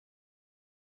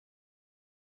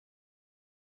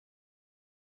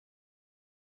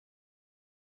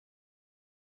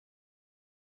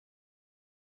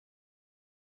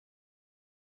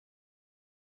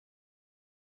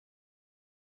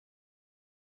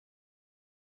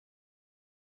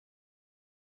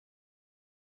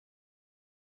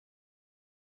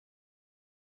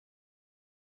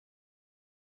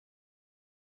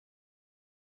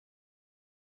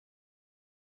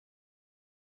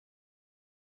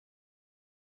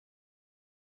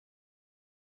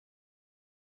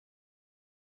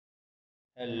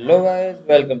Hello guys,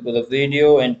 welcome to the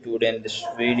video, and today in this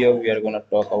video we are going to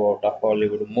talk about a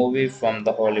Hollywood movie from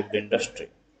the Hollywood industry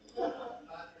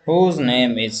whose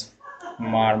name is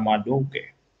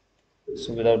Marmaduke.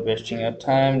 So without wasting your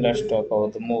time, let's talk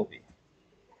about the movie.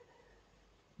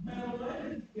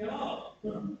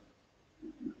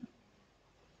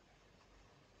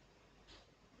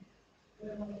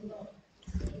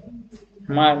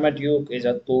 Marmaduke is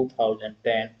a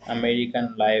 2010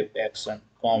 American live action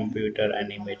computer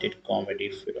animated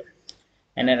comedy film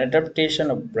and an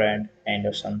adaptation of Brad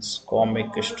Anderson's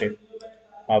comic strip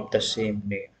of the same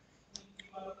name.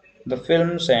 The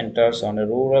film centers on a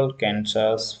rural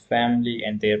Kansas family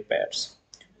and their pets.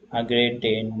 A Great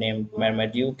Dane named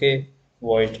Marmaduke,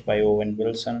 voiced by Owen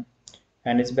Wilson,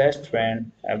 and his best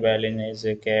friend, a Balinese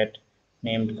cat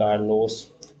named Carlos,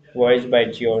 voiced by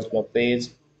George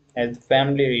Lopez, as the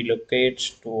family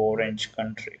relocates to Orange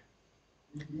Country,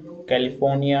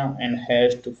 California, and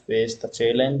has to face the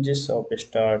challenges of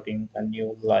starting a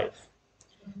new life.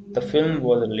 The film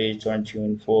was released on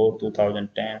June 4,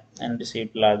 2010, and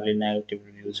received largely negative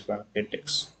reviews from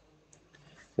critics.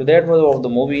 So that was all of the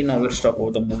movie. Now let's talk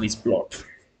about the movie's plot.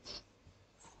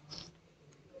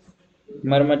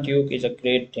 Marmaduke is a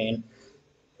Great Dane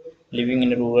living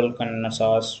in rural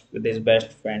Kansas with his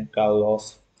best friend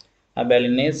Carlos. A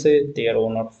Balinese, their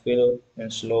owner Phil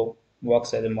Winslow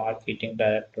works as a marketing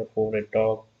director for a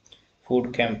dog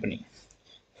food company.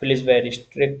 Phil is very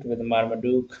strict with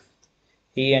Marmaduke.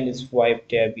 He and his wife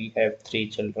Debbie have three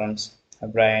children,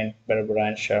 Brian, Barbara,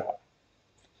 and Shara.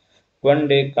 One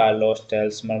day Carlos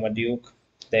tells Marmaduke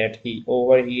that he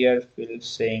overheard Phil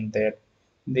saying that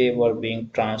they were being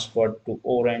transferred to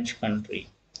Orange Country.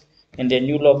 In their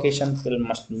new location, Phil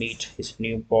must meet his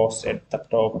new boss at the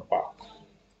dog park.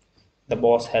 The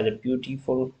boss has a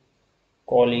beautiful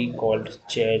collie called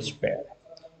Bear,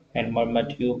 and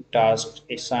Marmaduke tasks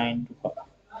assigned to her.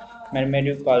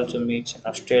 Marmaduke also meets an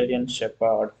Australian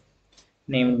shepherd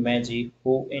named Maggie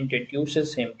who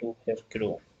introduces him to her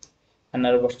crew. A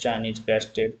nervous Chinese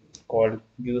guest called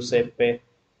Giuseppe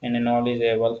and a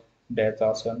knowledgeable death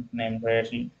assassin named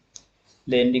Rachel.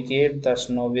 They indicate the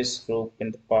novice group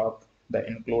in the park that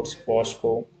includes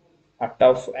Bosco, a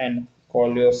tough and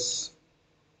curious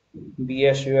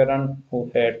Beashuran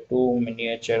who had two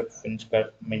miniature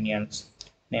Finchker minions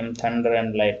named Thunder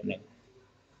and Lightning.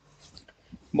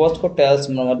 Bosco tells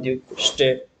Marmaduke to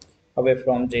stay away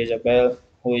from Jezebel,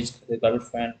 who is his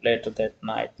girlfriend. Later that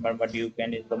night, Marmaduke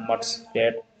and his muts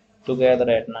get together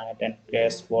at night and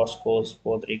crash Bosco's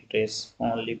Podriguez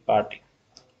only party.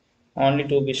 Only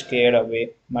to be scared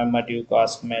away, Marmaduke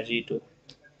asks Maggie to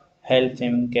help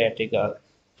him get a girl,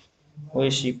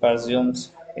 which she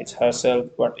presumes is herself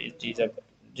but is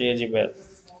Jezebel.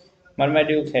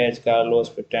 Marmaduke has Carlos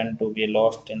pretend to be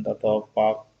lost in the dog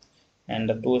park, and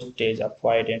the two stage a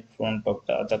fight in front of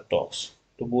the other dogs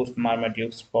to boost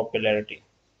Marmaduke's popularity.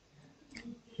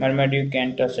 Marmaduke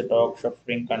enters a dog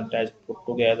shuffling contest put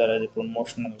together as a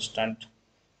promotional stunt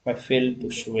by Phil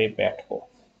to sweep at home,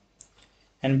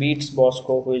 and beats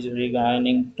Bosco, who is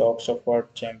regaining dog shuffle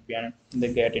champion.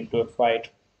 They get into a fight,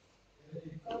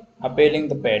 appalling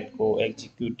the Petco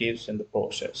executives in the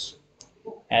process.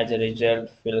 As a result,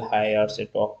 Phil hires a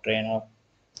dog trainer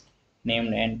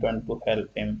named Antoine to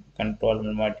help him control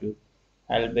Marmaduke,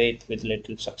 albeit with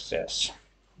little success.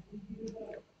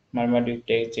 Marmaduke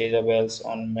takes Jezebel's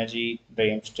on Maggie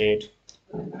Dream State,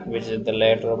 which the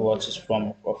latter watches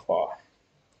from afar.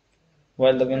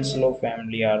 While the Winslow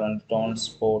family are on Dawn's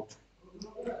boat,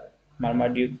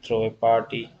 Marmaduke throws a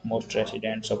party. Most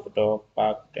residents of the dog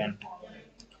park tent,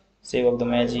 save of the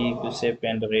Maggie, Giuseppe,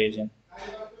 and the Raisin.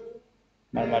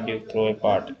 Marmaduke throw a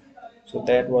party. So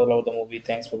that was all of the movie.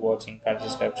 Thanks for watching. Kindly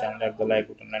subscribe channel, like the like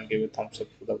button, and give a thumbs up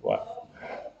to the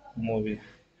movie.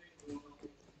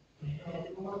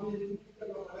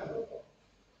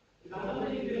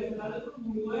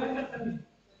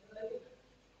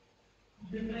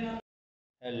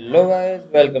 Hello guys,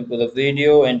 welcome to the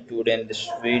video, and today in this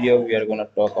video we are gonna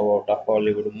talk about a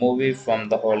Hollywood movie from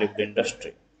the Hollywood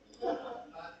industry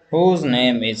whose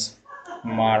name is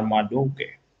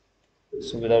Marmaduke.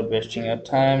 So without wasting your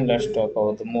time, let's talk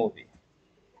about the movie.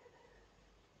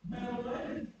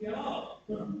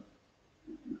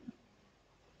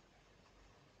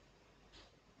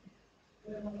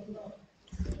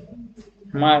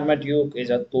 Marmaduke is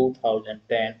a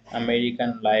 2010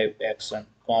 American live action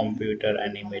computer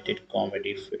animated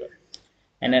comedy film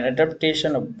and an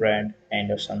adaptation of Brad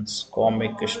Anderson's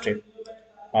comic strip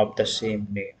of the same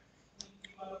name.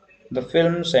 The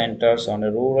film centers on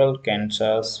a rural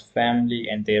Kansas family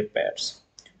and their pets.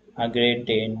 A Great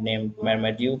Dane named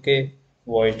Marmaduke,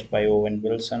 voiced by Owen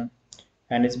Wilson,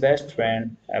 and his best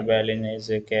friend, Evelyn, is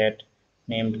a cat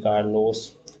named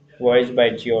Carlos, voiced by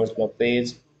George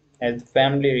Lopez, as the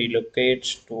family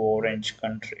relocates to Orange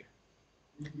Country,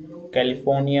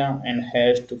 California, and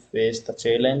has to face the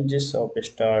challenges of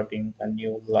starting a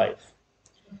new life.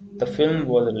 The film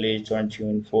was released on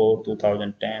June 4,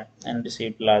 2010, and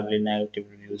received largely negative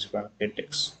reviews from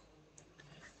critics.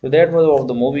 So that was all of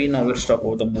the movie. Now let's talk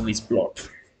about the movie's plot.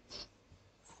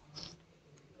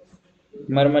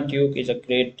 Marmaduke is a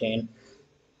Great Dane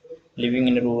living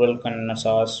in rural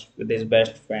Kansas with his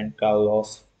best friend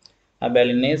Carlos.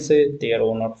 Abelinese, their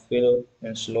owner Phil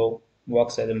Winslow,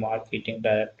 works as a marketing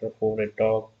director for a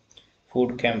dog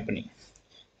food company.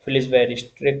 Phil is very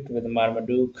strict with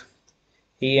Marmaduke.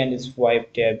 He and his wife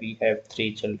Debbie have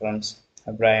three children,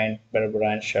 Brian,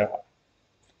 Barbara, and Shahar.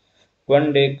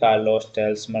 One day Carlos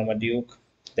tells Marmaduke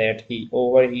that he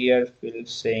overheard Phil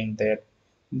saying that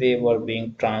they were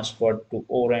being transferred to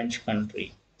Orange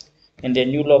Country. In their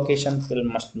new location, Phil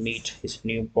must meet his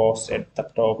new boss at the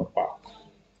dog park.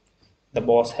 The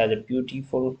boss has a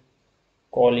beautiful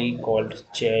collie called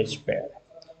Bear,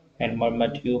 and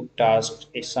Marmaduke tasks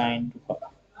assigned to her.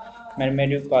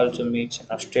 Marmaduke also meets an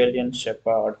Australian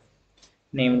shepherd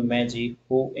named Maggie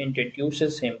who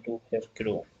introduces him to her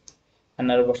crew, a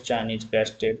nervous Chinese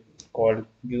guest called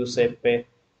Giuseppe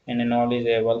and a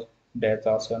knowledgeable death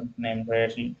assassin named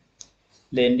Rachel.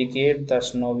 They indicate the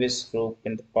novice group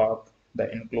in the park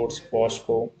that includes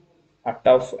Bosco, a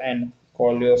tough and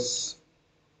curious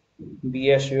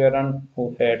Beashuran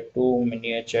who had two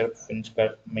miniature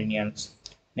Finchcat minions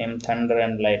named Thunder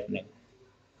and Lightning.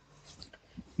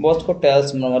 Bosco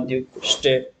tells Marmaduke to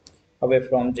stay away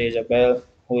from Jezebel,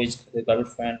 who is his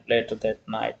girlfriend. Later that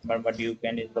night, Marmaduke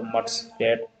and his mutt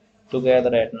get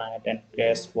together at night and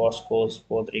crash Bosco's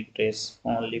Podrick Grace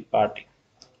only party.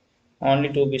 Only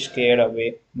to be scared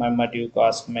away, Marmaduke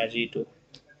asks Maggie to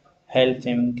help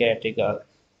him get a girl,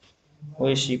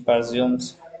 who she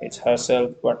presumes is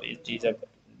herself but is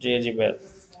Jezebel.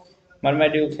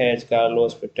 Marmaduke has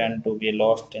Carlos pretend to be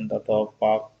lost in the dog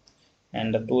park,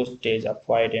 and the two stage a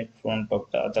fight in front of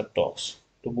the other dogs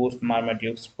to boost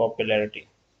Marmaduke's popularity.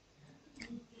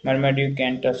 Marmaduke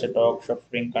enters a dog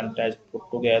shuffling contest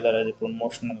put together as a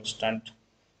promotional stunt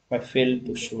by Phil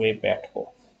to sweep at home,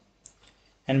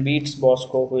 and beats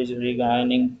Bosco, who is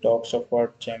reigning dog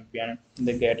shuffler champion.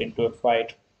 They get into a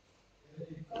fight,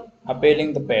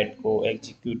 appealing the Petco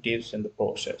executives in the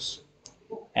process.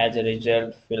 As a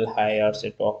result, Phil hires a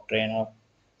dog trainer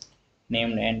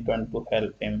named Anton to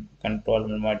help him control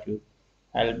Marmaduke,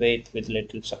 albeit with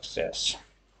little success.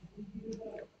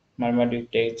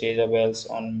 Marmaduke takes Jezebel's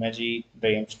on Magi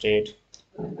dream state,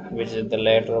 which the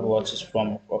latter watches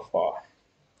from afar.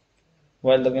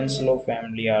 While the Winslow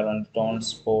family are on town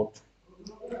sport,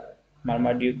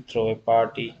 Marmaduke throw a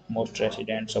party. Most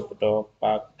residents of the dog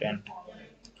park tent,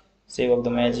 save of the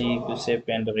Magi,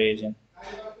 Giuseppe, and the Raisin.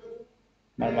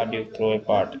 Marmaduke throw a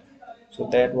party. So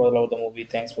that was all of the movie.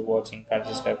 Thanks for watching.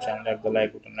 Kindly subscribe channel, hit the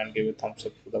like button, and give a thumbs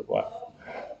up to the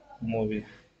movie.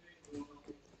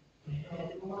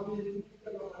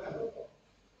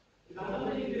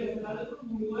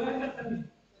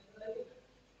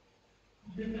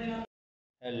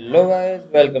 Hello guys,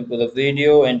 welcome to the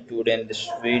video, and today in this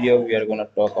video we are gonna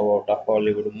talk about a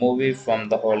Hollywood movie from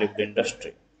the Hollywood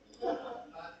industry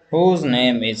whose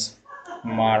name is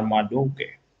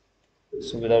Marmaduke.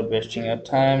 So without wasting your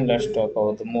time, let's talk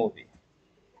about the movie.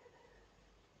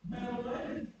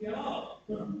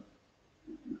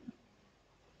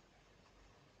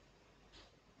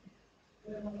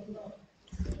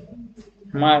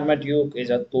 Marmaduke is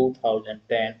a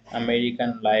 2010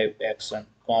 American live action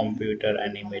computer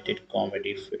animated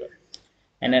comedy film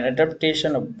and an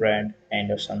adaptation of Brad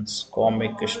Anderson's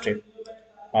comic strip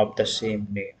of the same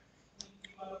name.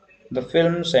 The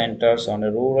film centers on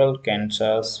a rural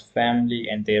Kansas family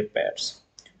and their pets.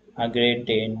 A Great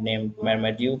Dane named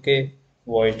Marmaduke,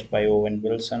 voiced by Owen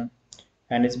Wilson,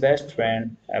 and his best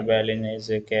friend, Evelyn, is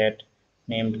a cat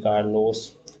named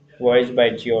Carlos, voiced by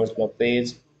George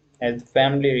Lopez, as the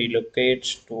family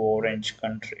relocates to Orange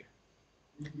Country,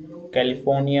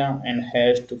 California, and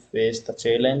has to face the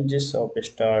challenges of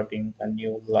starting a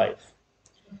new life.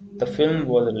 The film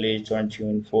was released on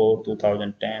June 4,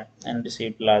 2010, and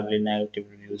received largely negative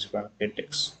reviews from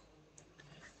critics.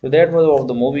 So that was all of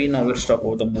the movie. Now let's talk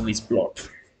about the movie's plot.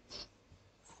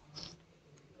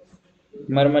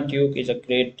 Marmaduke is a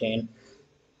Great Dane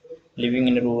living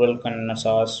in rural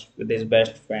Kansas with his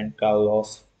best friend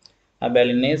Carlos.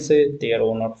 Abelinese, their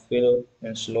owner Phil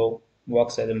Winslow,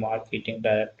 works as a marketing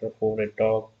director for a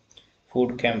dog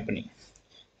food company.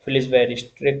 Phil is very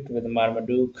strict with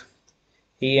Marmaduke.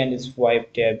 He and his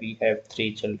wife Debbie have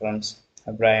three children,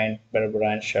 Brian,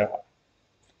 Barbara, and Shah.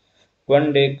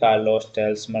 One day Carlos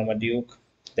tells Marmaduke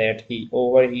that he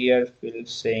overheard Phil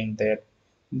saying that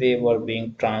they were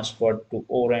being transferred to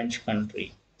Orange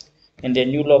Country. In their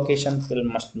new location, Phil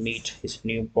must meet his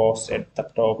new boss at the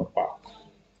dog park.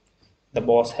 The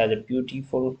boss has a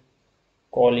beautiful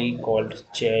collie called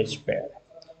Chase Bear,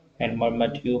 and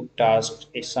Marmaduke tasks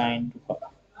assigned to her.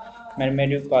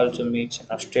 Marmaduke also meets an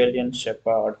Australian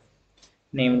shepherd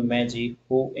named Maggie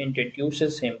who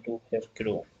introduces him to her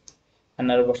crew. A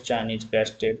nervous Chinese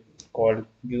guest called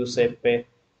Giuseppe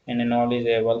and a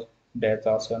knowledgeable death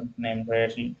assassin named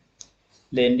Rachel.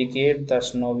 They indicate the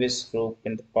novice group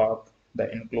in the park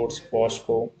that includes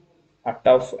Bosco, a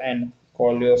tough and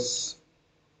curious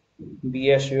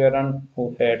Beashuran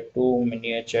who had two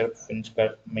miniature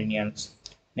Finchcat minions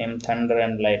named Thunder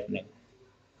and Lightning.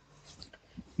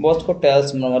 Bosco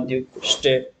tells Marmaduke to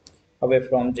stay away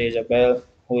from Jezebel,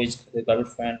 who is his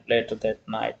girlfriend. Later that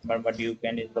night, Marmaduke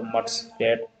and his muts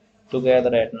get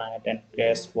together at night and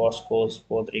crash Bosco's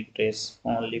Podrick Grace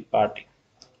only party.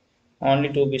 Only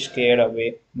to be scared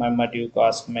away, Marmaduke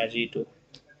asks Maggie to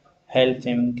help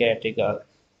him get a girl,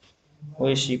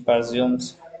 who she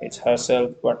presumes is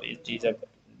herself but is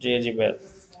Jezebel.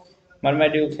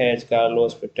 Marmaduke has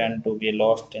Carlos pretend to be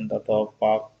lost in the dog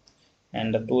park,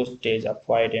 and the two stage a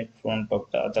fight in front of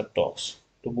the other dogs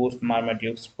to boost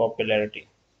Marmaduke's popularity.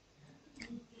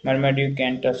 Marmaduke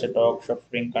enters a dog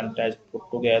shuffling contest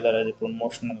put together as a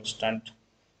promotional stunt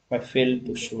by Phil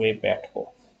to sweep at home,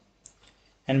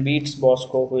 and beats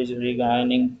Bosco, who is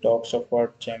reigning dog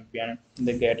shuffler champion.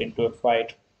 They get into a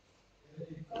fight,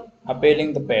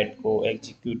 appealing the Petco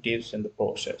executives in the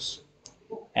process.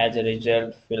 As a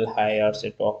result, Phil hires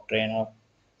a dog trainer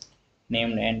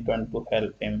named Antoine to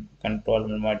help him control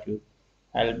Marmaduke,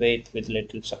 albeit with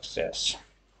little success.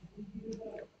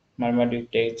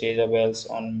 Marmaduke takes Jezebel's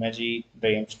on Maggie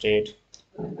dream state,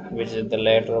 which the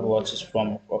latter watches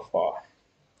from afar.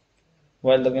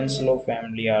 While the Winslow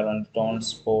family are on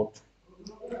Dawn's boat,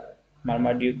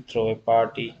 Marmaduke throw a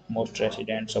party. Most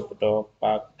residents of the dog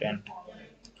park tent,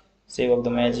 save of the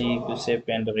Maggie,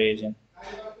 Giuseppe, and the Raisin.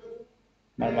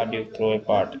 Marmaduke throw a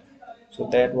party. So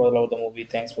that was all of the movie.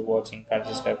 Thanks for watching.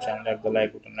 Kindly subscribe channel, hit the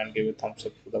like button, and give a thumbs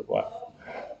up to the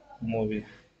movie.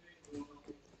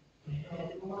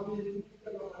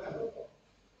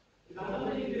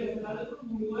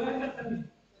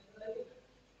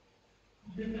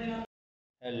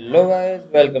 Hello guys,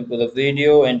 welcome to the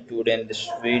video, and today in this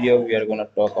video we are gonna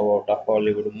talk about a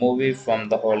Hollywood movie from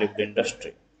the Hollywood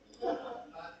industry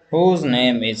whose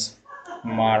name is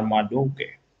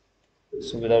Marmaduke.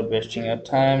 So without wasting your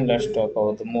time, let's talk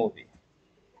about the movie.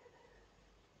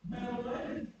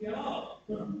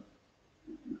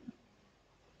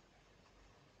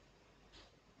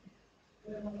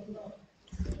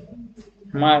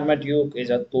 Marmaduke is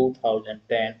a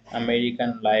 2010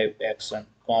 American live action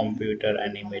computer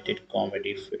animated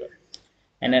comedy film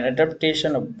and an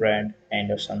adaptation of Brad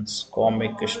Anderson's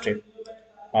comic strip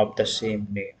of the same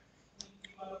name.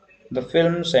 The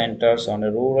film centers on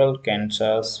a rural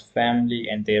Kansas family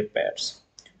and their pets.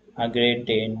 A Great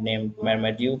Dane named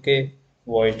Marmaduke,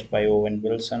 voiced by Owen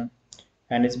Wilson,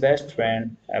 and his best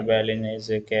friend, Evelyn, is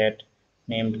a cat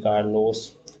named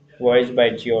Carlos, voiced by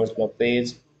George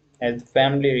Lopez, as the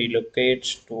family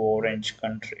relocates to Orange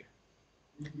Country,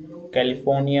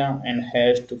 California, and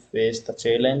has to face the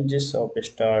challenges of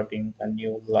starting a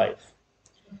new life.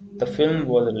 The film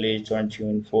was released on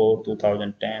June 4,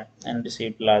 2010, and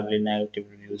received largely negative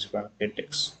reviews from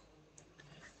critics.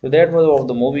 So that was all of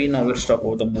the movie. Now let's talk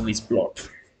about the movie's plot.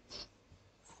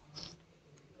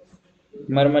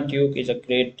 Marmaduke is a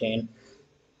Great Dane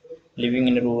living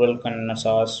in rural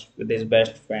Kansas with his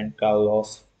best friend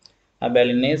Carlos.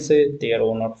 Abelinese, their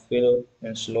owner Phil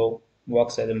Winslow,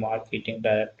 works as a marketing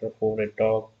director for a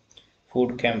dog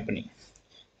food company.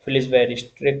 Phil is very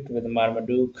strict with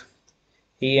Marmaduke.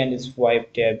 He and his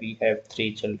wife Debbie have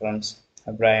three children,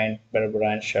 Brian,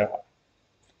 Barbara, and Shah.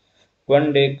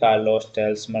 One day Carlos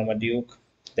tells Marmaduke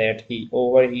that he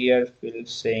overheard Phil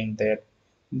saying that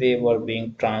they were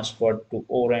being transferred to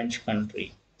Orange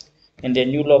Country. In their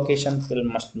new location, Phil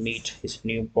must meet his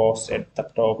new boss at the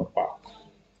dog park.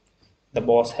 The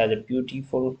boss has a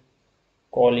beautiful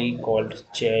collie called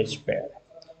Chase Bear,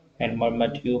 and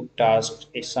Marmaduke tasks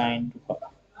assigned to her.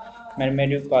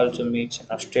 Marmaduke also meets an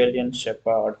Australian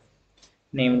shepherd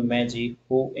named Maggie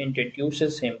who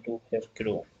introduces him to her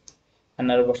crew. A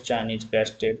nervous Chinese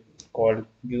guest called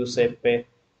Giuseppe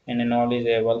and a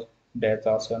knowledgeable death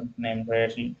assassin named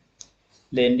Rachel.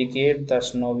 They indicate the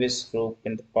novice group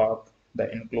in the park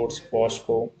that includes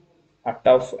Bosco, a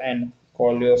tough and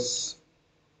Colliers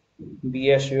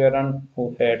Beashuran,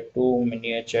 who had two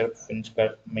miniature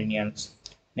Finchcat minions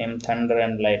named Thunder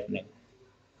and Lightning.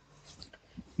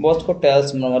 Bosco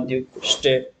tells Marmaduke to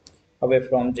stay away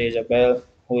from Jezebel,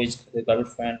 who is his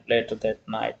girlfriend. Later that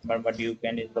night, Marmaduke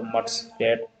and his muts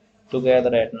get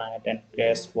together at night and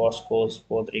crash Bosco's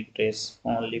Podrick Grace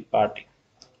only party.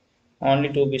 Only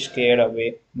to be scared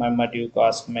away, Marmaduke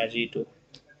asks Maggie to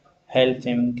help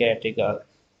him get a girl,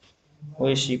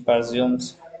 who she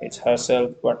presumes is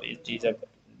herself but is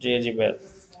Jezebel.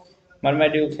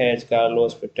 Marmaduke has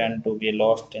Carlos pretend to be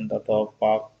lost in the dog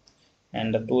park,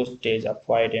 and the two stage a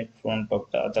fight in front of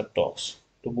the other dogs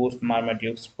to boost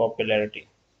Marmaduke's popularity.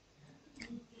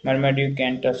 Marmaduke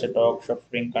enters a dog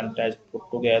shuffling contest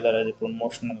put together as a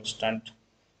promotional stunt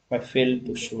by Phil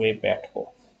to Shway Petco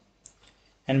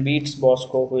and beats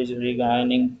Bosco, who is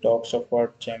regaining dog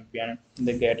shuffler champion.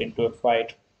 They get into a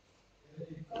fight,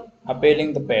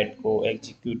 appalling the Petco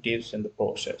executives in the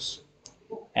process.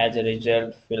 As a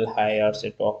result, Phil hires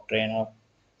a dog trainer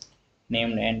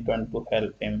named Anton to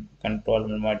help him control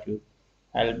Marmaduke,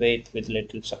 albeit with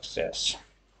little success.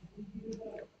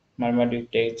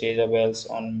 Marmaduke takes Jezebel's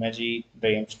on Magi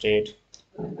dream state,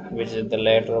 which the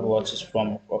latter watches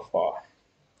from afar.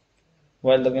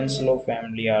 While the Winslow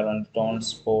family are on town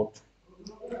sport,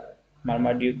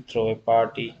 Marmaduke throw a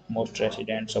party. Most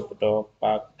residents of the dog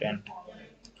park tent,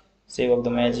 save of the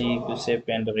Magi,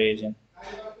 Giuseppe, and the Raisin.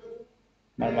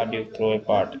 Marmaduke throw a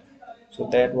party. So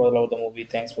that was all of the movie.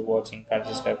 Thanks for watching.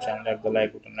 Kindly subscribe channel, hit the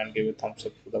like button, and give a thumbs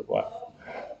up to the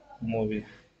movie.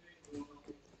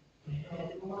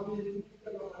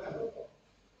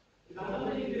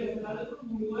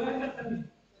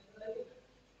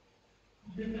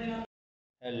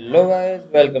 Hello guys,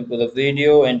 welcome to the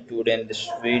video, and today in this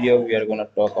video we are gonna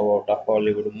talk about a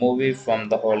Hollywood movie from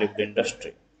the Hollywood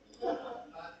industry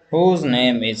whose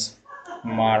name is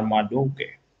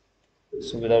Marmaduke.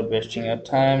 So without wasting your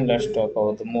time, let's talk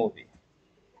about the movie.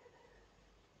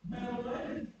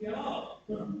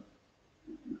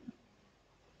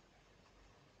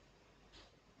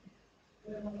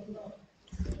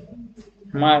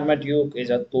 Marmaduke is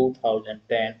a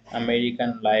 2010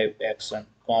 American live action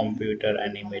computer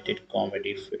animated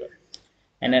comedy film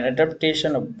and an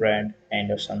adaptation of Brad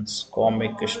Anderson's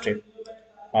comic strip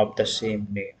of the same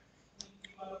name.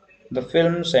 The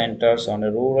film centers on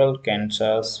a rural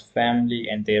Kansas family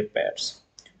and their pets.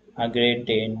 A Great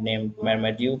Dane named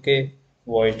Marmaduke,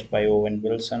 voiced by Owen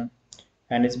Wilson,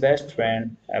 and his best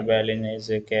friend, Evelyn, is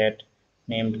a cat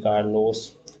named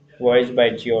Carlos, voiced by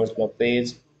George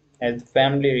Lopez, as the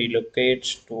family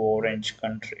relocates to Orange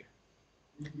Country,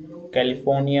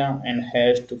 California, and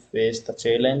has to face the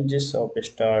challenges of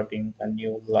starting a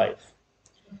new life.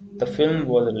 The film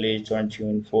was released on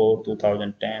June 4,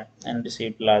 2010, and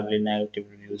received largely negative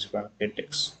reviews from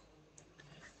critics.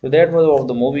 So that was all of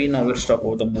the movie. Now let's talk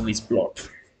about the movie's plot.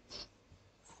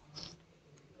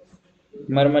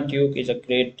 Marmaduke is a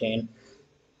Great Dane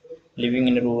living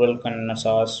in rural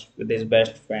Kansas with his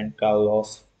best friend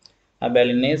Carlos.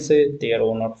 Abelinese, their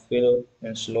owner Phil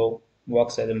Winslow,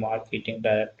 works as a marketing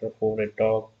director for a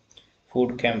dog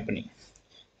food company.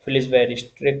 Phil is very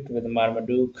strict with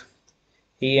Marmaduke.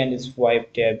 He and his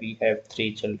wife Debbie have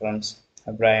three children,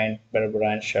 Brian,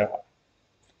 Barbara, and Shah.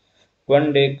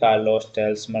 One day Carlos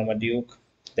tells Marmaduke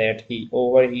that he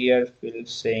overheard Phil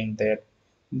saying that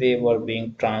they were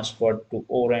being transferred to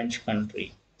Orange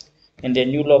Country. In their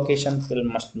new location, Phil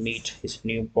must meet his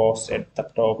new boss at the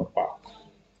dog park.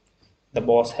 The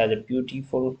boss has a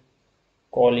beautiful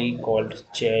collie called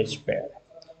Jazz Bear,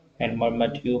 and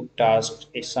Marmaduke tasks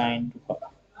assigned to her.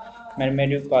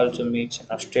 Marmaduke also meets an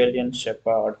Australian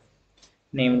shepherd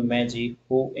named Maggie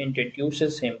who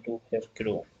introduces him to her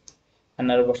crew. A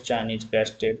nervous Chinese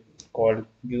guest called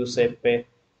Giuseppe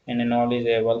and a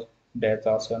knowledgeable death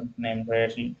assassin named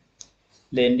Rachel.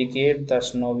 They indicate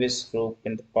the novice group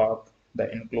in the park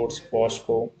that includes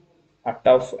Bosco, a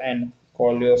tough and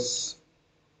curious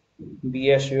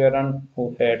Beashuran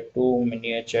who had two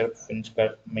miniature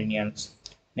Finchcat minions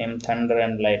named Thunder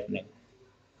and Lightning.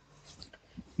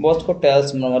 Bosco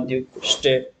tells Marmaduke to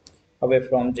stay away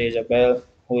from Jezebel,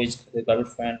 who is his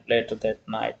girlfriend. Later that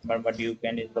night, Marmaduke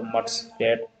and his muts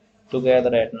get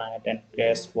together at night and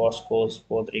crash Bosco's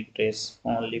Podrick Grace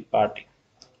only party.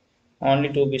 Only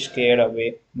to be scared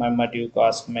away, Marmaduke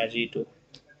asks Maggie to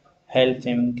help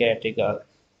him get a girl,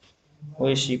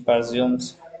 who she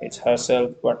presumes is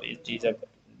herself but is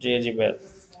Jezebel.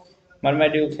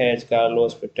 Marmaduke has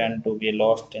Carlos pretend to be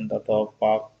lost in the dog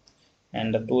park,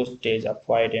 and the two stage a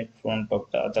fight in front of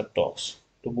the other dogs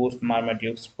to boost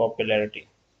Marmaduke's popularity.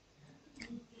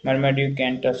 Marmaduke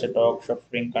enters a dog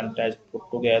shuffling contest put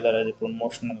together as a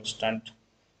promotional stunt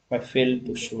by Phil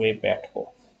to sweep at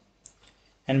home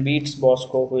and beats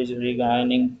Bosco, who is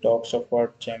regaining talk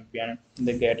support champion.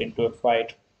 They get into a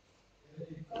fight,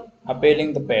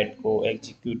 appealing the Petco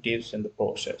executives in the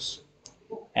process.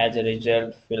 As a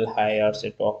result, Phil hires a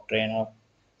dog trainer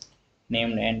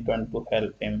named Anton to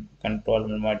help him control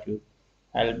Marmaduke,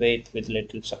 albeit with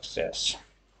little success.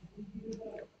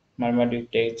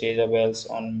 Marmaduke takes Jezebel's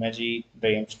on Magic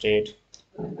Dream State,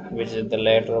 which the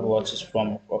latter watches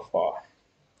from afar.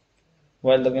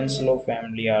 While the Winslow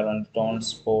family are on town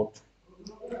sport,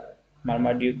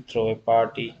 Marmaduke throw a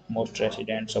party. Most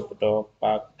residents of the dog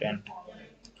park tent.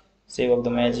 Save of the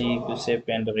Magic,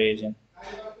 Giuseppe and the Raisin.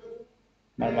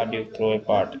 Marmaduke throw a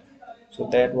party. So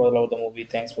that was all of the movie.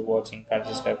 Thanks for watching.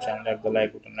 Kindly subscribe channel, hit the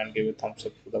like button and give a thumbs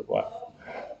up to the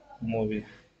movie.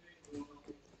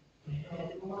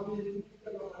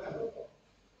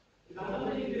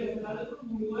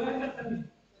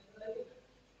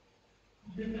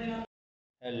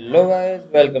 Hello guys,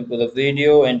 welcome to the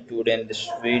video, and today in this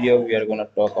video we are gonna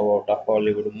talk about a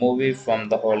Hollywood movie from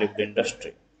the Hollywood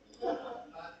industry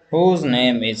whose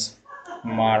name is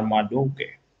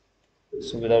Marmaduke.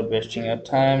 So without wasting your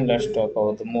time, let's talk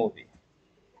about the movie.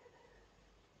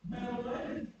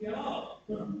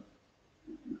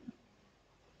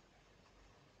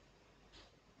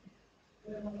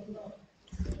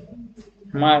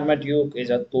 Marmaduke is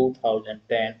a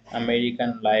 2010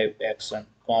 American live-action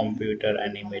computer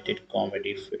animated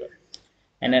comedy film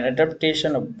and an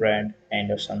adaptation of Brad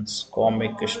Anderson's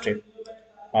comic strip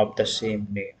of the same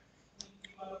name.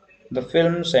 The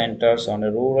film centers on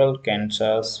a rural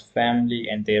Kansas family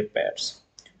and their pets.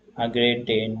 A Great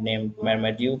Dane named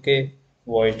Marmaduke,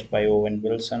 voiced by Owen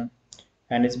Wilson,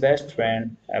 and his best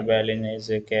friend, Evelyn, is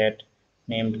a cat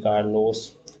named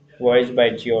Carlos, voiced by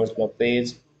George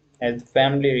Lopez, as the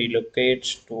family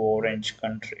relocates to Orange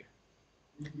Country,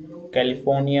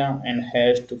 California, and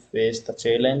has to face the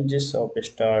challenges of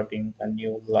starting a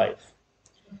new life.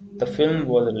 The film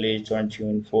was released on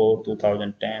June 4,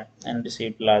 2010, and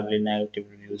received largely negative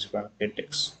reviews from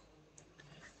critics.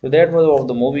 So that was all of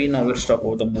the movie. Now let's talk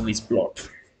about the movie's plot.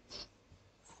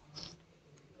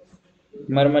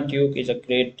 Marmaduke is a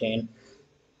Great Dane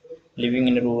living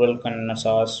in rural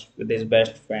Kansas with his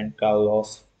best friend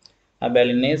Carlos.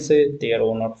 Abelinese, their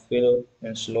owner Phil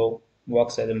Winslow,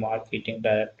 works as a marketing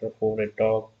director for a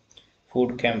dog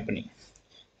food company.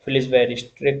 Phil is very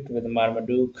strict with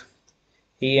Marmaduke.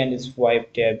 He and his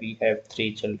wife Debbie have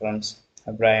three children,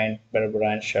 Brian,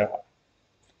 Barbara, and Shara.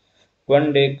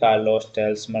 One day, Carlos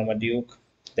tells Marmaduke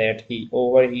that he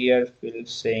overheard Phil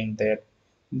saying that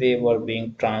they were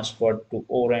being transferred to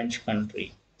Orange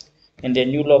Country. In their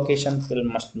new location, Phil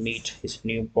must meet his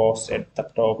new boss at the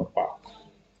dog park.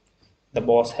 The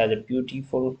boss has a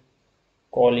beautiful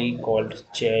collie called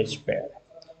Jazz Bear,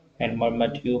 and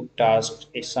Marmaduke tasks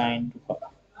assigned to her.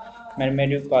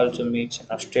 Marmaduke also meets an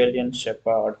Australian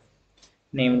shepherd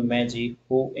named Maggie,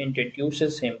 who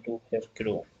introduces him to her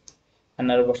crew. A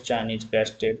nervous Chinese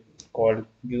guest called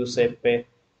Giuseppe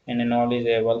and a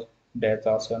knowledgeable death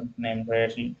assassin named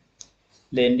Rachel.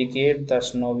 They indicate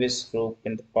the novice group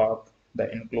in the park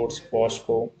that includes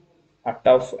Bosco, a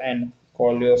tough and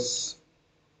curious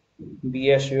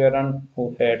Beashuran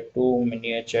who had two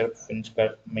miniature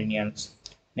Finchcat minions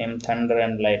named Thunder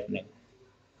and Lightning.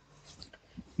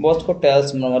 Bosco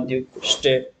tells Marmaduke to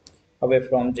stay away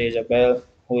from Jezebel,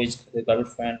 who is his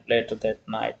girlfriend. Later that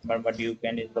night, Marmaduke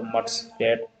and his mutt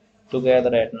get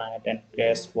together at night and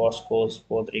crash Bosco's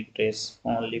Podriguez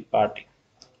only party.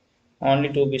 Only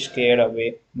to be scared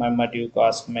away, Marmaduke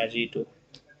asks Maggie to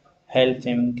help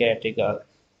him get a girl,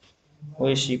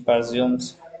 who she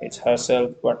presumes is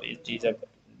herself but is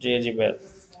Jezebel.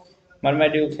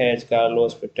 Marmaduke has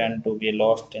Carlos pretend to be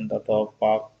lost in the dog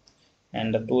park,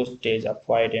 and the two stage a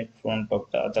fight in front of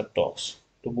the other dogs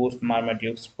to boost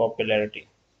Marmaduke's popularity.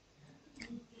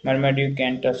 Marmaduke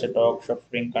enters a dog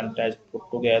shuffling contest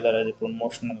put together as a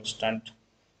promotional stunt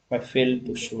by Phil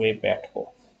to sweep at home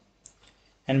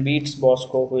and beats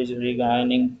Bosco, who is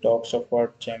regaining talk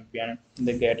support champion.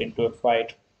 They get into a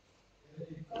fight,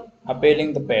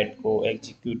 appealing the Petco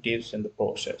executives in the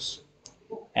process.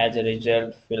 As a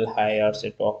result, Phil hires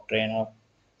a dog trainer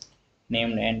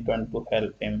named Anton to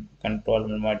help him control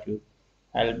Marmaduke,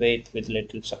 albeit with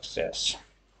little success.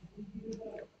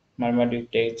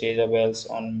 Marmaduke takes Jezebel's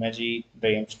on Magic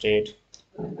Dream State,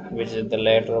 which the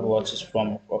latter watches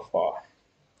from afar.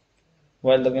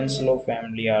 While the Winslow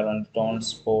family are on town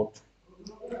sport,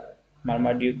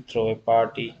 Marmaduke throw a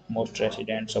party. Most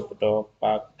residents of the dog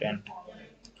park tent.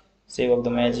 Save of the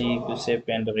Magic,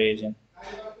 Giuseppe and the Raisin.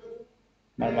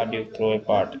 Marmaduke throw a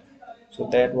party. So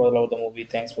that was all of the movie.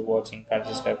 Thanks for watching.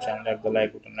 Kindly subscribe channel, like the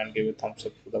like button, and give a thumbs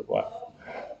up to the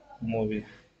movie.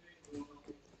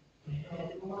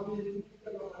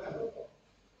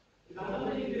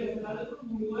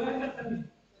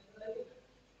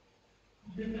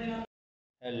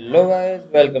 Hello guys,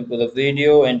 welcome to the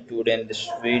video. And today in this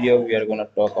video we are gonna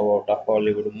talk about a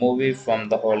Hollywood movie from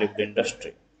the Hollywood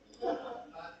industry,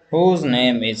 whose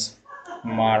name is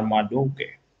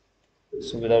Marmaduke.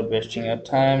 So without wasting your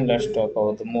time, let's talk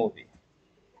about the movie.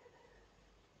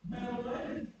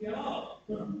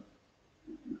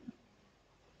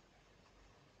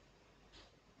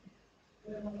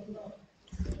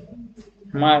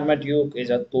 Marmaduke is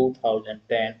a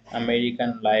 2010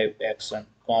 American live-action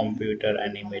computer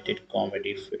animated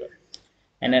comedy film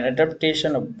and an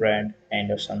adaptation of Brad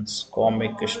Anderson's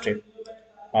comic strip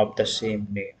of the same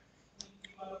name.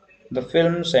 The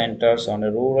film centers on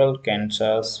a rural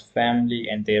Kansas family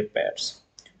and their pets.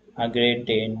 A Great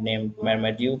Dane named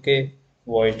Marmaduke,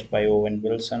 voiced by Owen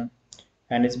Wilson,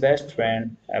 and his best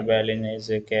friend, Evelyn, is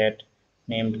a cat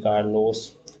named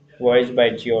Carlos, voiced by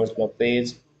George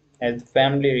Lopez, as the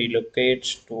family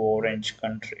relocates to Orange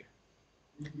Country,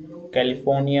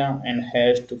 California, and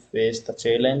has to face the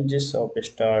challenges of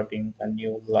starting a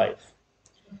new life.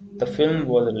 The film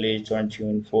was released on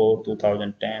June 4,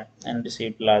 2010, and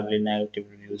received largely negative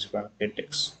reviews from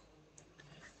critics.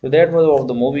 So that was all of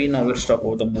the movie. Now let's talk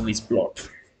about the movie's plot.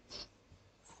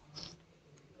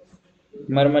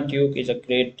 Marmaduke is a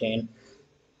Great Dane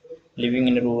living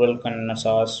in rural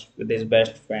Kansas with his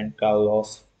best friend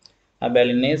Carlos.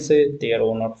 Abelinese, their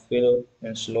owner Phil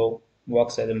Winslow,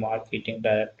 works as a marketing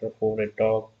director for a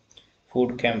dog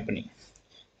food company.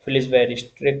 Phil is very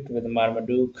strict with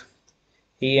Marmaduke.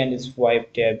 He and his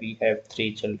wife Debbie have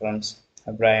three children,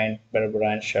 Brian,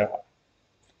 Barbara, and Shah.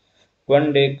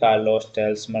 One day Carlos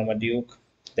tells Marmaduke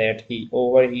that he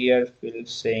overheard Phil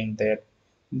saying that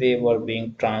they were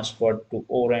being transferred to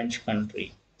Orange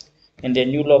Country. In their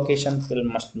new location, Phil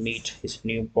must meet his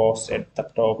new boss at the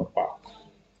dog park.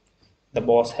 The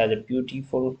boss has a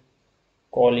beautiful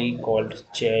collie called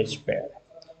Jazz Bear,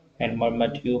 and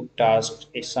Marmaduke tasks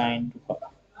assigned to her.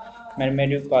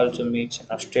 Marmaduke also meets an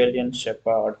Australian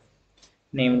shepherd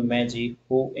named Maggie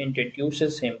who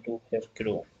introduces him to her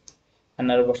crew, a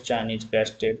nervous Chinese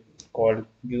guest called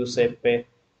Giuseppe,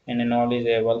 and a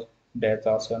knowledgeable death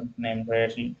assassin named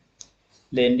Rachel.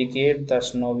 They indicate the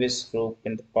novice group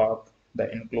in the park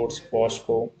that includes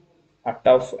Bosco, a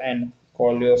tough and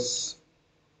curious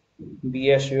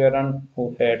Beashuran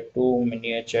who had two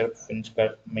miniature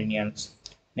Finchcat minions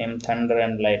named Thunder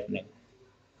and Lightning.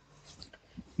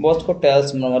 Bosco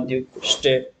tells Marmaduke to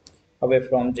stay away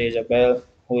from Jezebel,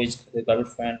 who is his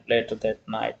girlfriend. Later that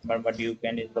night, Marmaduke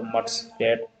and his mutt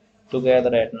get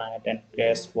together at night and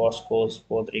crash Bosco's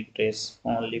Podrick Grace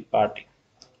only party.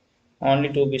 Only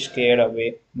to be scared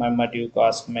away, Marmaduke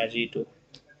asks Maggie to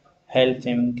help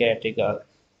him get a girl,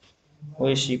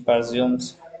 who she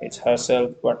presumes is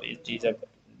herself but is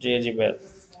Jezebel.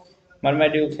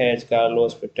 Marmaduke has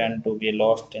Carlos pretend to be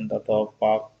lost in the dog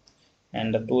park,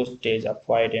 and the two stage a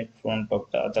fight in front of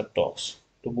the other dogs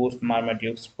to boost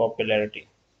Marmaduke's popularity.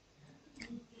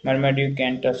 Marmaduke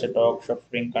enters a dog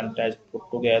shuffling contest put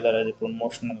together as a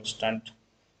promotional stunt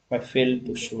by Phil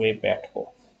to Shway Petco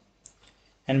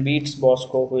and beats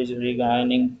Bosco, who is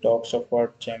reigning dog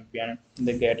shuffler champion.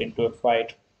 They get into a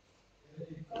fight,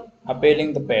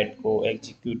 appalling the Petco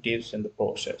executives in the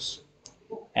process.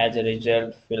 As a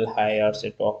result, Phil hires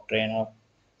a dog trainer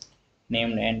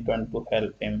named Anton to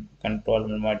help him control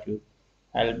Marmaduke,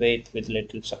 albeit with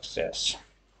little success.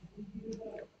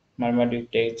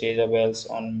 Marmaduke takes Jezebel's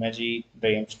on Magi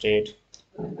dream state,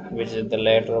 which the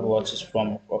latter watches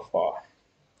from afar.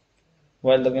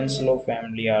 While the Winslow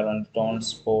family are on town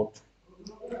sport,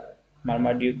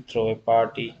 Marmaduke throw a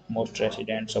party. Most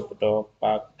residents of the dog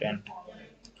park tent,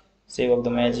 save of the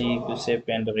Magi,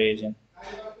 Giuseppe, and the Raisin.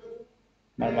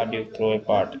 Marmaduke throw a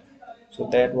party. So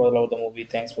that was all of the movie.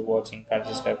 Thanks for watching.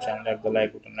 Kindly subscribe channel, like the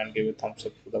like button, and give a thumbs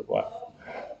up to the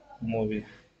movie.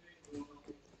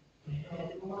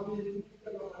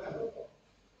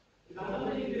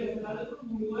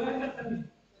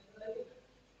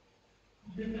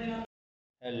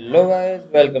 Hello guys,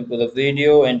 welcome to the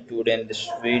video. And today in this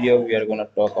video we are gonna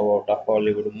talk about a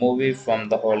Hollywood movie from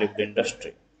the Hollywood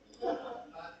industry,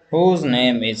 whose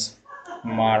name is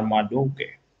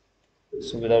Marmaduke.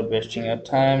 So without wasting your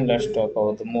time, let's talk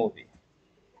about the movie.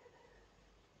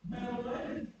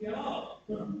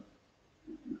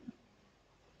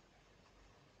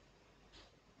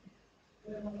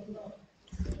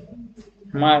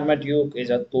 Marmaduke is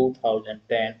a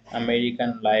 2010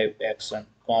 American live-action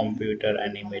computer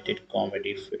animated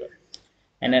comedy film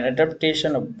and an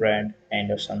adaptation of Brad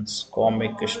Anderson's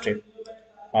comic strip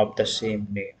of the same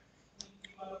name.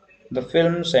 The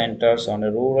film centers on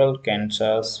a rural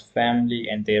Kansas family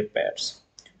and their pets.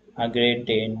 A Great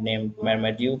Dane named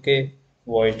Marmaduke,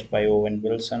 voiced by Owen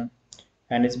Wilson,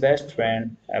 and his best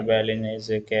friend, Evelyn, is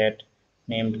a cat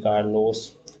named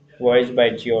Carlos, voiced by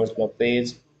George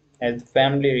Lopez, as the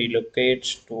family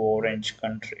relocates to Orange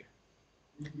Country,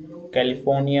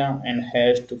 California, and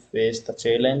has to face the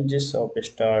challenges of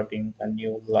starting a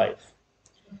new life.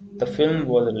 The film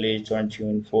was released on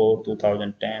June 4,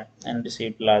 2010, and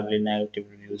received largely negative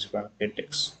reviews from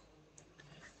critics.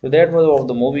 So that was all of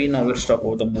the movie. Now let's talk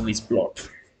about the movie's plot.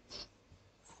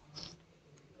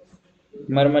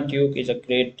 Marmaduke is a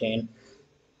Great Dane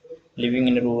living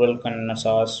in rural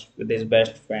Kansas with his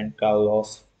best friend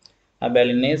Carlos.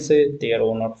 Abelinese, their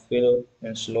owner Phil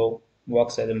Winslow,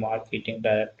 works as a marketing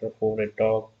director for a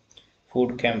dog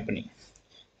food company.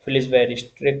 Phil is very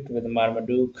strict with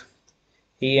Marmaduke.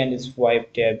 He and his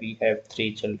wife Debbie have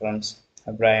three children,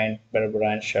 Brian,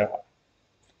 Barbara, and Shah.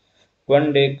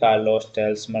 One day Carlos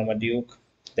tells Marmaduke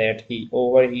that he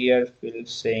overheard Phil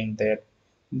saying that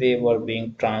they were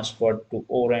being transferred to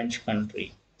Orange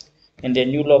Country. In their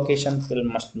new location, Phil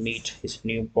must meet his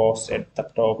new boss at the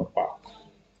dog park.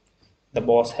 The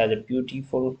boss has a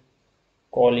beautiful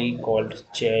collie called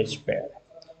Chase Bear,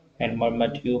 and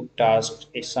Marmaduke tasks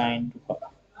assigned to her.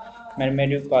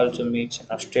 Marmaduke also meets an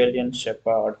Australian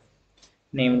shepherd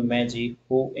named Maggie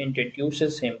who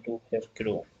introduces him to her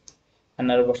crew, a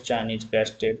nervous Chinese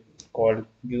guest called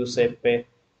Giuseppe,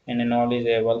 and a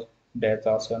knowledgeable death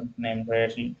assassin named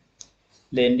Rachel.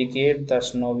 They indicate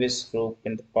the novice group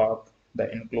in the park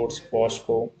that includes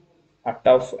Bosco, a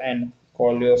tough and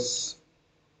curious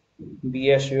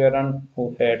Beashuran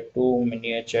who had two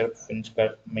miniature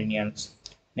Finchcat minions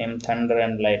named Thunder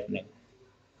and Lightning.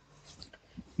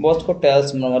 Bosco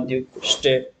tells Marmaduke to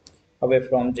stay away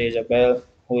from Jezebel,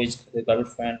 who is his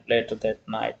girlfriend. Later that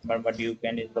night, Marmaduke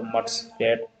and his mutt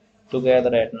get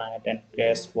together at night and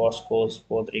crash Bosco's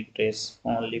Podrick Race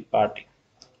only party.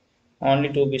 Only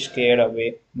to be scared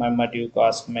away, Marmaduke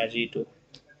asks Maggie to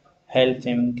help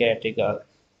him get a girl,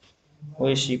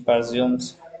 who she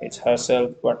presumes is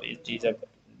herself but is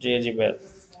Jezebel.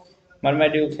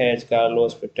 Marmaduke has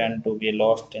Carlos pretend to be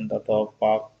lost in the dog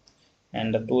park,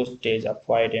 and the two stage a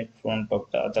fight in front of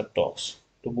the other dogs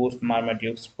to boost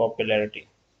Marmaduke's popularity.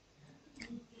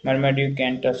 Marmaduke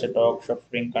enters a dog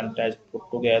shuffling contest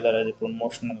put together as a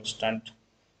promotional stunt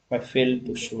by Phil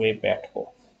to sway Petco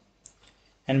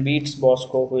and beats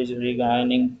Bosco, who is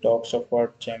reigning dog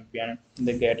shuffler champion.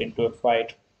 They get into a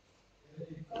fight,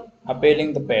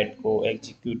 appalling the Petco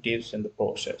executives in the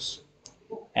process.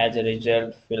 As a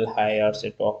result, Phil hires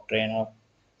a dog trainer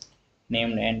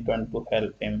named Anton to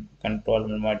help him control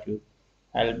Marmaduke,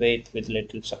 albeit with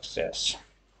little success.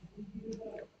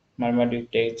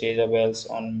 Marmaduke takes Jezebel's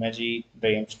on Magi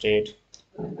dream state,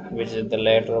 which the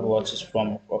latter watches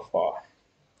from afar.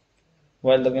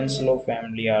 While the Winslow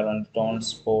family are on town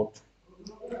sport,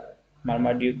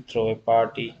 Marmaduke throw a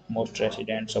party. Most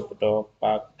residents of the dog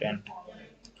park tent,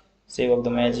 save of the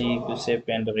Magi,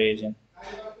 Giuseppe, and the Raisin.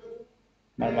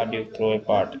 Marmaduke throw a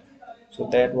party. So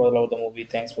that was all of the movie.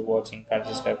 Thanks for watching.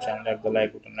 Kindly subscribe channel, hit the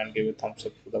like button, and give a thumbs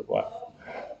up to the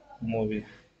movie.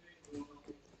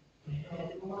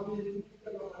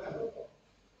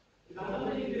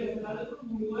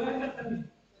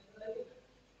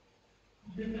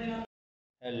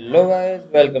 Hello guys,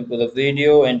 welcome to the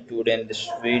video, and today in this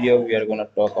video we are gonna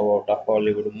talk about a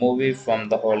Hollywood movie from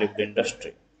the Hollywood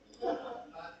industry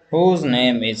whose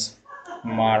name is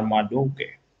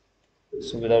Marmaduke.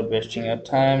 So without wasting your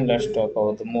time, let's talk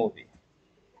about the movie.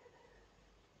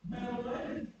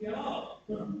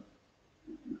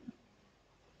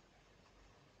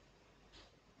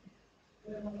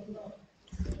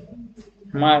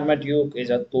 Marmaduke is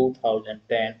a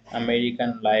 2010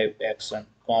 American live-action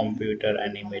computer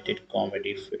animated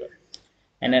comedy film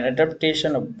and an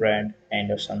adaptation of Brad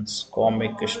Anderson's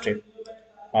comic strip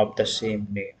of the same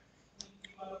name.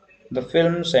 The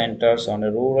film centers on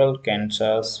a rural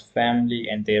Kansas family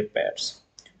and their pets.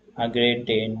 A Great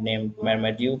Dane named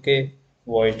Marmaduke,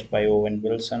 voiced by Owen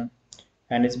Wilson,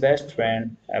 and his best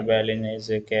friend, Evelyn, is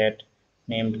a cat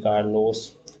named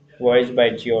Carlos, voiced by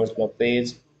George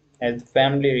Lopez, as the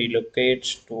family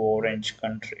relocates to Orange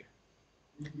Country,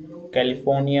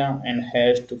 California, and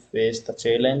has to face the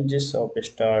challenges of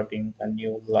starting a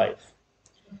new life.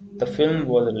 The film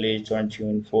was released on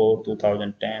June 4,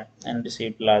 2010, and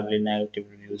received largely negative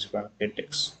reviews from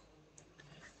critics.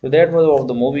 So that was all of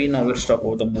the movie. Now let's talk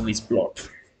about the movie's plot.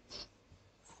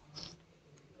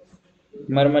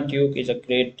 Marmaduke is a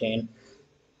Great Dane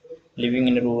living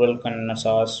in rural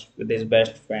Kansas with his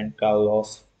best friend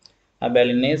Carlos.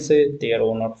 Abelinese, their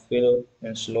owner Phil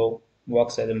Winslow,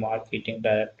 works as a marketing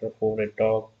director for a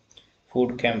dog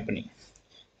food company.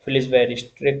 Phil is very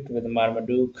strict with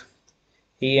Marmaduke.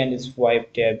 He and his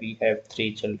wife Debbie have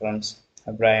three children,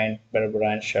 Brian,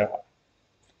 Barbara, and Shah.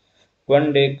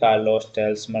 One day Carlos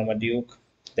tells Marmaduke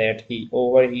that he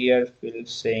overheard Phil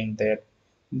saying that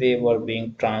they were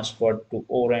being transferred to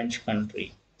Orange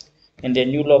Country. In their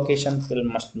new location, Phil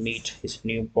must meet his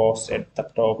new boss at the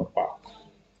dog park.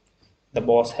 The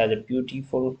boss has a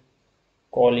beautiful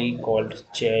collie called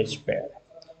Chase Bear,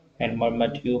 and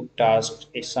Marmaduke tasks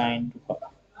assigned to her.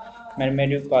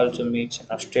 Marmaduke also meets an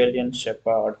Australian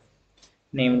shepherd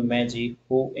named Maggie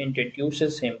who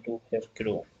introduces him to her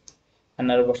crew, a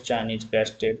nervous Chinese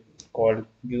guest called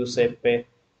Giuseppe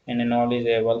and a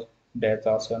knowledgeable death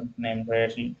assassin named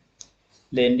Rachel.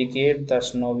 They indicate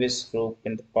the novice group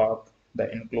in the park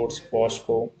that includes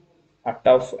Bosco, a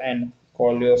tough and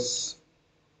curious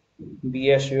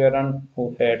Beashuran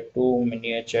who had two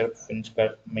miniature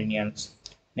Finchcat minions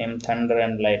named Thunder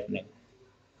and Lightning.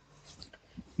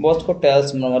 Bosco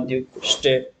tells Marmaduke to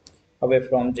stay away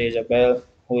from Jezebel,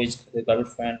 who is his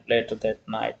girlfriend. Later that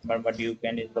night, Marmaduke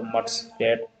and his muts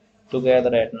get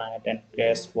together at night and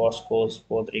crash Bosco's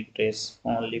Podrick Grace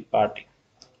only party.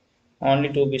 Only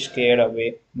to be scared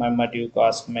away, Marmaduke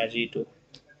asks Maggie to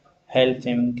help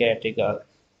him get a girl,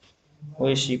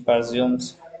 who she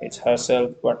presumes is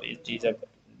herself but is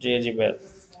Jezebel.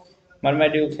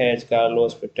 Marmaduke has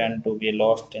Carlos pretend to be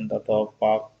lost in the dog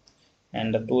park,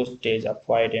 and the two stage a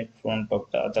fight in front of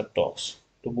the other dogs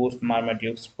to boost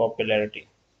Marmaduke's popularity.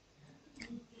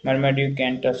 Marmaduke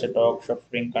enters a dog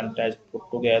shuffling contest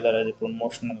put together as a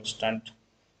promotional stunt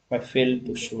by Phil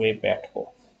to Shway Petco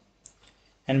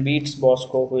and beats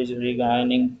Bosco, who is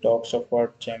reigning dog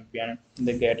shuffler champion.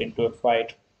 They get into a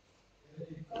fight,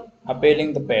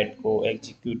 appalling the Petco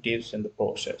executives in the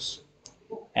process.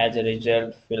 As a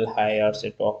result, Phil hires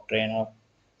a dog trainer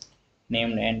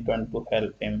named Anton to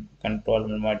help him control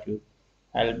Marmaduke,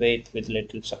 albeit with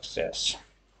little success.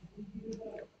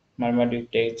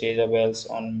 Marmaduke takes Jezebel's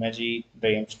on Maggie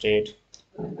dream state,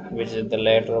 which the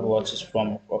latter watches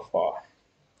from afar.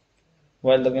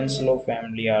 While the Winslow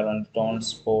family are on town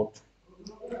sport,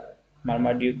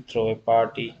 Marmaduke throw a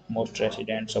party. Most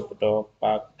residents of the dog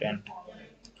park tent,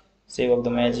 save of the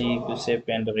Maggie,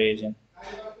 Giuseppe, and the Raisin.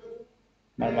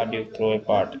 Marmaduke throw a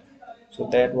party. So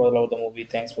that was all of the movie.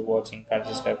 Thanks for watching.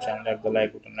 Kindly subscribe channel, hit the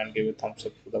like button, and give a thumbs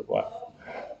up to the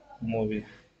movie.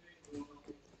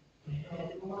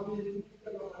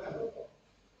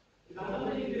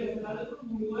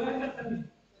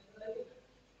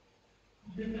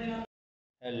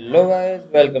 Hello guys,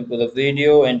 welcome to the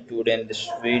video, and today in this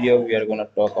video we are gonna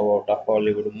talk about a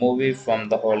Hollywood movie from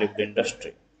the Hollywood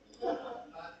industry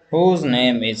whose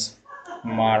name is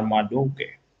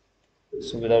Marmaduke.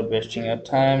 So without wasting your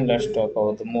time, let's talk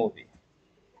about the movie.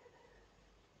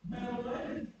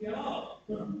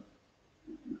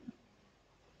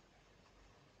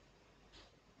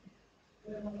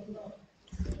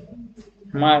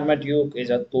 Marmaduke is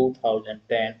a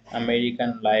 2010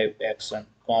 American live action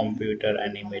computer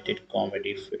animated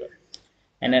comedy film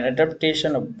and an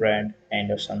adaptation of Brad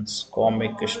Anderson's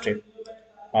comic strip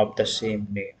of the same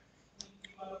name.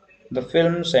 The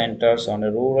film centers on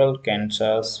a rural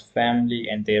Kansas family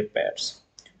and their pets.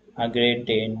 A Great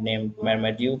Dane named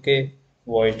Marmaduke,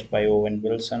 voiced by Owen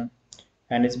Wilson,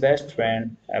 and his best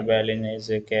friend, Evelyn, is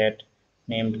a cat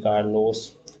named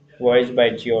Carlos, voiced by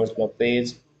George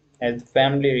Lopez, as the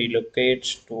family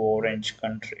relocates to Orange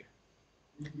Country,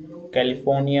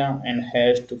 California, and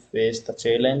has to face the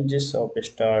challenges of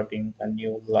starting a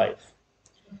new life.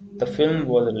 The film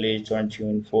was released on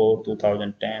June 4,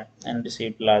 2010, and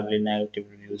received largely negative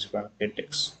reviews from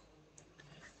critics.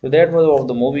 So that was all of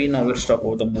the movie. Now let's talk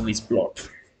about the movie's plot.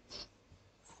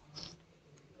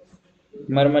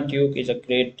 Marmaduke is a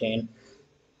Great Dane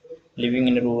living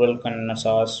in rural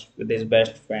Kansas with his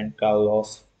best friend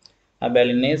Carlos.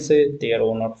 Abelinese, their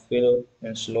owner Phil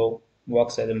Winslow,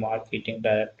 works as a marketing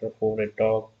director for a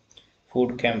dog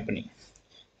food company.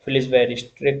 Phil is very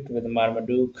strict with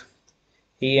Marmaduke.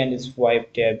 He and his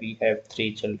wife Debbie have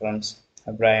three children,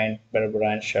 Brian,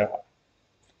 Barbara, and Shah.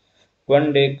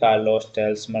 One day Carlos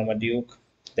tells Marmaduke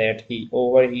that he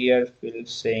overheard Phil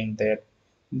saying that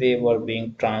they were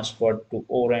being transferred to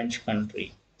Orange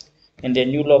Country. In their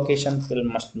new location, Phil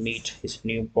must meet his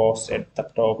new boss at the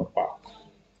dog park.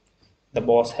 The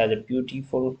boss has a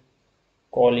beautiful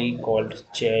collie called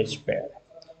Chase Bear,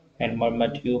 and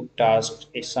Marmaduke tasks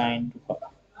assigned to her.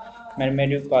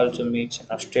 Marmaduke also meets an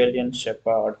Australian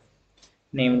shepherd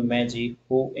named Maggie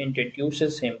who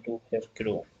introduces him to her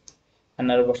crew, a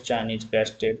nervous Chinese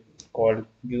guest called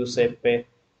Giuseppe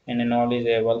and a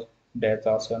knowledgeable death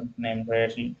assassin named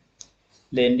Rachel.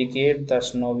 They indicate the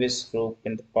novice group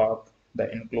in the park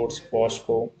that includes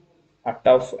Bosco, a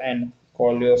tough and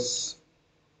curious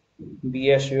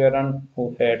Beashuran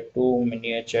who had two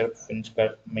miniature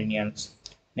Finchcat minions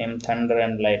named Thunder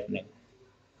and Lightning.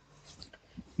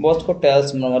 Bosco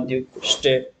tells Marmaduke to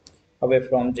stay away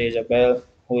from Jezebel,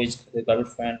 who is his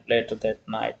girlfriend. Later that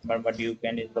night, Marmaduke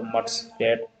and his muts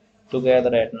get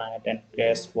together at night and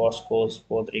crash Bosco's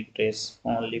Podrick Grace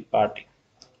only party.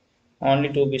 Only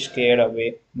to be scared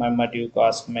away, Marmaduke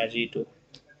asks Maggie to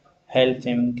help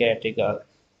him get a girl,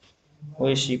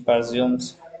 who she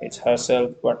presumes is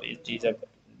herself but is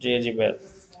Jezebel.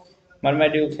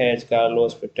 Marmaduke has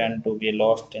Carlos pretend to be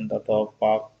lost in the dog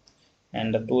park,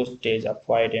 and the two stage a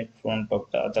fight in front of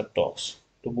the other dogs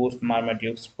to boost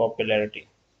Marmaduke's popularity.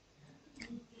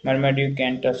 Marmaduke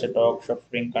enters a dog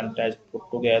shuffling contest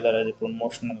put together as a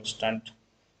promotional stunt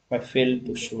by Phil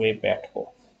to Shway Petco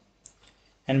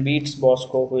and beats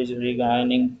Bosco, who is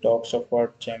regaining dog shuffle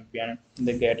champion.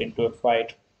 They get into a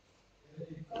fight,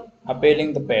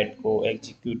 appalling the Petco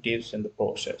executives in the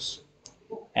process.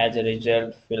 As a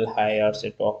result, Phil hires a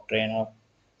dog trainer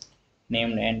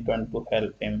named Antoine to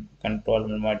help him control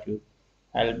Marmaduke,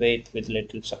 albeit with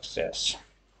little success.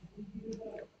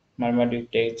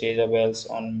 Marmaduke takes Jezebel's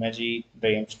on Maggie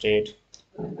dream state,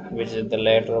 which the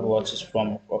latter watches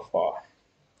from afar.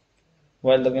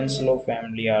 While the Winslow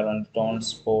family are on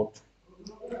Dawn's boat,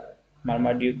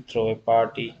 Marmaduke throw a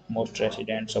party. Most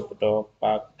residents of the dog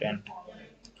park tent,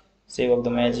 save of the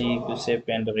Maggie,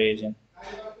 Giuseppe, and the Raisin.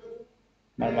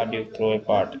 Marmaduke throw a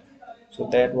party. So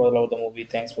that was all of the movie.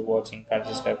 Thanks for watching.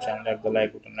 Kindly subscribe channel, like the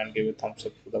like button, and give a thumbs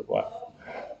up to the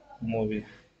movie.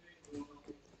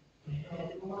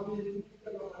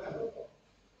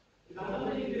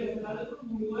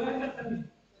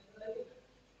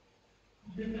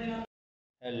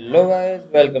 Hello guys,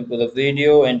 welcome to the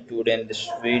video, and today in this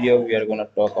video we are gonna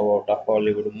talk about a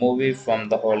Hollywood movie from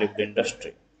the Hollywood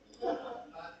industry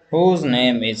whose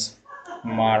name is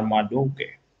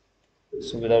Marmaduke.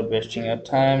 So without wasting your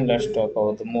time, let's talk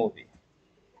about the movie.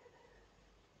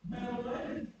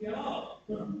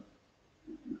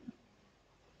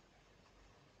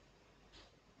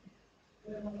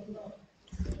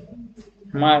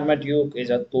 Marmaduke is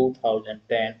a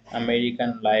 2010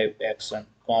 American live action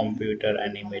computer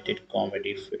animated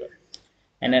comedy film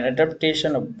and an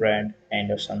adaptation of Brad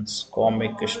Anderson's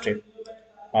comic strip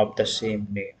of the same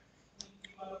name.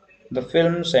 The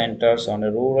film centers on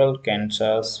a rural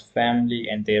Kansas family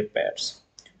and their pets.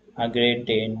 A Great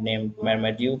Dane named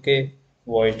Marmaduke,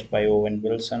 voiced by Owen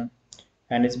Wilson,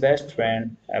 and his best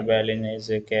friend, Evelyn, is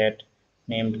a cat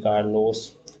named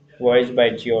Carlos, voiced by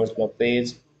George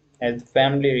Lopez, as the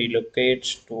family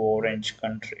relocates to Orange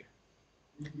Country,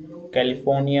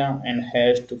 California, and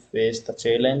has to face the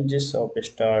challenges of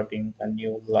starting a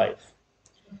new life.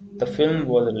 The film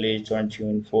was released on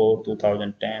June 4,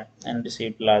 2010, and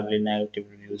received largely negative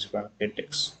reviews from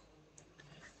critics.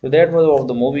 So that was all of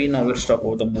the movie. Now let's talk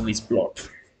about the movie's plot.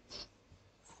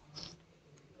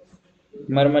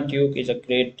 Marmaduke is a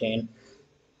Great Dane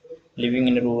living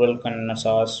in rural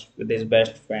Kansas with his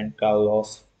best friend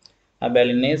Carlos.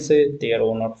 Abelinese, their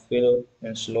owner Phil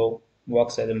Winslow,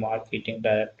 works as a marketing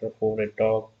director for a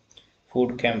dog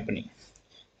food company.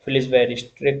 Phil is very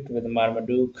strict with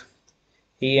Marmaduke.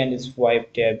 He and his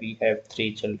wife Debbie have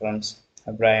three children,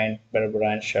 Brian,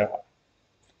 Barbara, and Shah.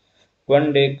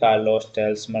 One day Carlos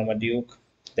tells Marmaduke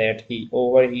that he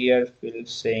overheard Phil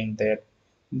saying that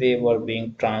they were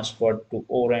being transferred to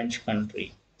Orange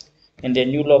Country. In their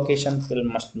new location, Phil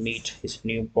must meet his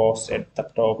new boss at the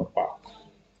dog park.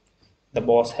 The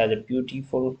boss has a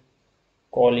beautiful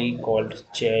collie called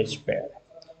Chase Bear,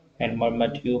 and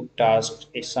Marmaduke tasks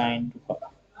assigned to her.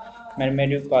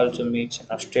 Marmaduke also meets an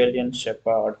Australian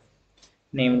shepherd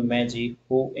named Maggie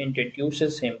who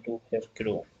introduces him to her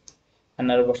crew, a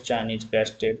nervous Chinese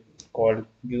guest called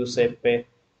Giuseppe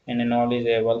and a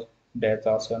knowledgeable death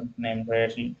assassin named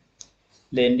Rachel.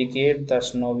 They indicate the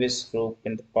novice group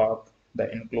in the park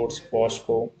that includes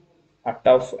Bosco, a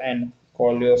tough and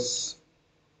curious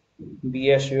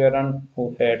Beashuran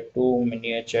who had two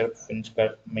miniature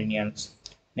Finchcat minions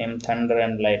named Thunder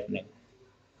and Lightning.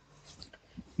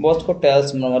 Bosco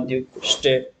tells Marmaduke to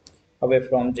stay away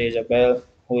from Jezebel,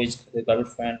 who is his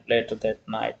girlfriend. Later that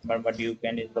night, Marmaduke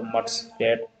and his muts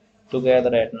get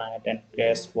together at night and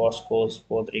crash Bosco's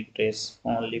Podrick Grace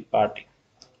only party.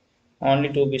 Only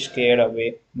to be scared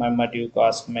away, Marmaduke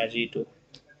asks Maggie to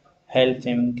help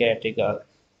him get a girl,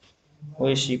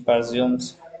 who she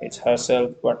presumes is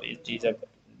herself but is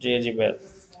Jezebel.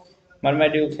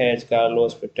 Marmaduke has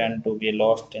Carlos pretend to be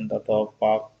lost in the dog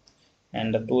park,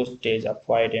 and the two stage a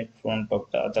fight in front of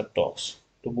the other dogs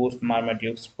to boost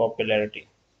Marmaduke's popularity.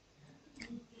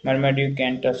 Marmaduke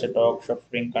enters a dog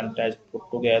shuffling contest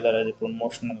put together as a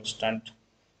promotional stunt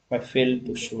by Phil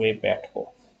to Shway Petco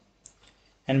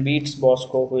and beats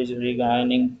Bosco, who is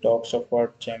regaining Dog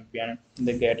Shuffler champion.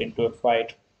 They get into a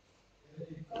fight,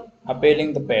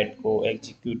 appealing the Petco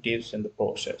executives in the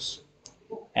process.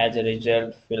 As a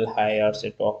result, Phil hires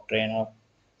a dog trainer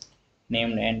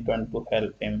named Antoine to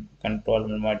help him control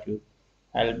Marmaduke,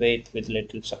 albeit with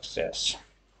little success.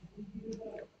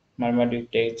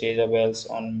 Marmaduke takes Jezebel's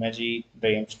on Maggie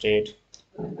Dream State,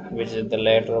 which the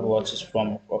latter watches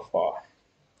from afar.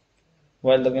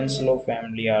 While the Winslow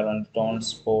family are on town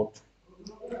sport,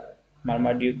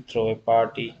 Marmaduke throw a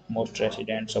party. Most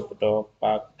residents of the dog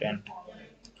park tent,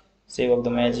 save of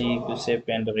the Maggie,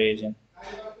 Giuseppe, and the Raisin.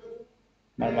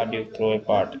 Marmaduke throw a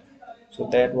party. So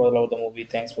that was all of the movie.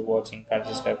 Thanks for watching.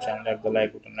 Kindly subscribe channel, hit the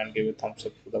like button, and give a thumbs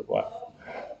up to the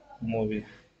movie.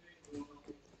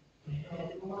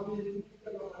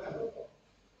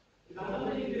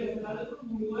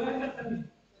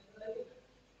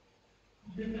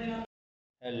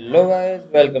 Hello guys,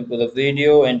 welcome to the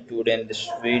video. And today in this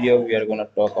video we are gonna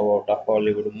talk about a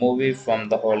Hollywood movie from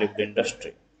the Hollywood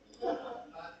industry,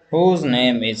 whose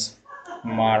name is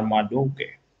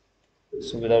Marmaduke.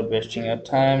 So without wasting your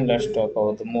time, let's talk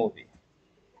about the movie.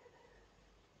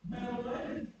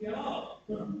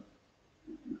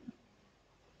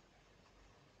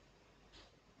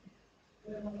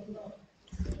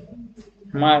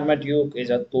 Marmaduke is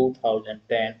a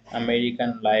 2010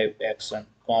 American live-action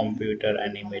computer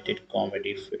animated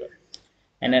comedy film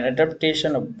and an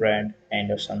adaptation of Brad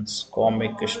Anderson's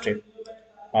comic strip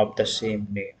of the same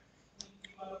name.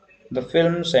 The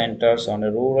film centers on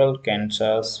a rural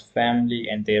Kansas family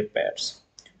and their pets.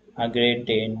 A Great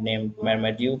Dane named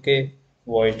Marmaduke,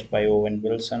 voiced by Owen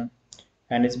Wilson,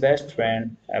 and his best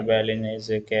friend, Evelyn, is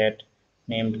a cat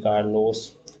named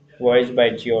Carlos, voiced by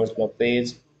George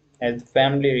Lopez, as the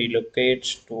family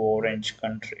relocates to Orange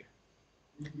Country,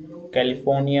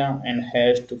 California, and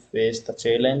has to face the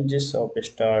challenges of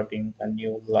starting a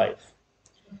new life.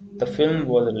 The film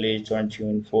was released on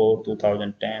June 4,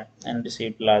 2010, and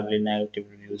received largely negative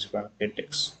reviews from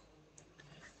critics.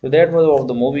 So that was all of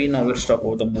the movie. Now let's talk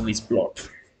about the movie's plot.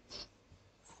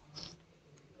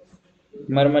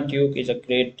 Marmaduke is a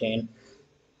Great Dane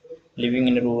living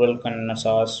in rural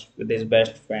Kansas with his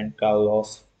best friend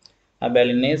Carlos.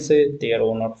 Abelinese, their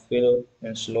owner Phil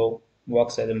Winslow,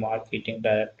 works as a marketing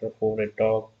director for a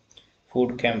dog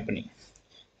food company.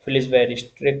 Phil is very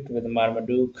strict with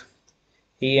Marmaduke.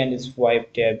 He and his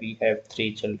wife Debbie have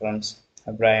three children,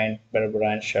 Brian,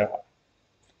 Barbara, and Shara.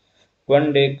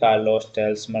 One day, Carlos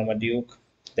tells Marmaduke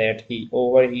that he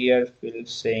overheard Phil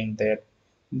saying that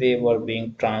they were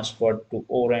being transferred to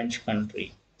Orange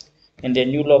Country. In their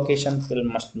new location, Phil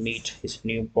must meet his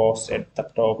new boss at the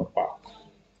dog park.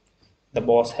 The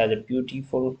boss has a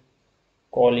beautiful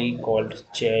collie called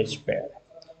Jazz Bear,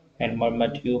 and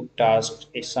Marmaduke tasks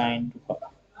assigned to her.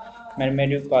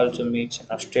 Marmaduke also meets an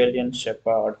Australian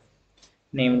shepherd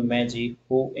named Maggie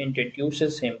who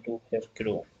introduces him to her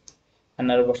crew, a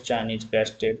nervous Chinese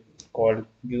guest called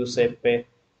Giuseppe,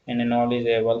 and a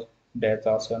knowledgeable death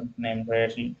assassin named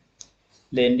Rachel.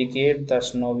 They indicate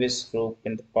the novice group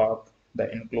in the park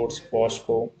that includes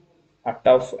Bosco, a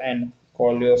tough and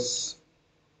curious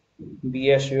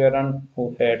Beashuran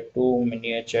who had two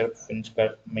miniature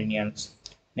Finchcat minions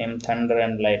named Thunder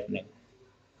and Lightning.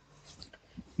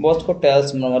 Bosco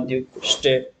tells Marmaduke to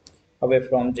stay away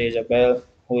from Jezebel,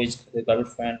 who is his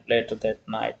girlfriend. Later that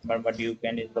night, Marmaduke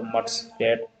and his mutt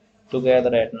get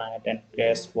together at night and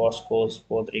crash Bosco's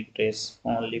Podriguez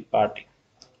only party.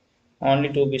 Only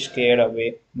to be scared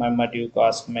away, Marmaduke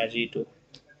asks Maggie to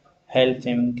help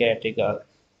him get a girl,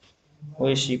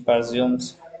 who she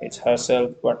presumes is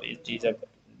herself but is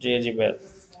Jezebel.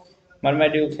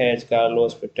 Marmaduke has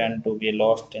Carlos pretend to be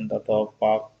lost in the dog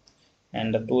park,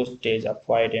 and the two stage a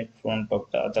fight in front of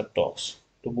the other dogs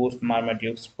to boost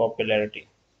Marmaduke's popularity.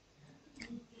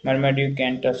 Marmaduke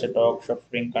enters a dog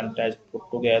shuffling contest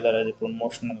put together as a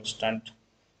promotional stunt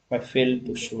by Phil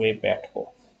to Shway Petco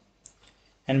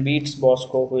and beats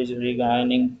Bosco, who is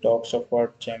regaining Dog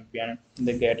Shuffler champion.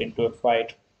 They get into a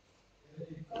fight,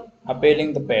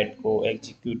 appealing the Petco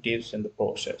executives in the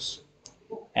process.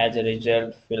 As a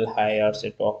result, Phil hires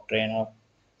a dog trainer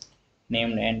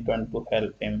named Antoine to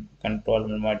help him control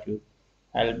Marmaduke,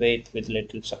 albeit with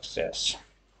little success.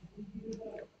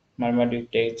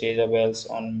 Marmaduke takes Jezebels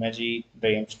on Magi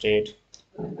dream state,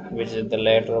 which the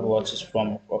latter watches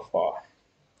from afar.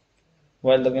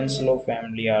 While the Winslow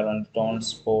family are on town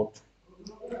sport,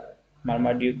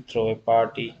 Marmaduke throw a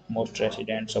party, most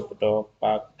residents of the dog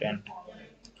park tent.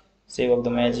 Save of the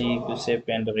Magi,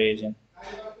 Giuseppe and the Raisin.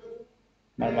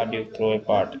 Marmaduke throw a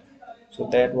party. So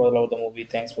that was all of the movie.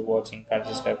 Thanks for watching.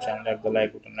 Kindly subscribe channel, like the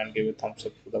like button and give a thumbs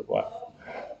up to the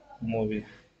movie.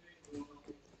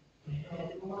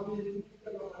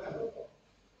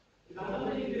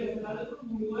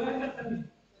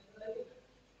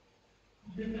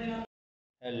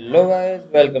 Hello guys,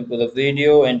 welcome to the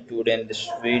video, and today in this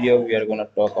video we are gonna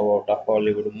talk about a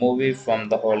Hollywood movie from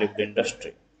the Hollywood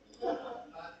industry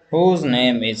whose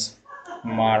name is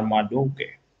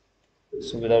Marmaduke.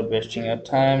 So without wasting your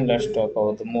time, let's talk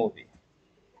about the movie.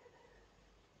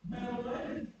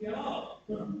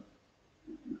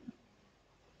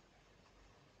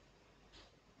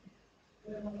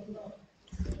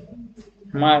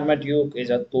 Marmaduke is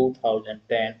a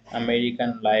 2010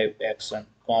 American live action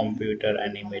computer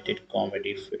animated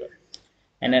comedy film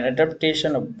and an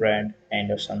adaptation of Brad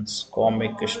Anderson's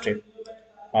comic strip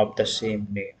of the same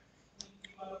name.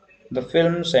 The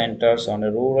film centers on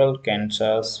a rural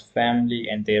Kansas family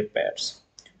and their pets.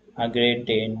 A Great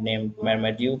Dane named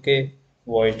Marmaduke,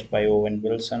 voiced by Owen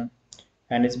Wilson,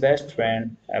 and his best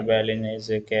friend, Evelyn, is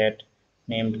a cat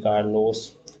named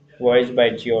Carlos, voiced by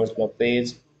George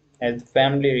Lopez, as the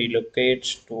family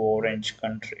relocates to Orange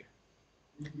Country,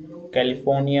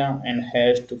 California, and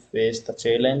has to face the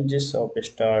challenges of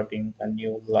starting a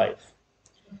new life.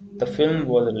 The film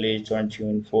was released on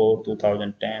June 4,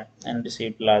 2010, and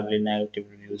received largely negative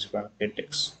reviews from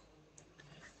critics.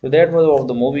 So that was all of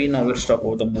the movie. Now let's talk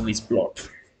about the movie's plot.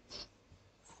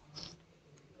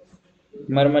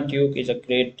 Marmaduke is a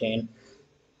Great Dane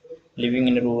living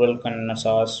in rural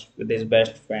Kansas with his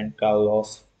best friend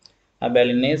Carlos.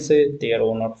 Abelinese, their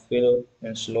owner Phil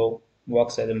Winslow,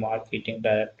 works as a marketing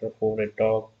director for a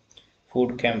dog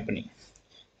food company.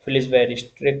 Phil is very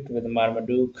strict with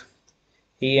Marmaduke.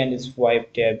 He and his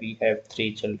wife Debbie have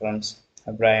three children,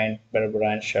 Brian,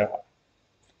 Barbara, and Shah.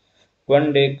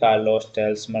 One day Carlos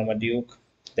tells Marmaduke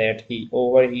that he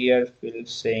overheard Phil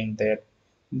saying that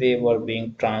they were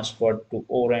being transferred to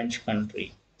Orange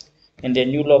Country. In their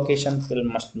new location, Phil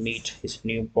must meet his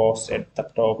new boss at the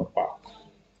dog park.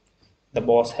 The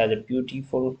boss has a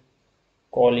beautiful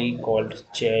collie called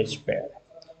Bear,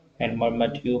 and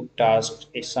Marmaduke tasks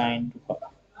assigned to her.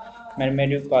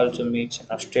 Marmaduke also meets an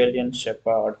Australian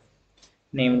shepherd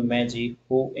named Maggie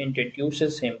who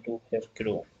introduces him to her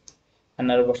crew, a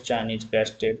nervous Chinese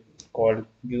guest called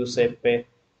Giuseppe,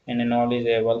 and a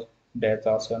knowledgeable death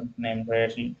assassin named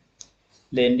Rachel.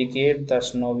 They indicate the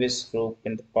novice group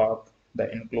in the park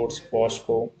that includes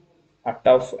Bosco, a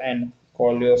tough and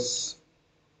curious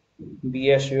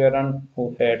Beashuran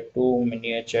who had two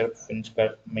miniature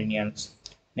Finchcat minions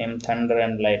named Thunder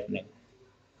and Lightning.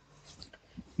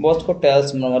 Bosco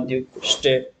tells Marmaduke to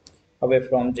stay away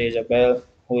from Jezebel,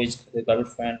 who is his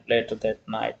girlfriend. Later that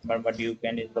night, Marmaduke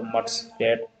and his mutt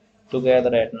get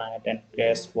together at night and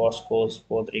crash Bosco's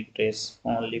Podrick Race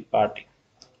only party.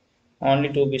 Only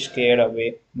to be scared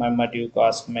away, Marmaduke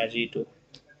asks Maggie to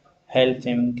help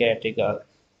him get a girl,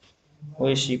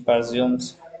 who she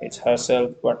presumes is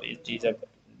herself but is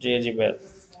Jezebel.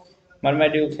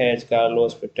 Marmaduke has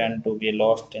Carlos pretend to be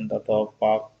lost in the dog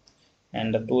park,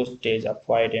 and the two stage a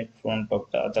fight in front of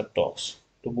the other dogs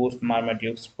to boost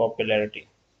Marmaduke's popularity.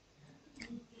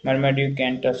 Marmaduke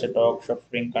enters a dog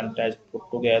shuffling contest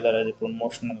put together as a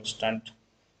promotional stunt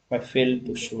by Phil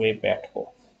to sweep at home,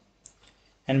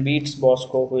 and beats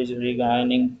Bosco, who is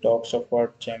reigning dog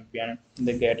shuffler champion.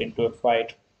 They get into a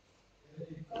fight,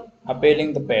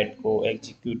 appalling the Petco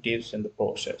executives in the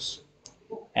process.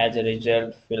 As a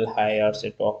result, Phil hires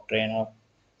a dog trainer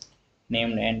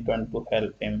named Anton to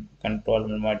help him control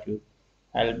Marmaduke,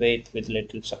 albeit with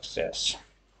little success.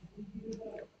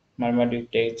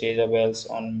 Marmaduke takes Jezebels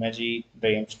on Magi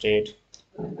dream state,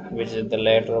 which the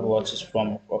latter watches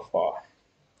from afar.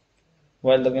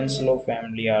 While the Winslow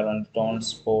family are on town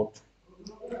sport,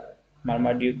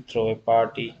 Marmaduke throw a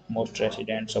party, most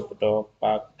residents of the dog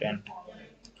park tent.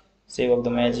 Save of the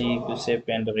Magi,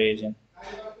 Giuseppe and the Raisin.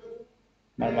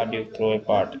 Marmaduke throw a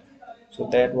party. So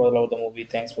that was all of the movie.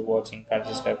 Thanks for watching.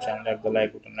 Kindly subscribe channel, like the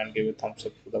like button and give a thumbs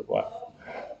up to the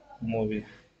movie.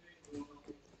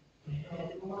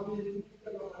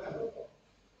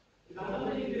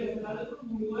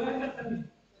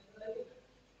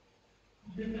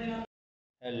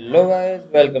 Hello guys,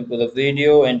 welcome to the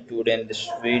video, and today in this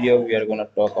video we are gonna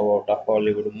talk about a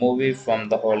Hollywood movie from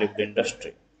the Hollywood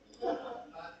industry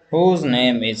whose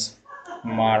name is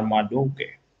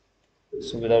Marmaduke.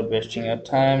 So without wasting your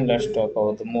time, let's talk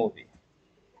about the movie.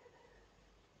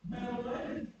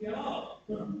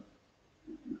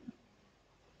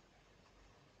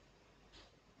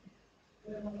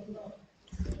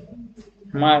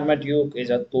 Marmaduke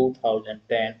is a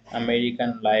 2010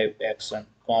 American live action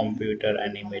computer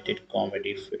animated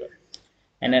comedy film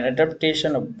and an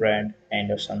adaptation of Brad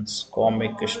Anderson's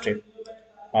comic strip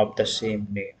of the same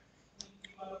name.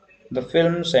 The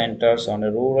film centers on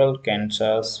a rural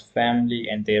Kansas family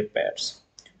and their pets.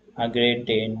 A Great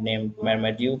Dane named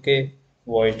Marmaduke,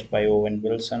 voiced by Owen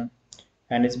Wilson,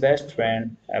 and his best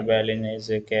friend, Evelyn, is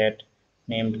a cat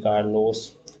named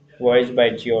Carlos, voiced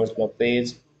by George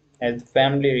Lopez, as the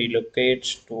family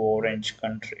relocates to Orange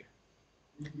Country,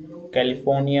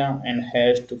 California, and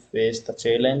has to face the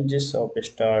challenges of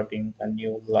starting a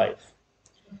new life.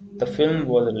 The film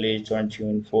was released on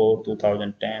June 4,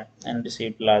 2010, and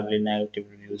received largely negative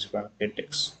reviews from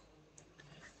critics.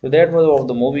 So that was all of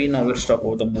the movie. Now let's talk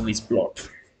about the movie's plot.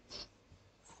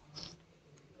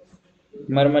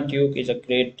 Marmaduke is a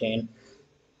Great Dane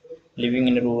living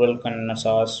in rural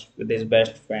Kansas with his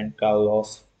best friend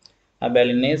Carlos.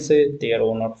 Abelinese, their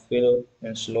owner Phil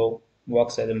Winslow,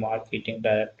 works as a marketing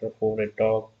director for a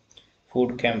dog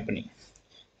food company.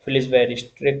 Phil is very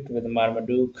strict with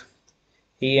Marmaduke.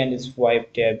 He and his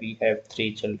wife Debbie have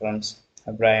three children,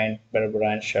 Brian,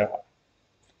 Barbara, and Shah.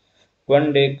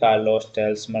 One day Carlos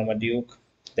tells Marmaduke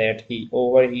that he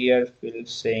overheard Phil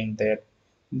saying that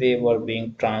they were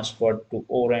being transferred to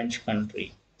Orange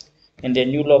Country. In their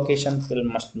new location, Phil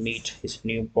must meet his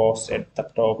new boss at the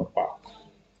dog park.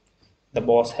 The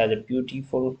boss has a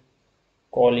beautiful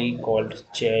collie called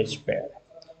Jazz Bear,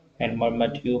 and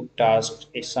Marmaduke tasks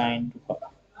assigned to her.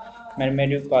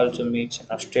 Marmaduke also meets an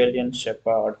Australian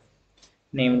shepherd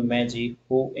named Maggie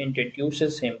who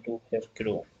introduces him to her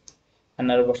crew. A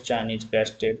nervous Chinese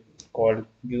guest called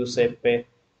Giuseppe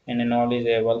and a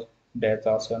knowledgeable death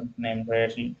assassin named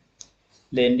Rachel.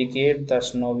 They indicate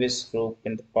the novice group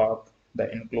in the park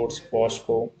that includes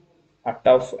Bosco, a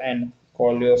tough and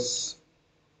curious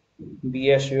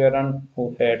Beashuran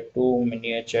who had two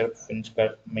miniature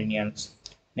Finchcat minions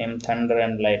named Thunder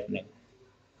and Lightning.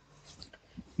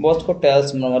 Bosco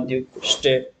tells Marmaduke to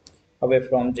stay away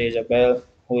from Jezebel,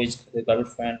 who is his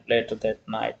girlfriend. Later that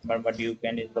night, Marmaduke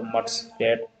and his mutt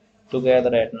get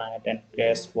together at night and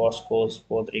crash Bosco's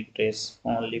Podrick Grace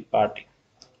only party.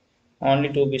 Only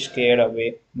to be scared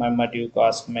away, Marmaduke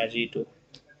asks Maggie to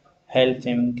help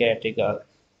him get a girl,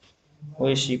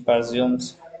 who she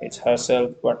presumes is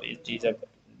herself but is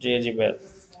Jezebel.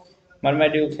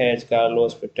 Marmaduke has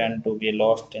Carlos pretend to be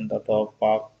lost in the dog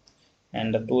park,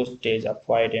 and the two stage a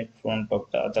fight in front of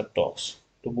the other dogs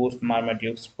to boost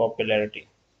Marmaduke's popularity.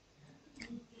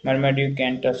 Marmaduke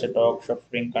enters a dog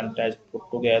shuffling contest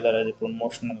put together as a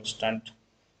promotional stunt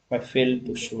by Phil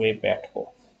to sway Petco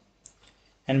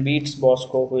and beats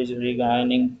Bosco, who is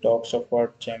reigning dog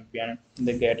shuffler champion.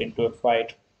 They get into a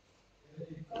fight,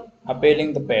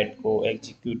 appalling the Petco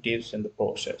executives in the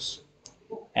process.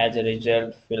 As a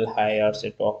result, Phil hires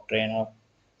a dog trainer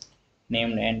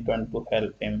named Anton to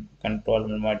help him control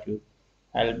Marmaduke,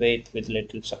 albeit with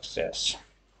little success.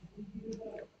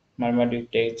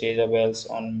 Marmaduke takes Jezebel's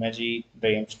on Maggie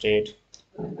dream state,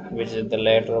 which the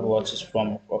latter watches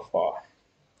from afar.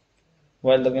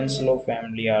 While the Winslow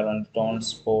family are on town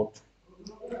sport,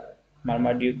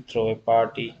 Marmaduke throw a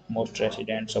party. Most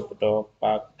residents of the dog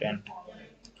park tent,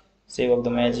 save of the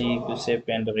Maggie,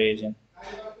 Giuseppe, and the Raisin.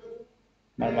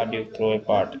 Marmaduke throw a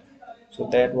party. So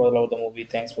that was all of the movie.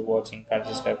 Thanks for watching.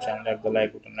 Kindly subscribe channel, hit the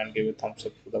like button, and give a thumbs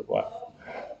up to the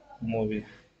movie.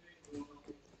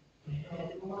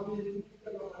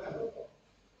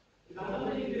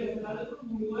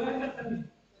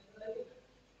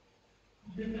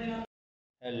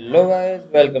 Hello guys,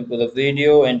 welcome to the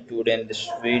video, and today in this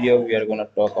video we are gonna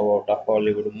talk about a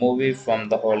Hollywood movie from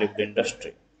the Hollywood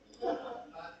industry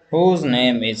whose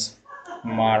name is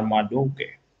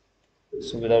Marmaduke.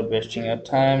 So without wasting your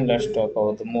time, let's talk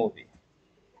about the movie.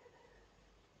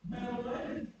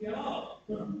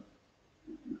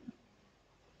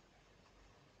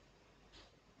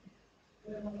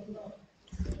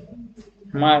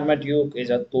 Marmaduke is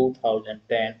a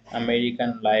 2010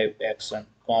 American live action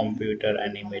computer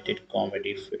animated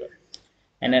comedy film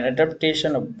and an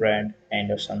adaptation of Brad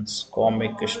Anderson's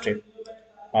comic strip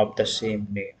of the same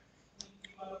name.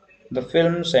 The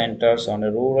film centers on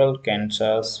a rural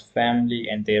Kansas family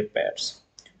and their pets.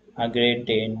 A Great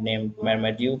Dane named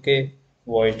Marmaduke,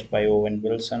 voiced by Owen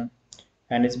Wilson,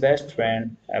 and his best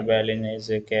friend, Evelyn, is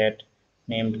a cat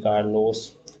named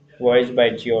Carlos, voiced by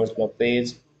George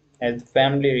Lopez, as the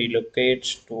family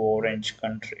relocates to Orange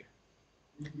Country,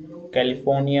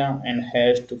 California, and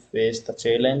has to face the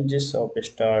challenges of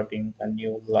starting a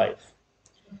new life.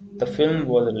 The film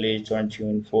was released on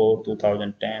June 4,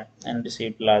 2010, and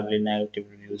received largely negative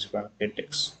reviews from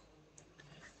critics.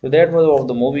 So that was all of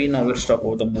the movie. Now let's talk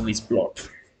about the movie's plot.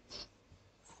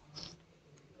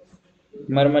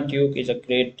 Marmaduke is a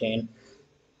Great Dane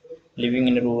living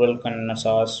in rural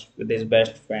Kansas with his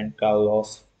best friend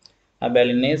Carlos.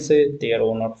 Abelinese, their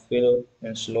owner Phil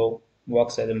Winslow,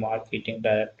 works as a marketing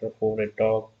director for a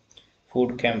dog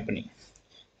food company.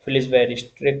 Phil is very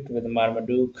strict with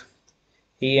Marmaduke.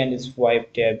 He and his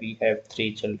wife Debbie have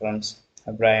three children,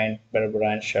 Brian,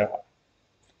 Barbara, and Shah.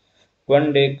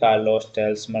 One day Carlos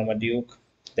tells Marmaduke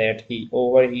that he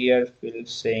overheard Phil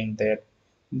saying that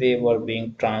they were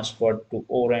being transferred to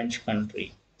Orange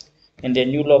Country. In their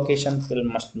new location, Phil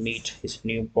must meet his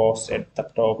new boss at the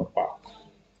dog park.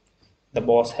 The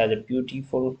boss has a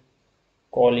beautiful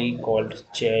collie called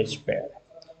Bear,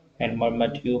 and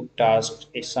Marmaduke tasks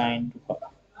assigned to her.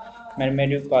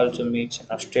 Marmaduke also meets an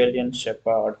Australian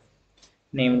shepherd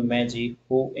named Maggie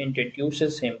who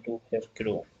introduces him to her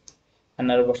crew, a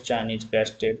nervous Chinese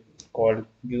guest called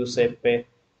Giuseppe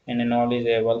and a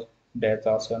knowledgeable death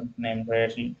assassin named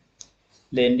Rachel.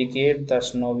 They indicate the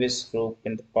novice group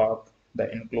in the park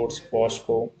that includes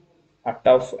Bosco, a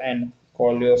tough and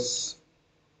curious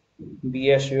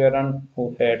Beashuran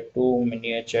who had two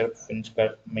miniature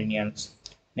Finchcat minions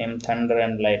named Thunder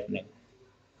and Lightning.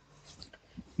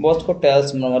 Bosco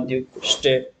tells Marmaduke to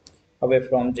stay away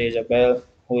from Jezebel,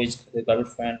 who is his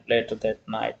girlfriend. Later that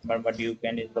night, Marmaduke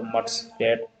and his mutt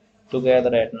get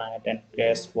together at night and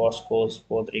crash Bosco's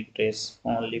Podrick Race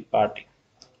only party.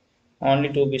 Only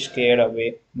to be scared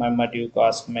away, Marmaduke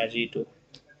asks Maggie to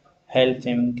help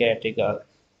him get a girl,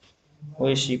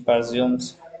 who she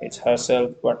presumes is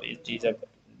herself but is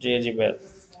Jezebel.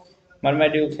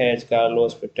 Marmaduke has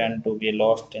Carlos pretend to be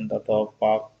lost in the dog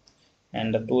park,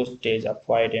 and the two stage a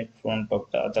fight in front of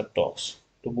the other dogs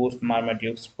to boost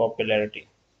Marmaduke's popularity.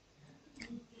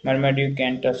 Marmaduke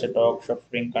enters a dog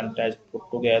shuffling contest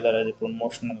put together as a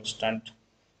promotional stunt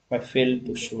by Phil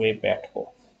to Shway Petco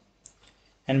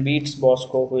and beats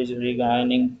Bosco, who is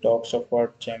reigning dog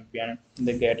shuffler champion.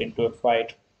 They get into a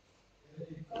fight,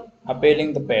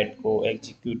 appalling the Petco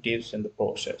executives in the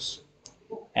process.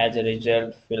 As a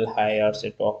result, Phil hires a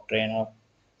dog trainer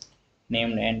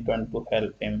named Anton to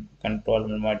help him control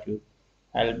Marmaduke,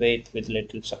 albeit with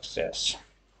little success.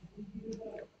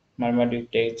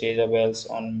 Marmaduke takes Jezebel's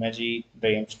on Magi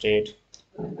dream state,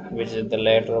 which the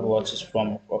latter watches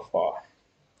from afar.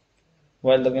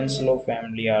 While the Winslow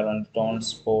family are on town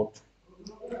sport,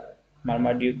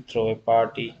 Marmaduke throw a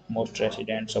party. Most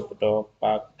residents of the dog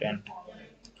park tent,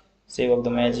 save of the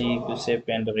Magi,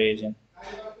 Giuseppe, and the Raisin.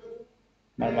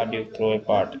 Marmaduke throw a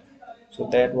party. So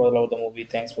that was all of the movie.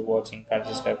 Thanks for watching.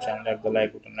 Kindly subscribe channel, hit the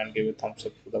like button, and give a thumbs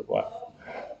up to the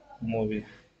movie.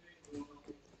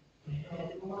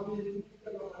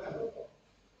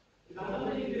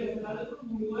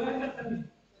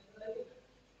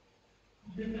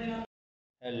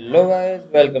 Hello guys,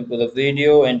 welcome to the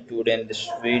video, and today in this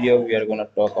video we are gonna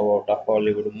talk about a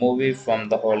Hollywood movie from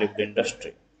the Hollywood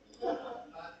industry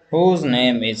whose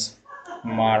name is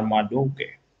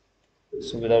Marmaduke.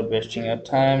 So without wasting your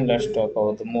time, let's talk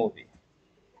about the movie.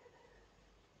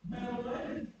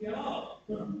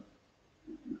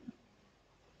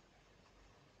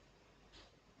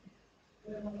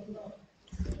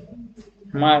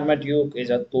 Marmaduke is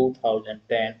a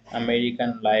 2010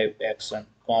 American live action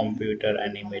computer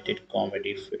animated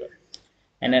comedy film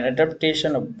and an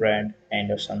adaptation of Brad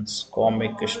Anderson's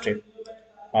comic strip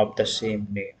of the same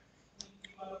name.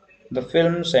 The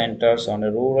film centers on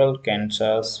a rural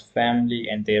Kansas family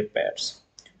and their pets.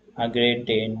 A Great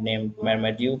Dane named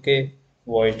Marmaduke,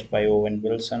 voiced by Owen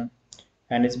Wilson,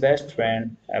 and his best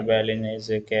friend, Evelyn, is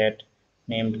a cat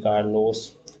named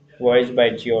Carlos, voiced by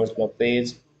George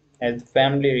Lopez, as the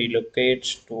family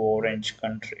relocates to Orange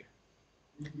Country,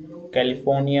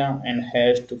 California, and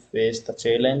has to face the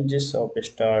challenges of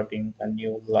starting a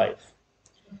new life.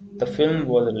 The film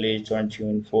was released on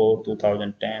June 4,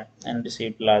 2010, and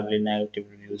received largely negative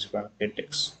reviews from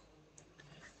critics.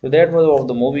 So that was all of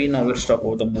the movie. Now let's talk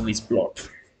about the movie's plot.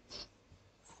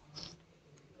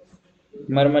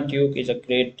 Marmaduke is a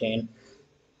Great Dane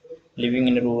living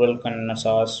in rural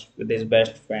Kansas with his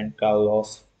best friend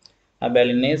Carlos.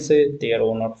 Abelinese, their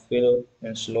owner Phil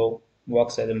Winslow,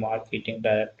 works as a marketing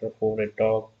director for a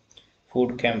dog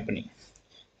food company.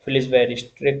 Phil is very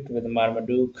strict with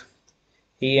Marmaduke.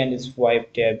 He and his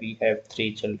wife Debbie have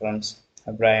three children,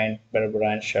 Brian,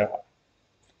 Barbara, and Shara.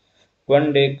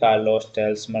 One day, Carlos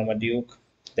tells Marmaduke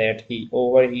that he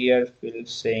overheard Phil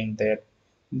saying that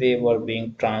they were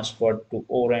being transferred to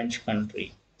Orange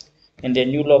Country. In their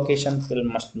new location, Phil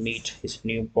must meet his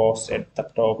new boss at the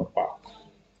dog park.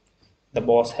 The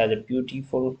boss has a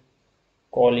beautiful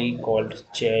collie called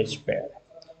Chase Bear,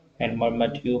 and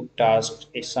Marmaduke tasks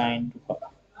assigned to her.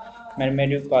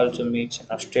 Marmaduke also meets an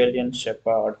Australian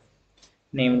shepherd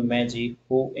named Maggie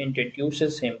who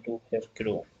introduces him to her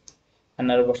crew. A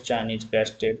nervous Chinese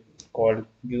guest called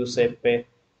Giuseppe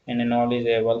and a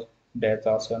knowledgeable death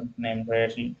assassin named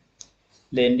Rachel.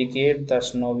 They indicate the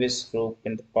novice group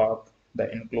in the park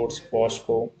that includes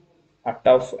Bosco, a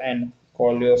tough and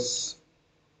curious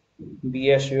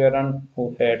Beashuran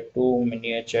who had two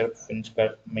miniature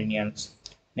Finchcat minions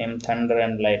named Thunder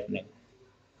and Lightning.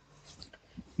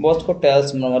 Bosco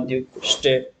tells Marmaduke to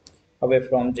stay away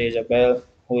from Jezebel,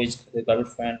 who is his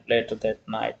girlfriend. Later that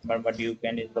night, Marmaduke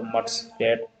and his muts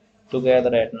get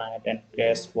together at night and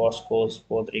crash Bosco's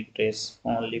Podrick Grace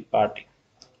only party.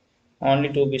 Only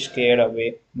to be scared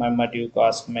away, Marmaduke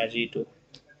asks Maggie to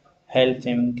help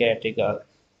him get a girl,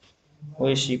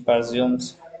 who she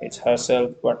presumes is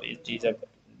herself but is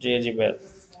Jezebel.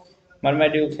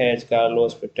 Marmaduke has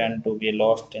Carlos pretend to be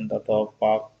lost in the dog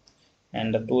park,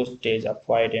 and the two stage a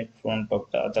fight in front of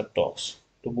the other dogs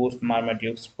to boost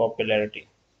Marmaduke's popularity.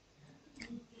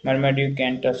 Marmaduke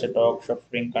enters a dog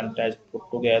shuffling contest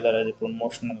put together as a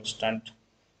promotional stunt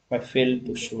by Phil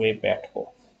to sweep at home,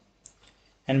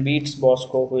 and beats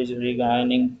Bosco, who is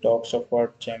regaining dog shuffle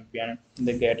champion.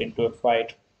 They get into a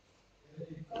fight,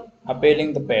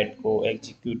 appealing the Petco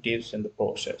executives in the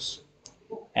process.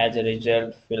 As a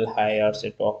result, Phil hires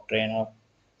a dog trainer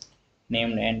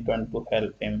named Antoine to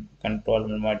help him control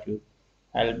Marmaduke,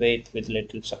 albeit with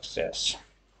little success.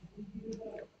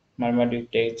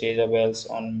 Marmaduke takes Jezebel's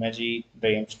on Maggie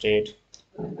dream state,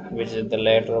 which the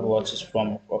latter watches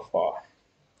from afar.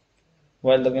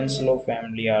 While the Winslow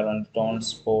family are on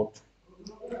Dawn's boat,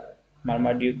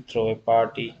 Marmaduke throw a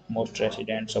party. Most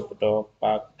residents of the dog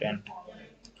park tent,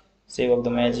 save of the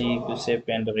Maggie,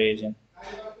 Giuseppe, and the Raisin.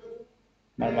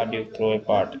 Marmaduke throw a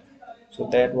party. So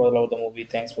that was all of the movie.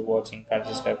 Thanks for watching.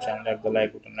 Kindly subscribe channel, like the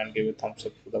like button, and give a thumbs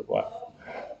up to the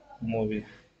movie.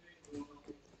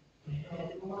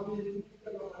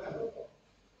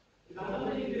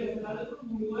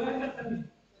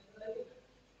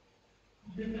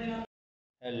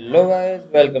 Hello guys,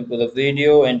 welcome to the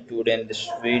video, and today in this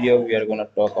video we are gonna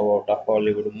talk about a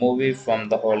Hollywood movie from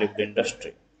the Hollywood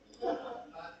industry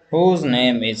whose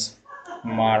name is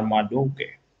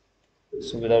Marmaduke.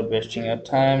 So without wasting your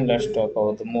time, let's talk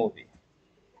about the movie.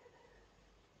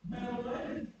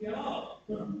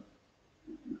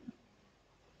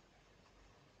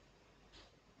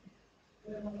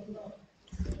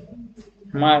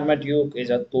 Marmaduke is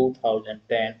a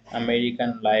 2010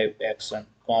 American live action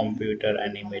computer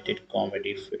animated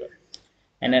comedy film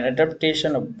and an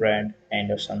adaptation of Brad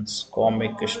Anderson's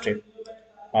comic strip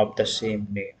of the same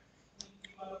name.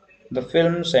 The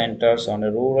film centers on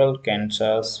a rural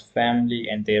Kansas family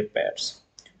and their pets.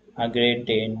 A Great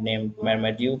Dane named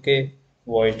Marmaduke,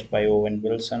 voiced by Owen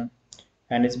Wilson,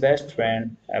 and his best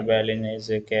friend, Evelyn, is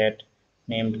a cat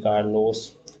named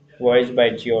Carlos, voiced by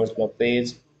George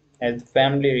Lopez, as the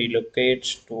family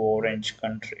relocates to Orange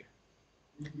Country,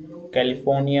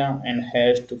 California, and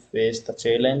has to face the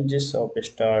challenges of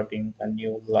starting a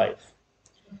new life.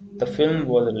 The film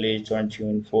was released on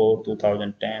June 4,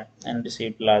 2010, and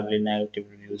received largely negative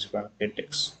reviews from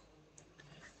critics.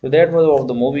 So that was all of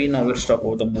the movie. Now let's talk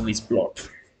about the movie's plot.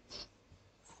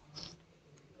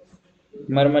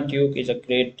 Marmaduke is a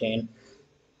Great Dane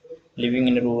living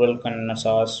in rural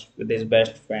Kansas with his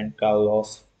best friend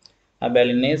Carlos.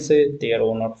 Abelinese, their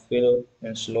owner Phil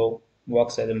Winslow,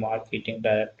 works as a marketing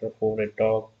director for a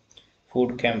dog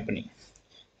food company.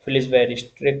 Phil is very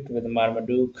strict with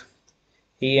Marmaduke.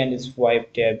 He and his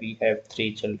wife Debbie have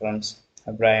three children,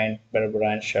 Brian,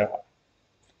 Barbara, and Shara.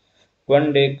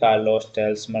 One day, Carlos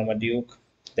tells Marmaduke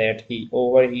that he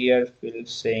overheard Phil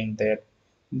saying that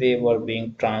they were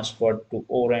being transferred to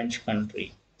Orange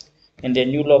Country. In their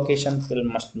new location, Phil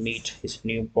must meet his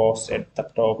new boss at the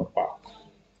dog park.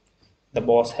 The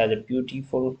boss has a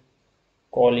beautiful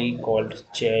collie called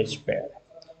Chase Bear,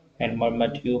 and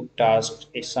Marmaduke tasks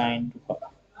assigned to her.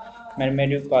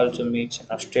 Marmaduke also meets an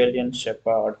Australian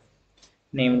shepherd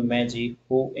named Maggie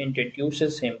who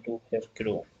introduces him to her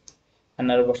crew. A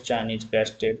nervous Chinese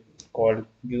guest called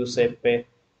Giuseppe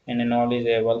and a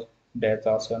knowledgeable death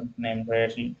assassin named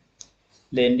Rachel.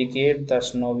 They indicate the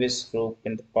novice group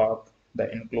in the park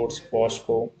that includes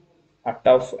Bosco, a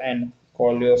tough and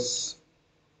Colliers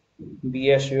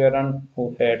Beashuran,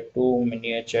 who had two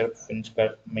miniature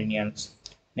Finchcat minions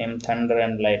named Thunder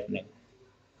and Lightning.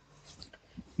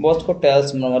 Bosco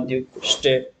tells Marmaduke to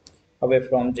stay away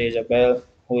from Jezebel,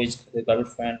 who is his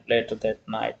girlfriend. Later that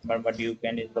night, Marmaduke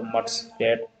and his muts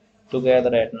get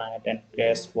together at night and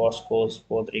crash Bosco's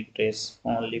Podrick Grace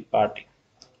only party.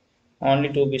 Only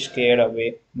to be scared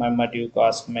away, Marmaduke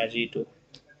asks Maggie to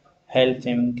help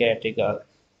him get a girl,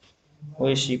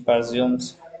 who she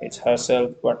presumes is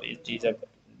herself but is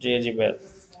Jezebel.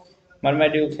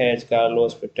 Marmaduke has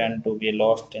Carlos pretend to be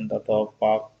lost in the dog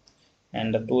park,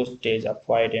 and the two stage a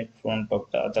fight in front of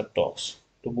the other dogs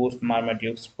to boost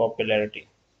Marmaduke's popularity.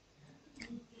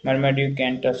 Marmaduke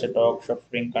enters a dog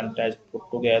shuffling contest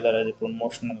put together as a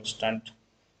promotional stunt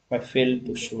by Phil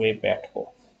to Shway Petco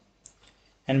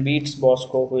and beats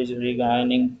Bosco, who is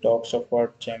regaining dog shuffle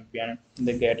champion.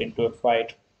 They get into a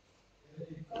fight,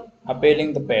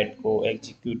 appalling the Petco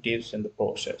executives in the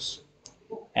process.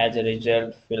 As a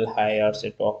result, Phil hires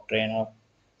a dog trainer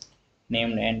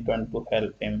named Anton to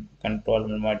help him control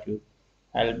Marmaduke,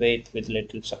 albeit with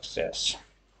little success.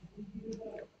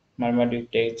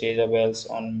 Marmaduke takes Jezebel's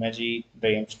on Magi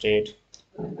dream state,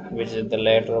 which the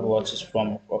latter watches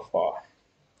from afar.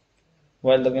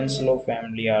 While the Winslow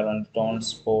family are on town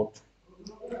sport,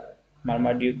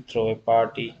 Marmaduke throw a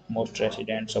party. Most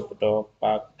residents of the dog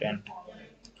park tent,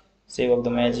 save of the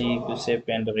Magi,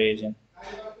 Giuseppe, and the Raisin.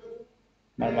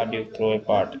 Marmaduke throw a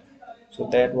party. So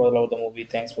that was all of the movie.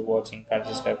 Thanks for watching.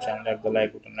 Kindly subscribe channel, hit the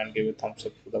like button, and give a thumbs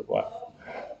up to the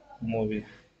movie.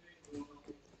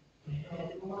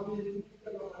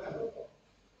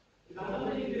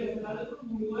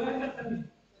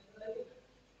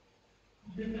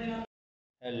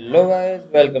 Hello guys,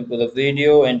 welcome to the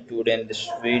video, and today in this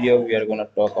video we are gonna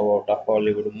talk about a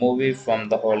Hollywood movie from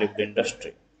the Hollywood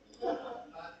industry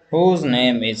whose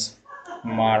name is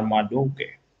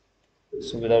Marmaduke.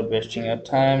 So without wasting your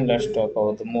time, let's talk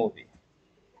about the movie.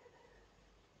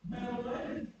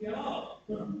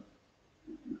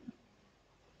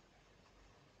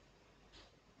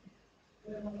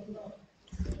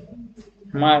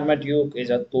 Marmaduke is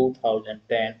a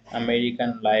 2010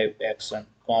 American live action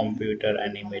computer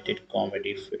animated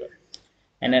comedy film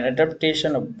and an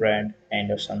adaptation of Brad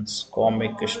Anderson's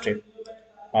comic strip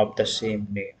of the same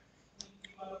name.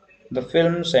 The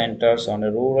film centers on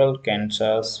a rural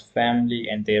Kansas family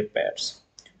and their pets.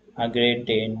 A Great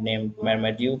Dane named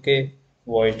Marmaduke,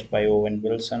 voiced by Owen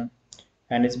Wilson,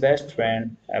 and his best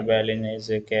friend, Evelyn, is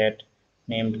a cat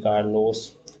named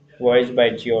Carlos, voiced by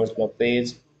George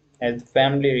Lopez, as the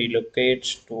family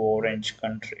relocates to Orange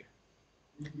Country,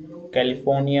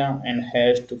 California, and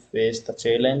has to face the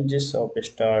challenges of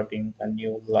starting a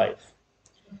new life.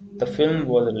 The film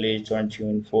was released on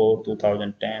June 4,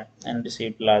 2010, and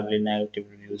received largely negative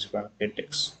reviews from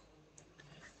critics.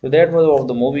 So that was all of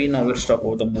the movie. Now let's talk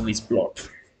about the movie's plot.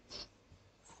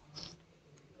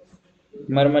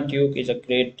 Marmaduke is a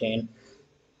Great Dane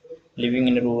living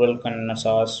in rural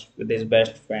Kansas with his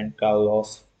best friend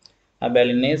Carlos.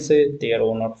 Abelinese, their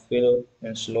owner Phil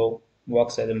Winslow,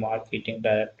 works as a marketing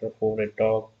director for a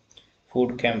dog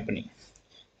food company.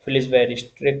 Phil is very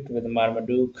strict with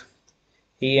Marmaduke.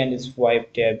 He and his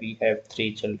wife Debbie have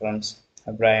three children,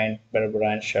 Brian,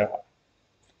 Barbara, and Shara.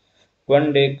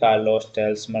 One day, Carlos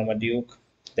tells Marmaduke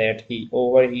that he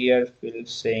overheard Phil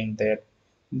saying that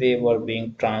they were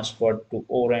being transferred to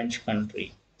Orange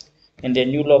Country. In their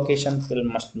new location, Phil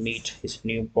must meet his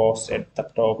new boss at the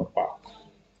dog park.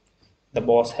 The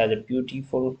boss has a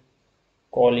beautiful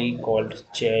collie called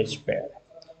Chase Bear,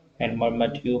 and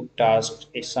Marmaduke tasks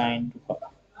assigned to her.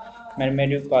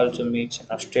 Marmaduke also meets an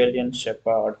Australian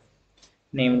shepherd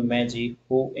named Maggie,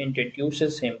 who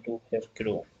introduces him to her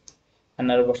crew. A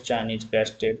nervous Chinese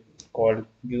guest called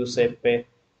Giuseppe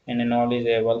and a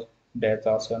knowledgeable death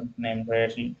assassin named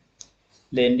Rachel.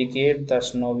 They indicate the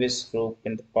novice group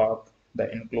in the park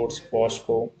that includes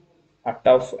Bosco, a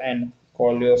tough and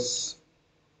curious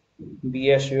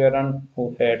Beashuran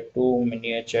who had two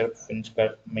miniature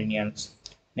Finchcat minions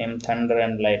named Thunder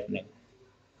and Lightning.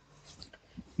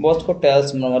 Bosco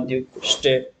tells Marmaduke to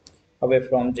stay away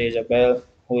from Jezebel,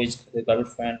 who is his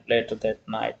girlfriend. Later that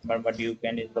night, Marmaduke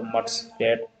and his muts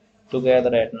get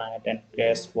together at night and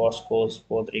crash Bosco's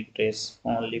Podrick Grace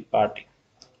only party.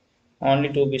 Only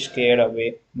to be scared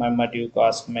away, Marmaduke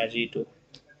asks Maggie to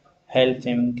help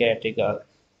him get a girl,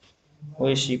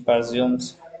 who she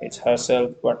presumes is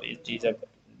herself but is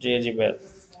Jezebel.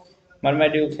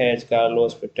 Marmaduke has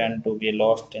Carlos pretend to be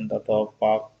lost in the dog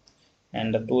park,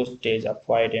 and the two stage a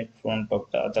fight in front of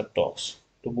the other dogs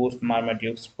to boost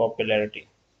Marmaduke's popularity.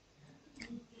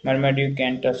 Marmaduke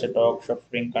enters a dog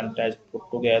shuffling contest put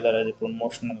together as a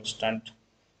promotional stunt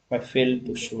by Phil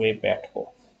to sweep at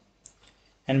home,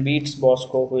 and beats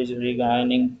Bosco, who is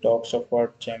regaining talk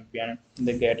support champion.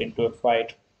 They get into a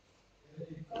fight,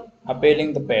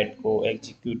 appealing the Petco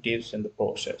executives in the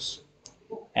process.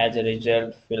 As a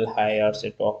result, Phil hires a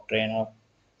dog trainer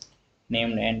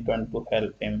named Anton to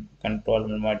help him control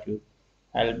Marmaduke,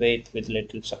 albeit with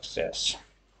little success.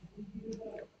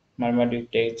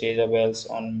 Marmaduke takes Jezebel's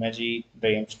on Magi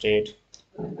dream state,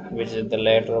 which the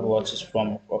latter watches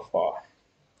from afar.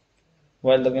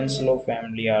 While the Winslow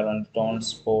family are on town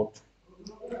sport,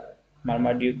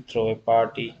 Marmaduke throw a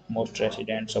party, most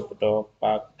residents of the dog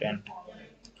park tent.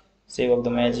 Save of the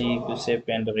Magi,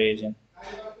 Giuseppe and the Raisin.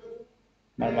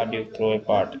 Marmaduke throw a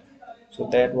party. So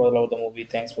that was all of the movie.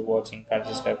 Thanks for watching.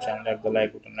 Kindly subscribe channel, like the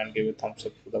like button and give a thumbs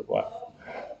up to the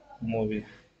movie.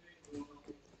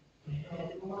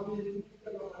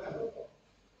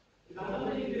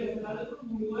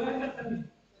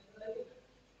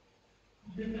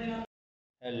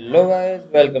 Hello guys,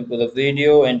 welcome to the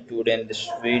video, and today in this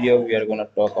video we are gonna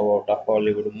talk about a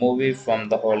Hollywood movie from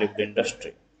the Hollywood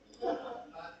industry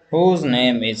whose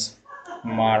name is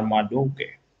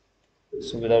Marmaduke.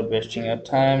 So without wasting your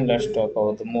time, let's talk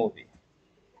about the movie.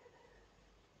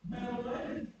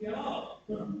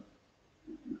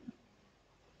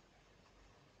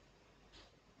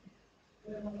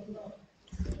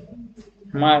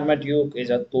 Marmaduke is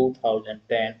a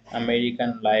 2010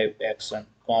 American live-action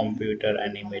computer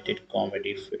animated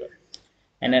comedy film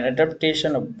and an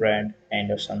adaptation of Brad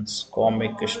Anderson's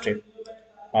comic strip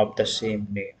of the same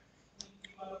name.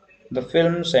 The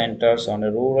film centers on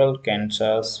a rural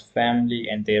Kansas family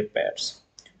and their pets.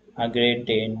 A Great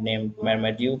Dane named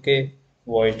Marmaduke,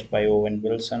 voiced by Owen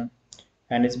Wilson,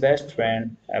 and his best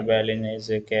friend, Evelyn, is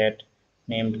a cat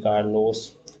named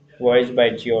Carlos, voiced by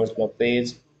George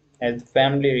Lopez, as the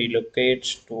family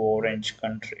relocates to Orange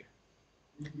Country,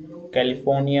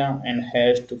 California, and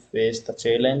has to face the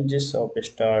challenges of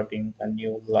starting a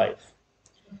new life.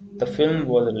 The film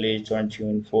was released on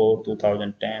June 4,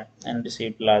 2010, and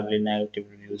received largely negative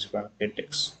reviews from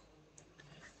critics.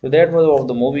 So that was all of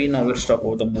the movie. Now let's talk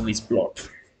about the movie's plot.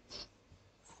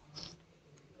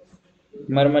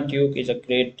 Marmaduke is a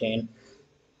Great Dane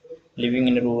living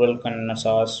in rural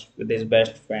Kansas with his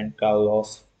best friend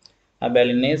Carlos.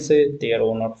 Abelinese, their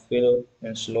owner Phil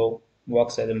Winslow,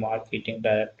 works as a marketing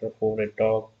director for a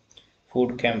dog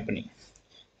food company.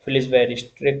 Phil is very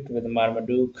strict with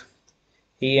Marmaduke.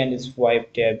 He and his wife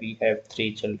Debbie have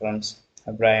three children,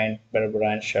 Brian,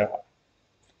 Barbara, and Shara.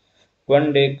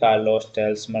 One day, Carlos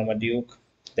tells Marmaduke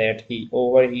that he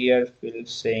overheard Phil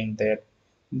saying that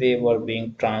they were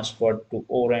being transferred to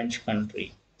Orange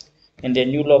Country. In their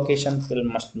new location, Phil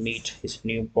must meet his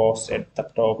new boss at the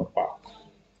dog park.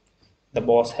 The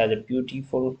boss has a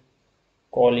beautiful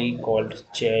collie called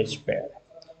Jazz Bear,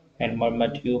 and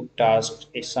Marmaduke tasks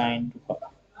assigned to her.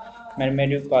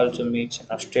 Marmaduke also meets an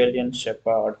Australian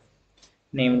shepherd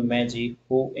named Maggie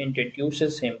who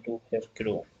introduces him to her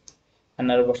crew, a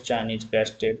nervous Chinese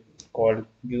guest called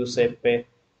Giuseppe,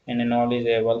 and a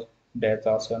knowledgeable death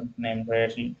assassin named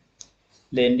Rachel.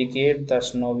 They indicate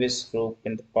the novice group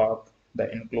in the park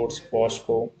that includes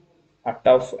Bosco, a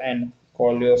tough and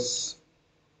curious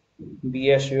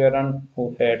Beashuran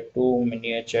who had two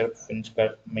miniature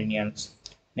Finchcat minions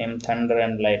named Thunder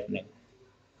and Lightning.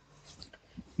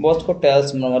 Bosco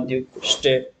tells Marmaduke to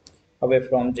stay away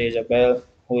from Jezebel,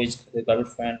 who is his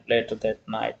girlfriend. Later that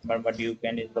night, Marmaduke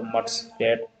and his mutt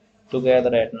get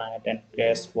together at night and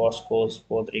crash Bosco's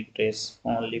Podriguez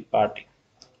only party.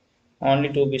 Only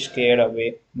to be scared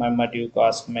away, Marmaduke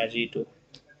asks Maggie to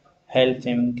help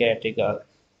him get a girl,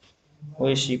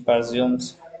 who she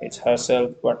presumes is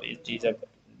herself but is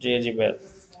Jezebel.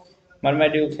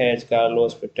 Marmaduke has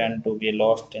Carlos pretend to be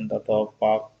lost in the dog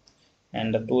park,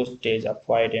 and the two stage a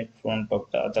fight in front of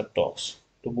the other dogs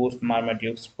to boost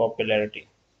Marmaduke's popularity.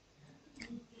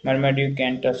 Marmaduke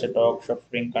enters a dog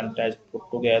shuffling contest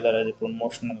put together as a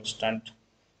promotional stunt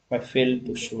by Phil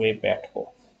to sweep at home,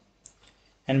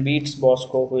 and beats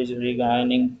Bosco, who is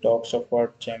regaining dog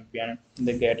support champion.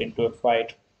 They get into a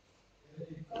fight,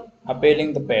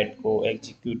 appealing the Petco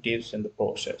executives in the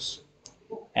process.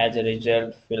 As a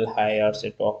result, Phil hires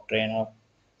a dog trainer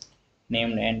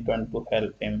named Anton to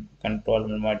help him control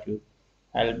Marmaduke,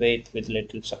 albeit with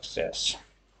little success.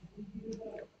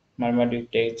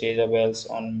 Marmaduke takes Jezebel's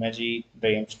on Magi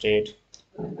dream state,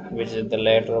 which the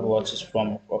latter watches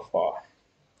from afar.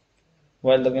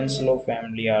 While the Winslow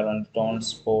family are on town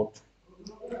sport,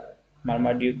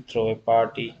 Marmaduke throw a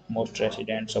party, most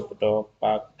residents of the dog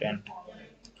park tent.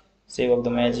 Save of the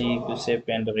Magi,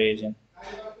 Giuseppe and the Raisin.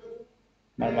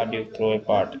 Marmaduke throw a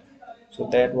party. So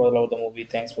that was all the movie.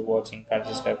 Thanks for watching.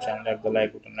 Kindly subscribe channel, like the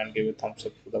like button, and give a thumbs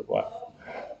up to the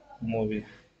movie.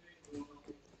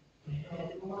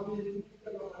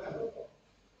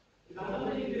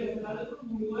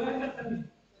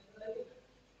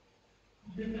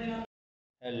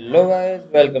 Hello guys,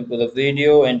 welcome to the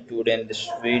video. And today in this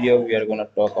video, we are gonna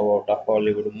talk about a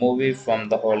Hollywood movie from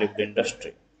the Hollywood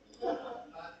industry,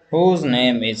 whose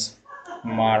name is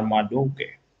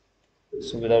Marmaduke.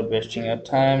 So without wasting your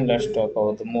time, let's talk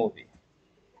about the movie.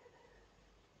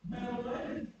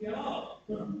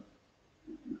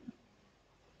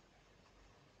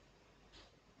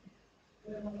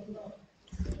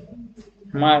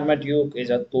 Marmaduke is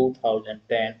a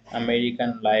 2010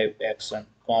 American live-action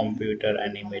computer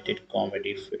animated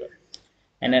comedy film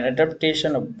and an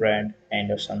adaptation of Brad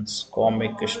Anderson's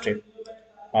comic strip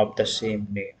of the same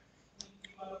name.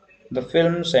 The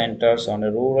film centers on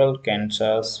a rural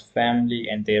Kansas family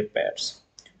and their pets.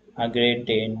 A Great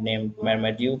Dane named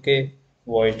Marmaduke,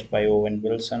 voiced by Owen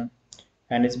Wilson,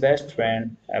 and his best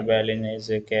friend, Evelyn, is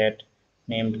a cat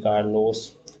named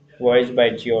Carlos, voiced by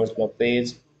George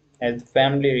Lopez, as the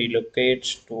family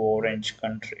relocates to Orange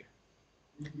Country,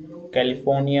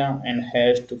 California, and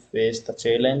has to face the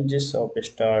challenges of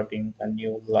starting a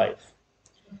new life.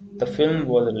 The film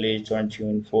was released on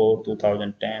June 4,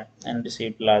 2010, and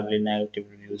received largely negative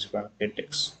reviews from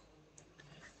critics.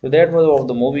 So that was all of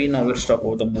the movie. Now let's talk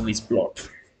about the movie's plot.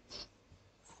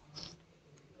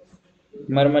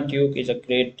 Marmaduke is a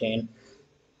Great Dane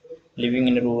living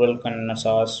in rural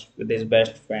Kansas with his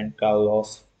best friend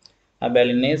Carlos.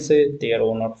 Abelinese, their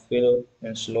owner Phil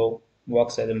Winslow,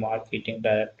 works as a marketing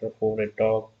director for a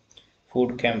dog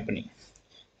food company.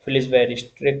 Phil is very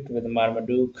strict with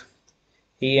Marmaduke.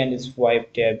 He and his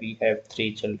wife Debbie have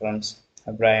three children,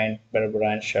 Brian,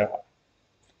 Barbara, and Shah.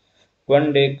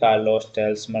 One day Carlos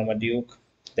tells Marmaduke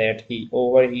that he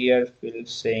overheard Phil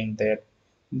saying that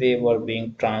they were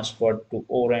being transferred to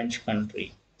Orange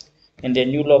Country. In their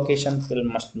new location, Phil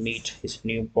must meet his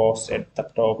new boss at the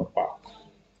dog park.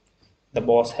 The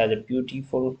boss has a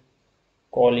beautiful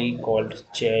collie called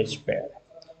Jazz Bear,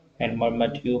 and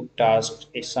Marmaduke tasks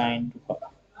assigned to her.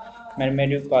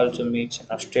 Marmaduke also meets an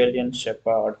Australian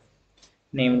shepherd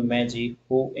named Maggie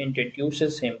who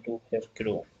introduces him to her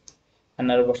crew, a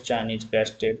nervous Chinese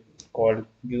guest called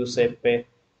Giuseppe,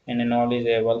 and a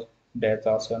knowledgeable death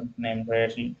assassin named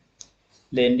Rachel.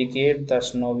 They indicate the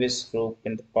novice group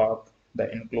in the park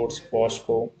that includes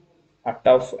Bosco, a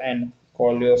tough and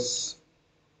curious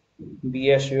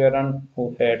Beashuran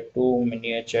who had two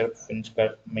miniature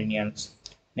Finchcat minions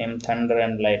named Thunder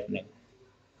and Lightning.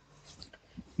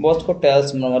 Bosco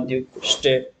tells Marmaduke to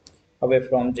stay away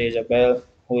from Jezebel,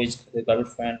 who is his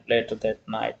girlfriend. Later that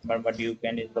night, Marmaduke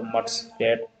and his mutt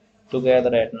get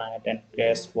together at night and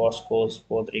crash Bosco's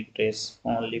Podrick Race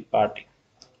only party.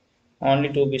 Only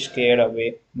to be scared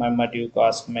away, Marmaduke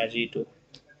asks Maggie to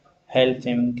help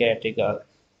him get a girl,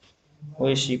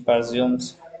 who she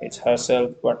presumes is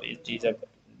herself but is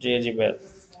Jezebel.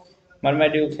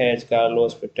 Marmaduke has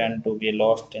Carlos pretend to be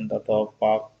lost in the dog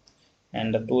park,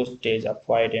 and the two stage a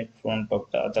fight in front of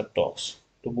the other dogs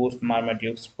to boost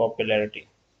Marmaduke's popularity.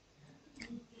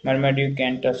 Marmaduke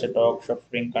enters a dog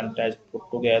shuffling contest put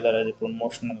together as a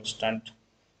promotional stunt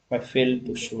by Phil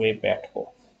to Shway Petco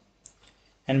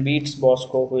and beats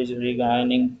Bosco, who is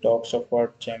reigning dog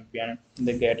shuffler champion.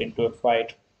 They get into a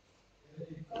fight,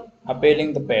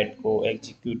 appalling the Petco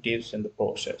executives in the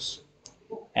process.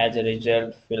 As a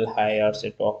result, Phil hires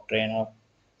a dog trainer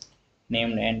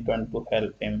named Anton to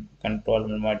help him control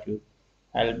Marmaduke,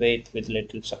 albeit with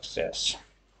little success.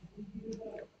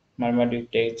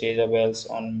 Marmaduke takes Jezebel's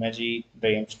on Magi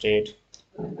dream state,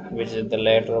 which the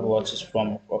latter watches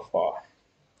from afar.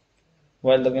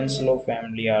 While the Winslow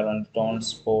family are on town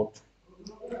sport,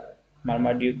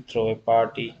 Marmaduke throw a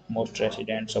party. Most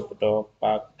residents of the dog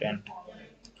park tent,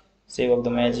 save of the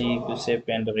Magi,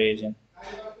 Giuseppe, and the Raisin.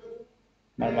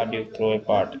 Marmaduke throw a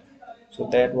party. So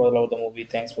that was all of the movie.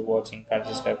 Thanks for watching.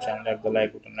 Kindly subscribe channel, like the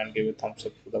like button, and give a thumbs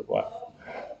up to the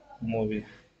movie.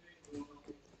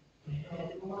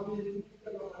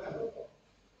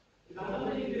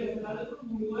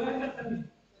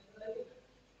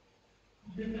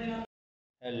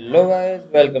 Hello guys,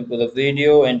 welcome to the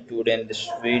video. And today in this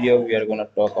video we are gonna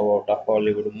talk about a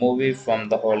Hollywood movie from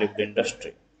the Hollywood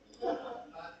industry,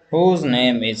 whose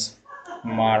name is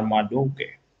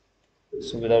Marmaduke.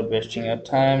 So without wasting your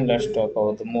time, let's talk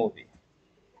about the movie.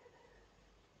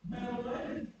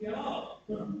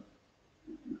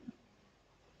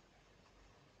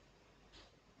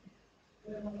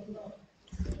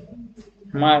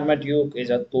 Marmaduke is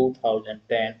a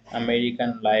 2010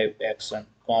 American live-action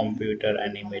computer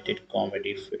animated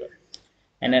comedy film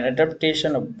and an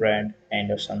adaptation of Brad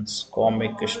Anderson's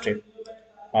comic strip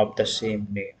of the same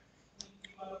name.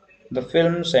 The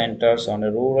film centers on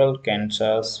a rural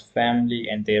Kansas family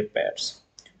and their pets.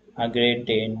 A Great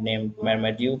Dane named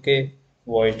Marmaduke,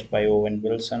 voiced by Owen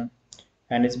Wilson,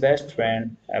 and his best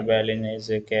friend, Evelyn, is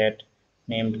a cat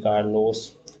named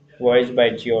Carlos, voiced by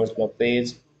George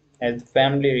Lopez, as the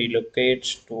family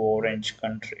relocates to Orange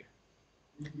Country,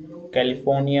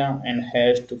 California, and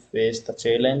has to face the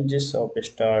challenges of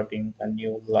starting a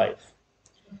new life.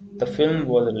 The film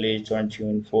was released on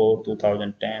June 4,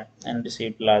 2010, and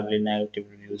received largely negative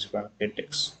reviews from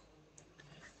critics.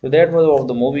 So that was all of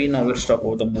the movie. Now let's talk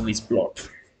about the movie's plot.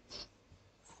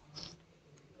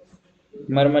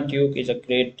 Marmaduke is a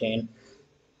Great Dane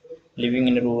living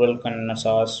in rural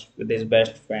Kansas with his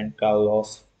best friend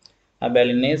Carlos.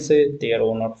 Abelinese, their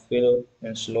owner Phil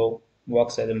Winslow,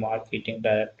 works as a marketing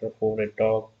director for a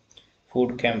dog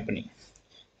food company.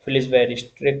 Phil is very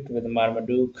strict with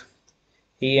Marmaduke.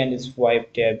 He and his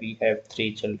wife Debbie have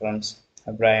three children,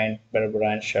 Brian,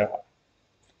 Barbara, and Shah.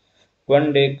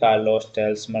 One day Carlos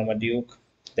tells Marmaduke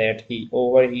that he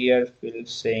overheard Phil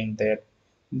saying that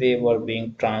they were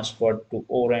being transferred to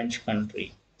Orange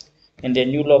Country. In their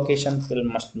new location, Phil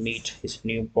must meet his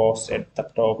new boss at the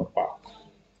dog park.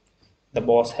 The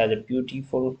boss has a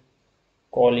beautiful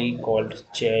collie called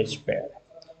Chase Bear,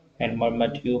 and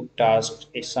Marmaduke tasks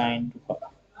assigned to her.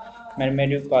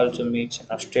 Marmaduke also meets an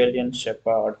Australian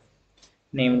shepherd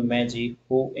named Maggie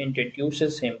who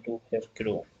introduces him to her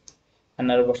crew, a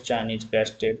nervous Chinese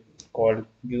guest called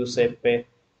Giuseppe,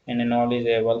 and a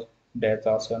knowledgeable death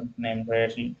assassin named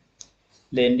Rachel.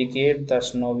 They indicate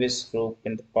the novice group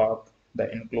in the park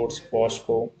that includes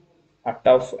Bosco, a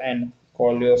tough and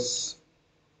curious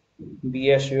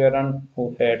Beashuran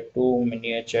who had two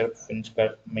miniature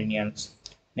Finchcat minions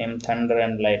named Thunder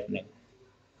and Lightning.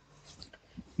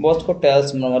 Bosco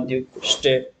tells Marmaduke to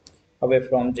stay away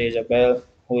from Jezebel,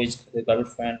 who is his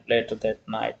girlfriend. Later that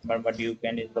night, Marmaduke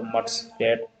and his mutt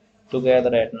get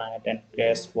together at night and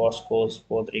crash Bosco's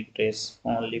Podrick Grace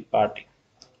only party.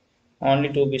 Only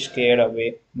to be scared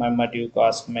away, Marmaduke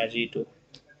asks Maggie to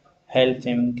help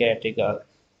him get a girl,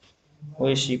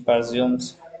 who she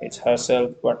presumes is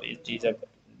herself but is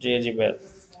Jezebel.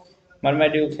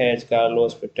 Marmaduke has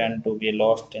Carlos pretend to be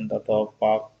lost in the dog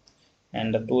park,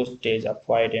 and the two stage a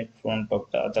fight in front of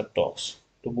the other dogs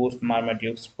to boost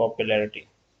Marmaduke's popularity.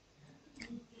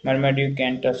 Marmaduke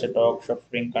enters a dog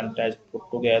shuffling contest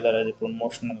put together as a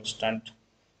promotional stunt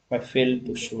by Phil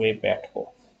to sweep at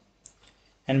home,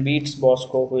 and beats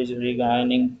Bosco, who is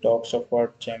reigning dog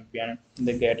shuffler champion.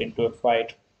 They get into a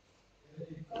fight,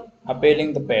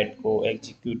 appalling the Petco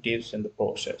executives in the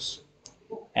process.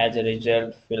 As a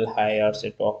result, Phil hires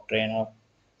a dog trainer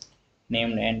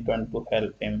named Anton to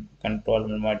help him control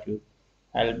Marmaduke,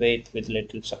 albeit with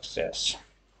little success.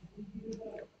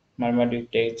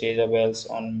 Marmaduke takes Jezebel's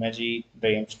on Maggie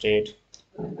dream state,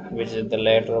 which the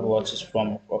latter watches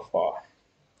from afar.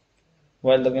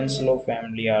 While the Winslow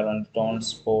family are on town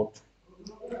sport,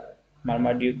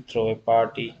 Marmaduke throw a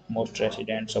party. Most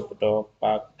residents of the dog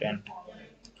park tent,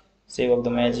 save of the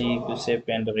Maggie,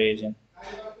 Giuseppe, and the Raisin.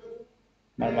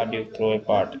 Marmaduke throw a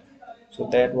party. So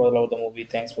that was all of the movie.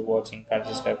 Thanks for watching.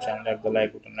 Kindly subscribe channel, hit the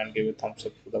like button, and give a thumbs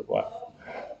up to the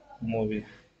movie.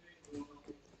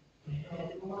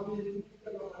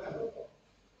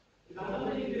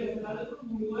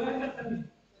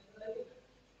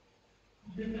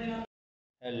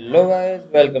 Hello guys,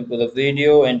 welcome to the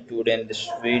video, and today in this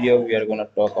video we are gonna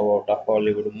talk about a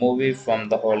Hollywood movie from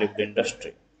the Hollywood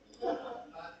industry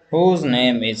whose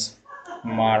name is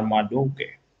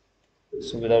Marmaduke.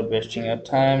 So without wasting your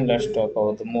time, let's talk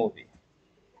about the movie.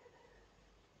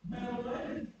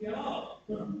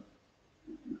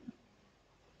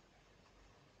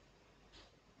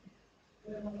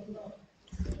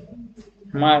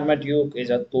 Marmaduke is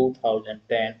a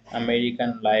 2010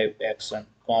 American live-action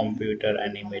computer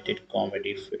animated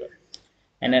comedy film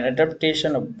and an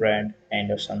adaptation of Brad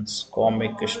Anderson's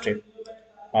comic strip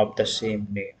of the same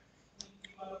name.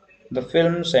 The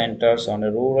film centers on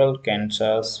a rural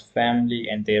Kansas family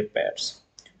and their pets.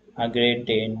 A Great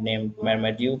Dane named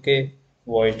Marmaduke,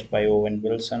 voiced by Owen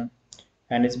Wilson,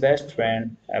 and his best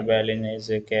friend, Evelyn, is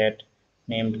a cat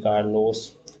named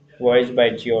Carlos, voiced by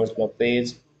George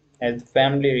Lopez, as the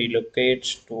family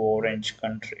relocates to Orange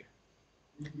Country,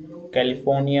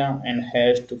 California, and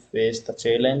has to face the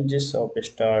challenges of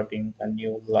starting a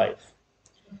new life.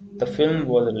 The film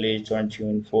was released on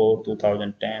June 4,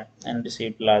 2010, and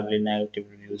received largely negative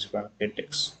reviews from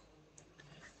critics.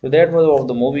 So that was all of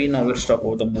the movie. Now let's talk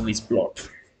about the movie's plot.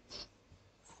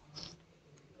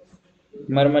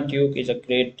 Marmaduke is a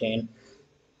Great Dane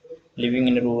living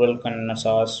in rural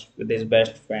Kansas with his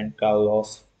best friend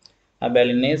Carlos.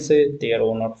 Abelinese, their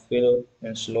owner Phil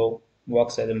Winslow,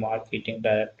 works as a marketing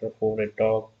director for a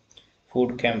dog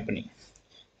food company.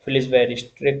 Phil is very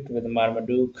strict with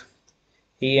Marmaduke.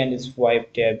 He and his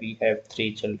wife Debbie have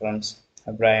three children,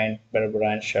 Brian,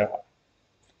 Barbara, and Shah.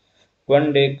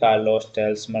 One day Carlos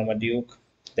tells Marmaduke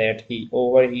that he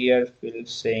overheard Phil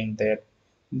saying that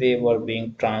they were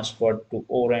being transferred to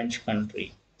Orange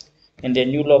Country. In their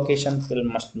new location, Phil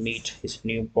must meet his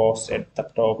new boss at the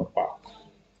dog park.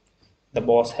 The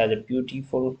boss has a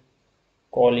beautiful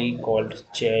collie called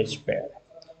Chase Bear,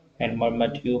 and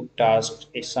Marmaduke tasks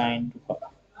assigned to her.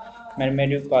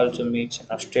 Marmaduke also meets an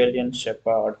Australian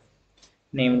shepherd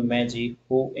named Maggie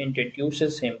who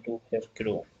introduces him to her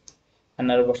crew. A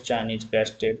nervous Chinese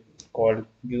guest called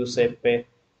Giuseppe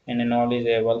and a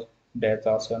knowledgeable death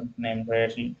assassin named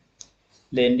Rachel.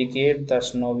 They indicate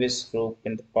the novice group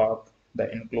in the park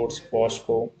that includes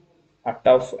Bosco, a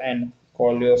tough and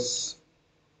curious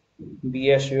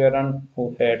Beashuran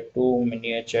who had two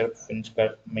miniature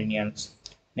Finchcat minions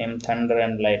named Thunder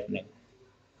and Lightning.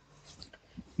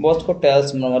 Bosco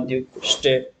tells Marmaduke to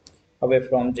stay away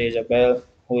from Jezebel,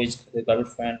 who is his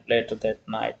girlfriend. Later that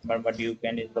night, Marmaduke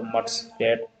and his muts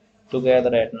get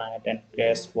together at night and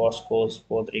crash Bosco's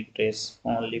Podrick Grace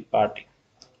only party.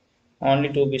 Only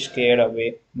to be scared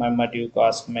away, Marmaduke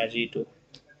asks Maggie to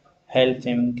help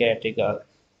him get a girl,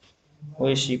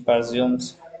 who she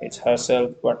presumes is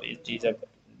herself but is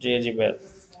Jezebel.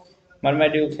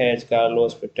 Marmaduke has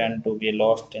Carlos pretend to be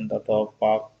lost in the dog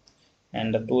park,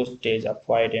 and the two stage a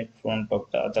fight in front of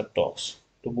the other dogs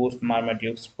to boost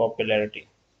Marmaduke's popularity.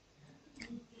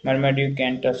 Marmaduke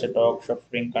enters a dog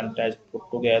shuffling contest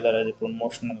put together as a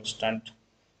promotional stunt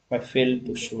by Phil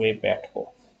to Shway Petco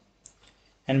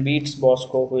and beats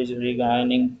Bosco, who is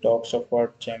reigning dog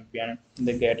shuffler champion.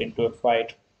 They get into a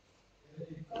fight,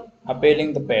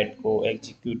 appalling the Petco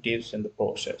executives in the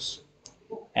process.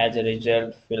 As a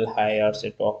result, Phil hires a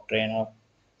dog trainer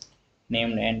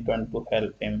named Anton to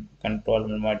help him control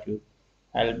Marmaduke,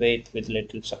 albeit with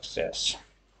little success.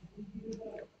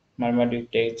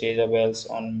 Marmaduke takes Jezebel's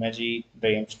on Maggie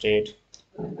dream state,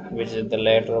 which the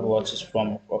latter watches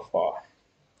from afar.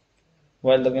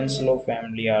 While the Winslow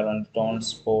family are on town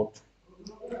sport,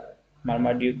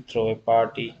 Marmaduke throw a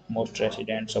party. Most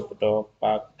residents of the dog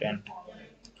park tent,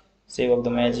 save of the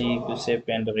Maggie,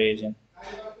 Giuseppe, and the Raisin.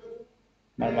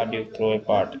 Marmaduke throw a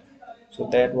party. So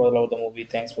that was all of the movie.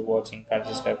 Thanks for watching.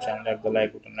 Kindly subscribe channel, hit the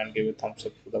like button, and give a thumbs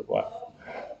up to the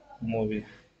movie.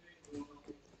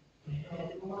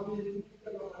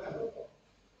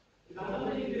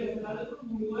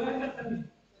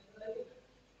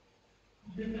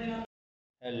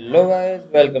 Hello guys,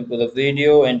 welcome to the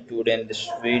video, and today in this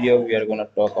video we are gonna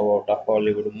talk about a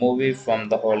Hollywood movie from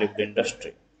the Hollywood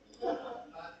industry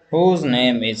whose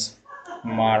name is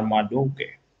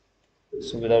Marmaduke.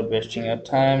 So without wasting your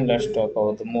time, let's talk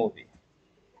about the movie.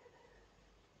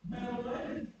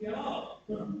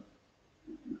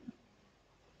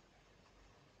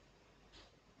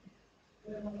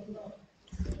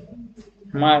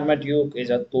 Marmaduke is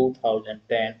a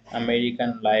 2010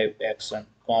 American live action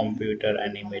computer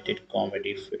animated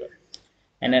comedy film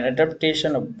and an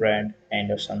adaptation of Brad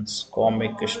Anderson's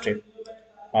comic strip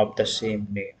of the same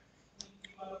name.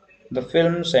 The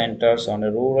film centers on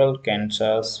a rural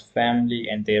Kansas family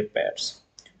and their pets.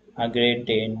 A Great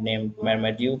Dane named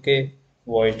Marmaduke,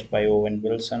 voiced by Owen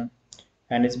Wilson,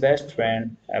 and his best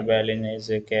friend, Evelyn, is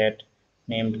a cat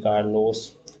named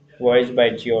Carlos, voiced by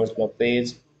George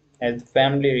Lopez, as the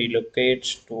family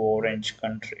relocates to Orange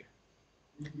Country,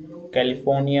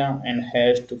 California, and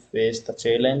has to face the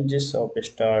challenges of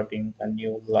starting a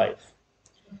new life.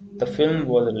 The film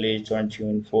was released on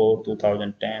June 4,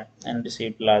 2010, and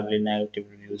received largely negative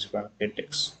reviews from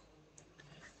critics.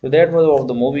 So that was all of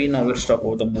the movie. Now let's talk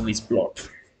about the movie's plot.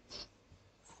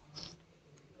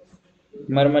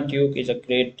 Marmaduke is a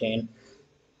Great Dane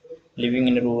living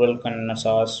in rural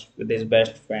Kansas with his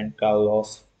best friend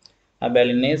Carlos.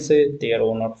 Abelinese, their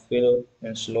owner Phil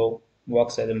Winslow,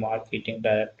 works as a marketing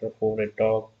director for a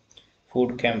dog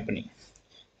food company.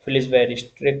 Phil is very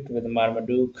strict with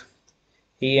Marmaduke.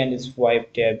 He and his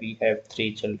wife Debbie have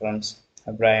three children,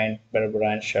 Brian,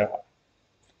 Barbara, and Shah.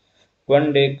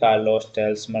 One day Carlos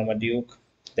tells Marmaduke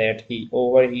that he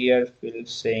overheard Phil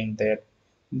saying that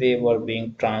they were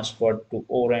being transferred to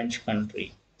Orange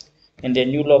Country. In their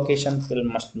new location, Phil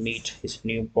must meet his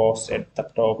new boss at the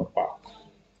dog park.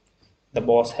 The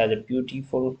boss has a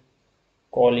beautiful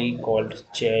collie called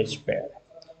Chase Bear,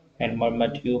 and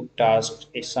Marmaduke tasks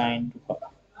assigned to her.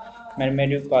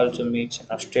 Marmaduke also meets an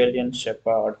Australian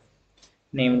shepherd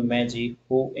named Maggie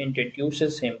who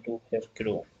introduces him to her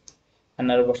crew, a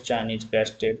nervous Chinese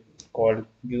guest called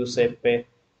Giuseppe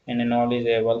and a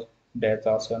knowledgeable death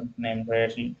assassin named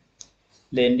Rachel.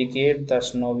 They indicate the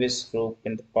novice group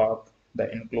in the park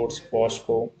that includes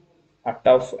Bosco, a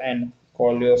tough and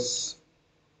curious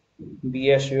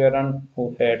Beashuran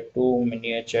who had two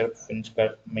miniature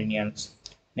Finchcat minions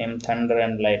named Thunder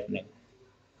and Lightning.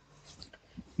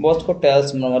 Bosco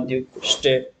tells Marmaduke to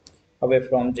stay away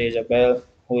from Jezebel,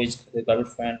 who is his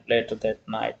girlfriend. Later that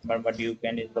night, Marmaduke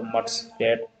and his muts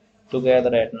get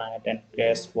together at night and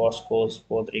crash Bosco's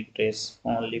Podrick Grace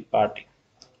only party.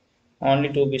 Only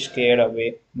to be scared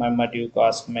away, Marmaduke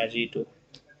asks Maggie to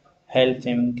help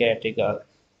him get a girl,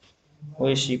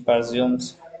 who she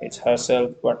presumes is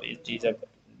herself but is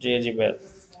Jezebel.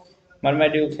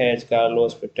 Marmaduke has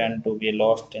Carlos pretend to be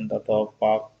lost in the dog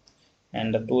park,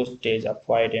 and the two stage a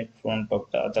fight in front of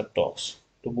the other dogs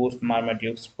to boost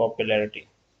Marmaduke's popularity.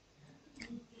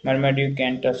 Marmaduke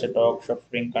enters a dog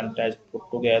shuffling contest put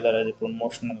together as a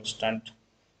promotional stunt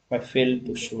by Phil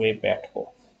to Shway Petco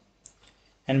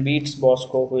and beats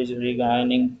Bosco, who is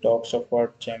regaining dog shuffle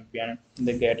champion.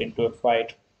 They get into a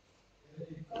fight,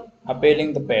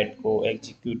 appalling the Petco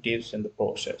executives in the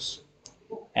process.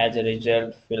 As a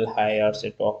result, Phil hires a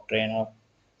dog trainer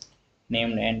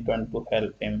named Anton to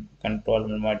help him control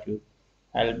Marmaduke,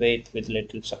 albeit with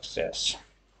little success.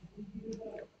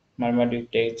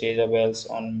 Marmaduke takes Jezebel's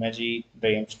on Magi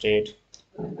dream state,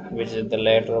 which the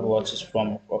latter watches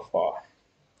from afar.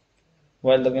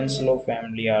 While the Winslow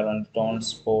family are on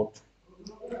Dawn's boat,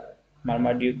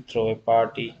 Marmaduke throw a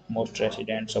party. Most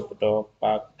residents of the dog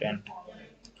park tent,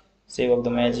 save of the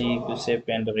Magi,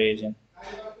 Giuseppe, and the Raisin.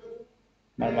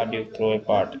 Marmaduke throw a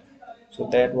party. So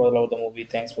that was all of the movie.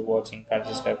 Thanks for watching.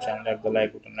 Kindly subscribe channel, hit the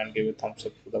like button, and give a thumbs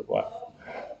up to the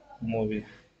movie.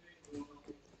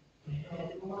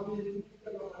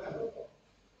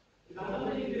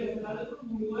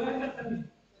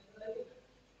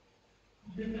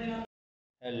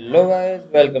 Hello guys,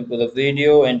 welcome to the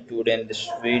video, and today in this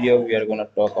video we are gonna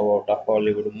talk about a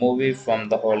Hollywood movie from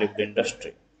the Hollywood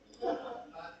industry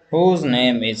whose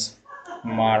name is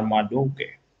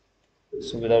Marmaduke.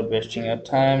 So without wasting your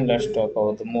time, let's talk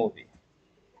about the movie.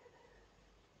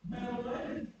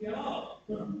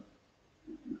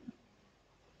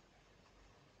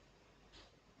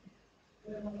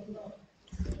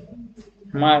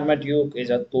 Marmaduke is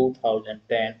a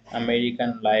 2010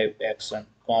 American live action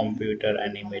computer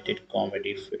animated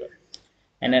comedy film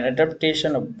and an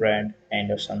adaptation of Brad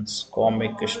Anderson's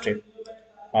comic strip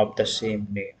of the same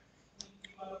name.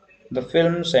 The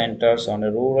film centers on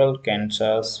a rural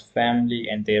Kansas family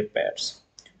and their pets.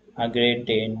 A Great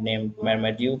Dane named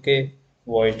Marmaduke,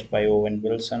 voiced by Owen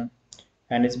Wilson,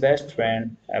 and his best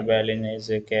friend, Evelyn, is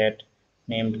a cat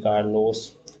named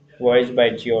Carlos, voiced by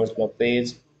George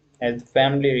Lopez, as the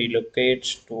family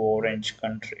relocates to Orange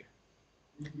Country,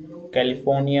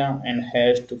 California, and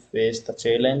has to face the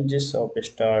challenges of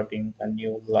starting a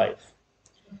new life.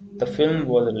 The film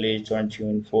was released on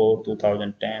June 4,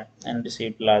 2010, and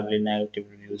received largely negative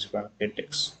reviews from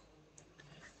critics.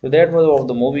 So that was all of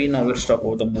the movie. Now let's talk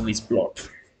about the movie's plot.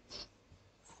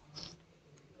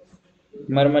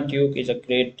 Marmaduke is a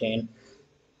Great Dane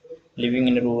living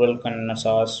in rural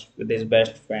Kansas with his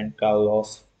best friend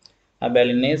Carlos.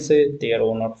 Abelinese, their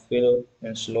owner Phil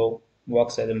Winslow,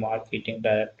 works as a marketing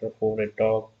director for a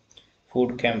dog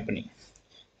food company.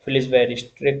 Phil is very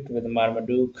strict with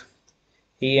Marmaduke.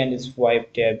 He and his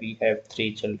wife Debbie have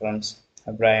three children,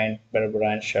 Brian,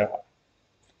 Barbara, and Shara.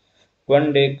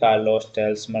 One day, Carlos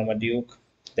tells Marmaduke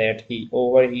that he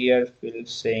overheard Phil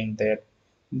saying that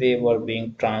they were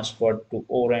being transferred to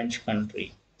Orange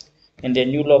Country. In their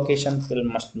new location, Phil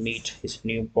must meet his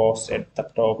new boss at the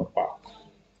dog park.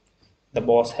 The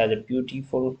boss has a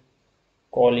beautiful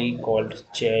collie called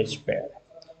Chase Bear,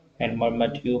 and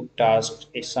Marmaduke tasks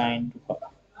assigned to her.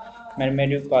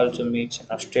 Marmaduke also meets an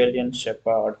Australian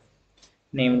shepherd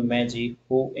named Maggie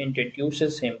who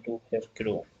introduces him to her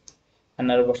crew, a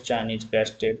nervous Chinese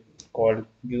guest called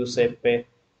Giuseppe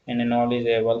and a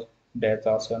knowledgeable death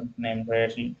assassin named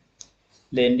Rachel.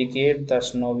 They indicate the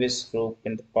novice group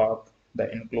in the park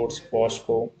that includes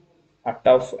Bosco, a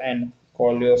tough and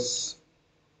curious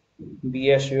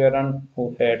Beashuran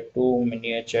who had two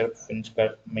miniature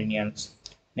Finchcat minions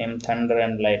named Thunder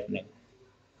and Lightning.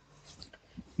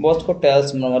 Bosco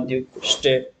tells Marmaduke to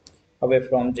stay away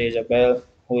from Jezebel,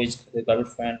 who is his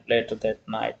girlfriend. Later that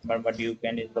night, Marmaduke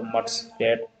and his muts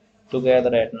get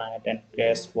together at night and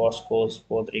crash Bosco's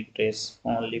Podrick Grace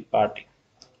only party.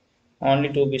 Only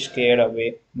to be scared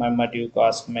away, Marmaduke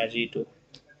asks Maggie to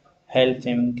help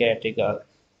him get a girl,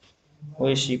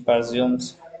 who she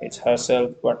presumes is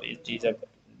herself but is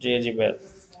Jezebel.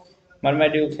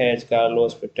 Marmaduke has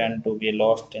Carlos pretend to be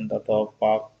lost in the dog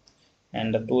park,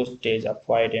 and the two stage a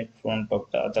fight in front of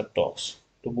the other dogs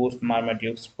to boost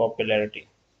Marmaduke's popularity.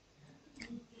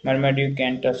 Marmaduke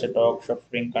enters a dog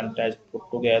shuffling contest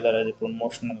put together as a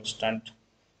promotional stunt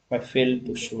by Phil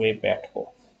to Shway Petco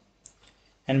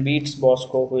and beats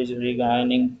Bosco, who is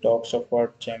regaining Dog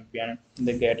Shuffler champion.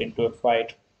 They get into a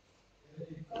fight,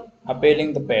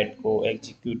 appealing the Petco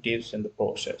executives in the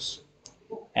process.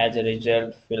 As a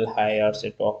result, Phil hires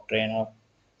a dog trainer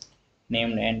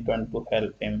named Anton to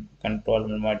help him control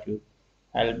Marmaduke,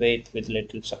 albeit with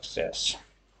little success.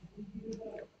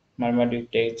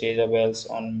 Marmaduke takes Jezebel's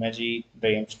on Magic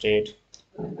Dream State,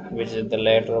 which the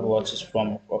latter watches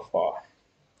from afar.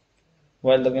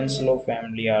 While the Winslow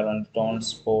family are on town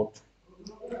sport,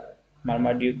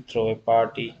 Marmaduke throw a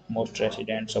party. Most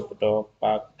residents of the dog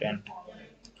park tent,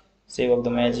 save of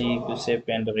the Magic,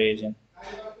 Giuseppe, and the Raisin.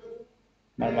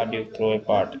 Marmaduke throw a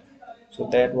party. So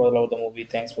that was all of the movie.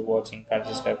 Thanks for watching.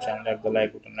 Kindly subscribe channel, like the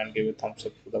like button, and give a thumbs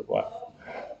up to the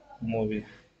movie.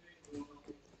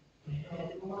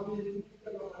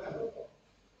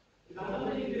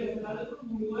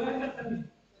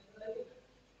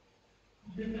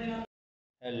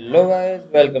 Hello guys,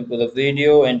 welcome to the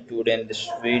video. And today in this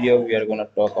video we are gonna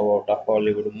talk about a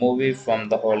Hollywood movie from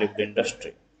the Hollywood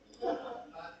industry,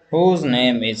 whose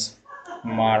name is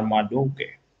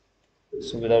Marmaduke.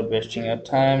 So without wasting your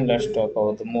time, let's talk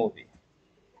about the movie.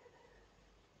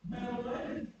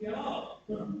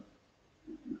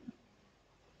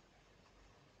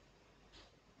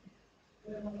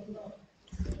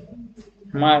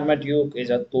 Marmaduke is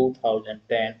a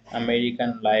 2010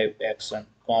 American live-action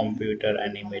computer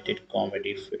animated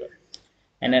comedy film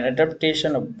and an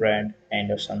adaptation of Brad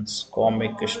Anderson's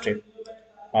comic strip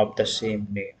of the same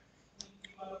name.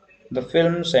 The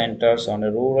film centers on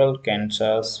a rural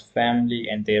Kansas family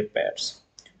and their pets.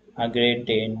 A Great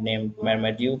Dane named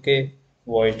Marmaduke,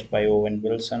 voiced by Owen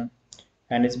Wilson,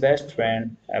 and his best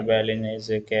friend, Evelyn, is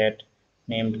a cat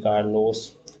named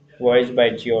Carlos, voiced by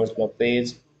George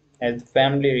Lopez, as the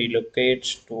family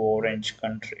relocates to Orange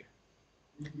Country,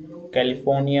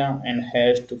 California, and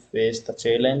has to face the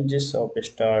challenges of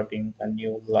starting a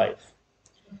new life.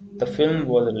 The film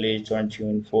was released on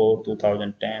June 4,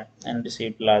 2010, and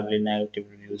received largely negative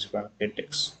reviews from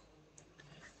critics.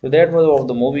 So that was all of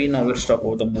the movie. Now let's talk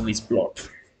about the movie's plot.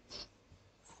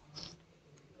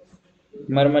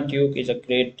 Marmaduke is a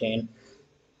Great Dane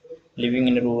living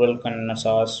in rural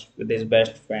Kansas with his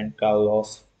best friend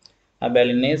Carlos.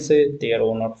 Abelinese, their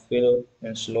owner Phil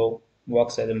Winslow,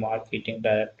 works as a marketing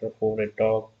director for a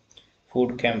dog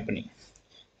food company.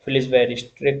 Phil is very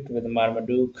strict with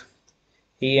Marmaduke.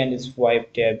 He and his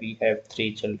wife Debbie have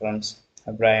three children,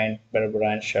 Brian,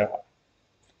 Barbara, and Shara.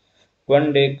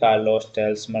 One day, Carlos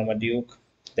tells Marmaduke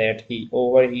that he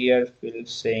overheard Phil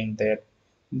saying that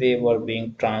they were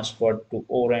being transferred to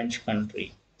Orange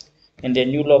Country. In their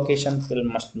new location, Phil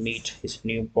must meet his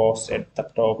new boss at the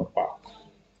dog park.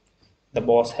 The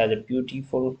boss has a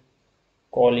beautiful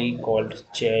collie called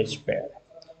Chase Bear,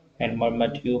 and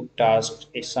Marmaduke tasks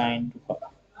assigned to her.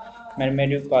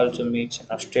 Marmaduke also meets an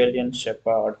Australian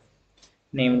shepherd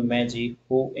named Maggie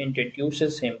who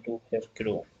introduces him to her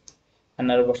crew, a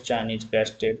nervous Chinese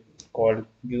guest called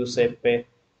Giuseppe,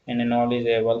 and a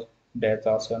knowledgeable death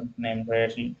assassin named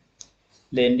Rachel.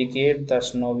 They indicate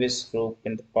the novice group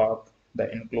in the park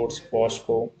that includes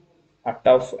Bosco, a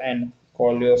tough and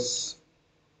curious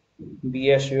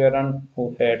Beashuran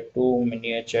who had two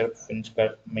miniature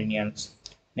Finchcat minions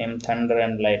named Thunder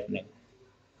and Lightning.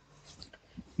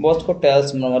 Bosco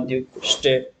tells Marmaduke to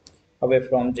stay away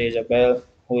from Jezebel,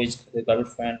 who is his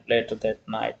girlfriend. Later that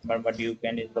night, Marmaduke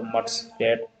and his mutt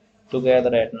get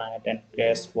together at night and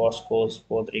crash Bosco's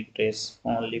Podriguez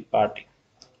only party.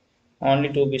 Only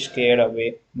to be scared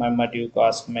away, Marmaduke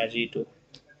asks Maggie to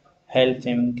help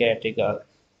him get a girl,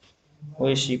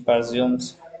 who she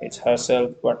presumes is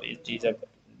herself but is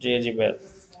Jezebel.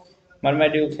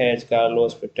 Marmaduke has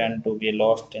Carlos pretend to be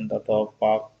lost in the dog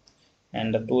park,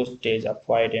 and the two stage a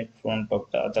fight in front of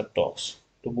the other dogs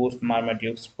to boost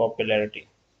Marmaduke's popularity.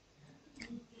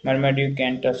 Marmaduke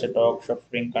enters a dog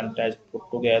shuffling contest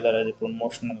put together as a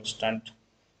promotional stunt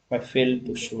by Phil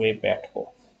to Shway Petco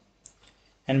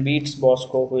and beats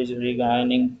Bosco, who is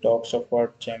regaining Dog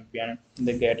Shuffler champion.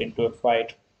 They get into a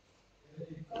fight,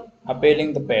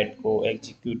 appealing the Petco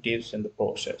executives in the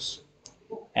process.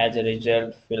 As a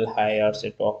result, Phil hires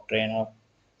a dog trainer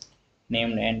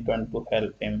named Anton to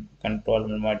help him control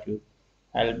Marmaduke,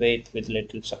 albeit with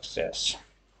little success.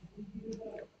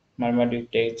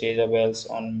 Marmaduke takes Jezebels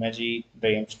on Magi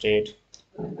dream state,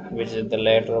 which the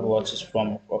latter watches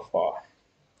from afar.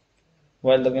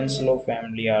 While the Winslow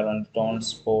family are on town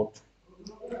sport,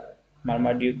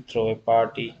 Marmaduke throw a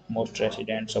party, most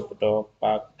residents of the dog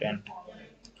park tent.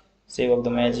 Save of the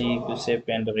Magi,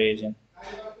 Giuseppe and the Raisin.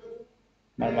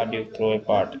 Marmaduke throw a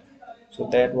party. So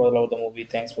that was all of the movie.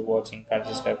 Thanks for watching.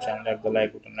 Kindly subscribe channel, hit the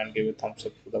like button and give a thumbs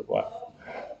up to the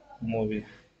movie.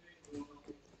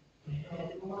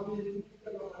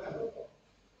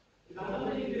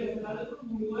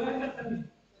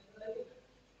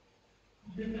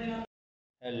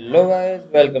 Hello guys,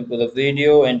 welcome to the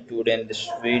video, and today in this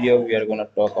video we are gonna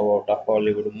talk about a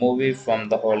Hollywood movie from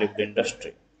the Hollywood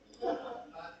industry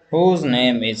whose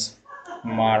name is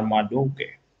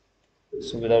Marmaduke.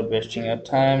 So without wasting your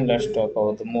time, let's talk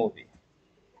about the movie.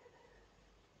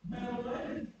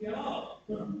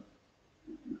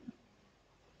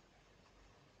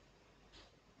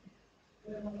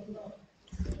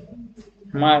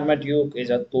 Marmaduke is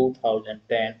a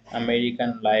 2010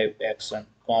 American live action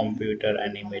computer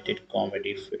animated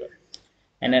comedy film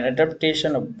and an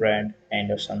adaptation of Brad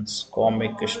Anderson's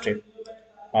comic strip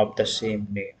of the same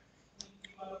name.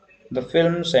 The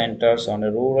film centers on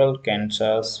a rural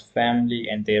Kansas family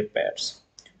and their pets.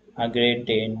 A Great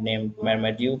Dane named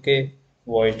Marmaduke,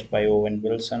 voiced by Owen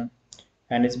Wilson,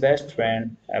 and his best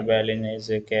friend, Evelyn, is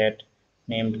a cat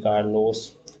named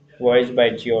Carlos, voiced by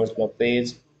George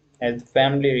Lopez, as the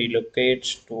family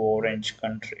relocates to Orange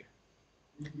Country,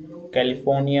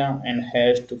 California, and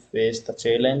has to face the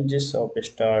challenges of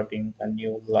starting a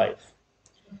new life.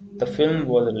 The film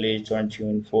was released on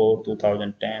June 4,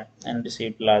 2010, and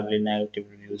received largely negative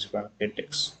reviews from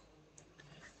critics.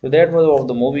 So that was all of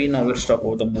the movie. Now let's talk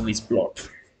about the movie's plot.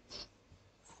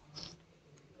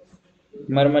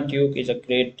 Marmaduke is a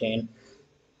Great Dane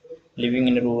living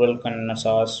in rural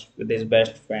Kansas with his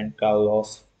best friend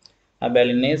Carlos.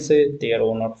 Abelinese, their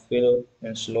owner Phil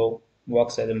Winslow,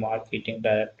 works as a marketing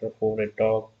director for a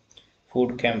dog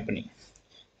food company.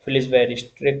 Phil is very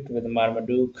strict with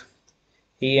Marmaduke.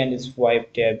 He and his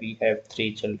wife Debbie have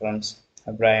three children,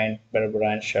 Brian,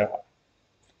 Barbara, and Shah.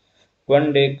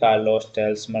 One day Carlos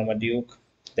tells Marmaduke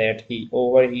that he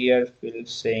overheard Phil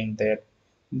saying that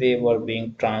they were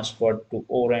being transferred to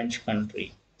Orange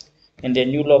Country. In their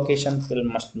new location, Phil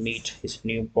must meet his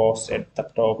new boss at the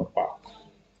dog park.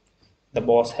 The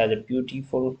boss has a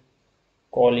beautiful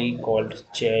collie called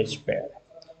Jazz Bear,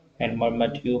 and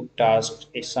Marmaduke tasks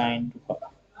assigned to her.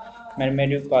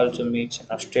 Marmaduke also meets an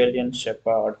Australian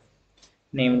shepherd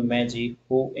named Maggie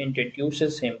who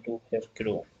introduces him to her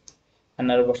crew, a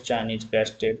nervous Chinese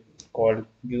guest called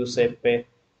Giuseppe,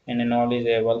 and a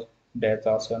knowledgeable death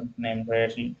assassin named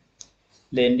Rachel.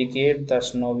 They indicate the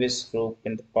novice group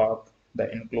in the park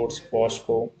that includes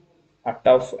Bosco, a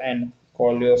tough and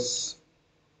curious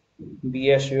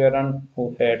Beashuran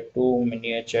who had two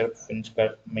miniature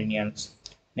Finchcat minions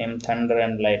named Thunder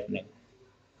and Lightning.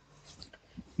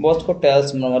 Bosco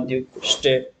tells Marmaduke to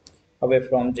stay away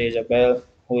from Jezebel,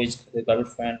 who is his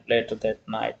girlfriend. Later that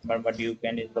night, Marmaduke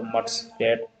and his mutt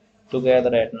get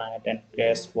together at night and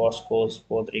crash Bosco's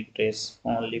Podrick Race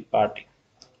only party.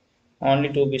 Only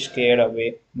to be scared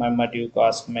away, Marmaduke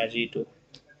asks Maggie to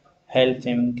help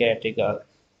him get a girl,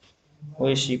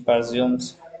 who she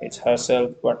presumes is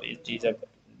herself but is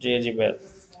Jezebel.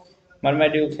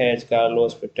 Marmaduke has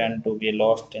Carlos pretend to be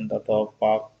lost in the dog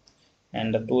park,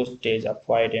 and the two stage a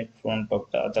fight in front of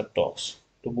the other dogs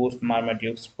to boost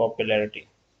Marmaduke's popularity.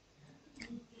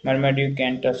 Marmaduke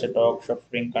enters a dog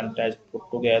shuffling contest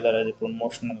put together as a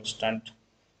promotional stunt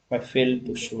by Phil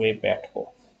to sweep at home,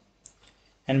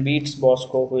 and beats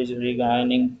Bosco, who is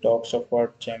reigning dog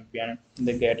shuffler champion.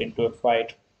 They get into a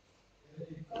fight,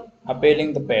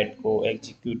 appalling the Petco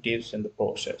executives in the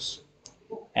process.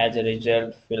 As a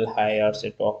result, Phil hires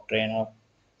a dog trainer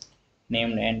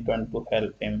named Anton to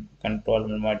help him control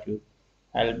Marmaduke,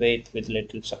 albeit with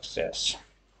little success.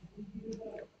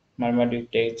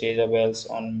 Marmaduke takes Jezebels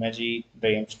on Magi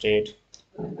dream state,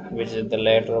 which the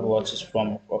latter watches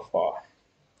from afar.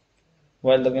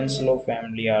 While the Winslow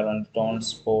family are on town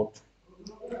sport,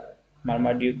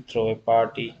 Marmaduke throw a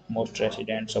party, most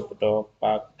residents of the dog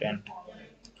park tent.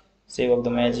 Save of the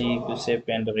Magi,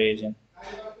 Giuseppe and the Raisin.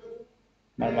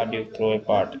 Marmaduke throw a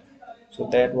party. So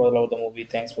that was all of the movie.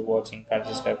 Thanks for watching.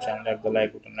 Kindly subscribe channel, hit the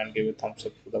like button and give a thumbs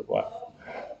up to the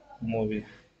movie.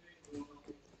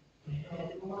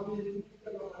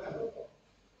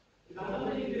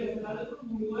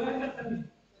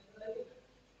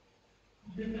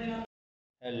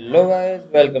 Hello Hello guys,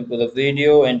 welcome to the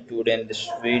video, and today in this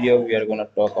video we are gonna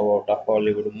talk about a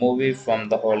Hollywood movie from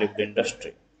the Hollywood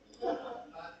industry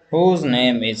whose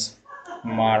name is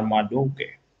Marmaduke.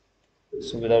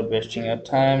 So without wasting your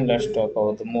time, let's talk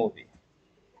about the movie.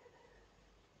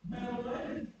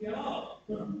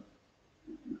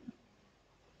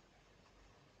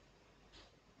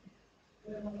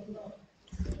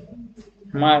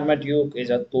 Marmaduke is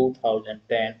a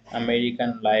 2010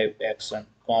 American live action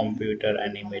computer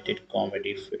animated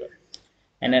comedy film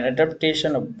and an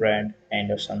adaptation of Brad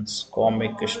Anderson's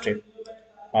comic strip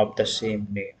of the same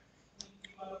name.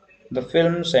 The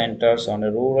film centers on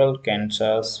a rural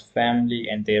Kansas family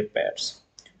and their pets.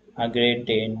 A Great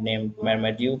Dane named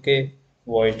Marmaduke,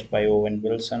 voiced by Owen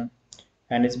Wilson,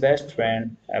 and his best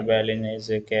friend, Evelyn, is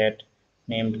a cat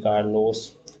named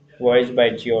Carlos, voiced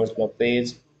by George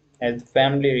Lopez, as the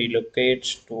family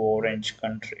relocates to Orange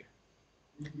Country,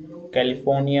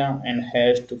 California, and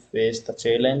has to face the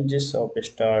challenges of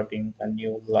starting a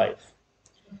new life.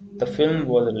 The film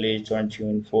was released on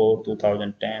June 4,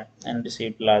 2010, and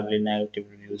received largely negative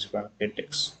reviews from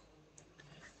critics.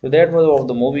 So that was all of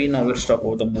the movie. Now let's talk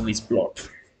about the movie's plot.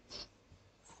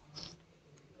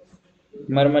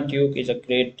 Marmaduke is a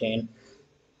Great Dane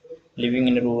living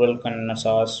in rural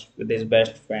Kansas with his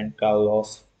best friend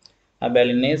Carlos.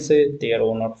 Abelinese, their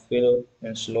owner Phil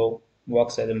Winslow,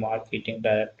 works as a marketing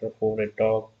director for a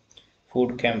dog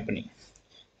food company.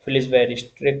 Phil is very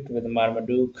strict with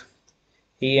Marmaduke.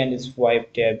 He and his wife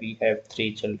Debbie have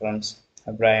three children,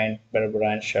 Brian,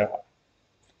 Barbara, and Shahar.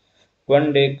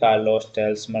 One day Carlos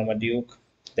tells Marmaduke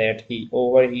that he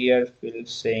overheard Phil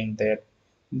saying that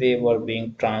they were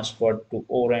being transferred to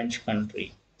Orange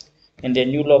Country. In their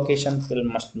new location, Phil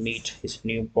must meet his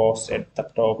new boss at the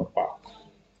dog park.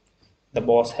 The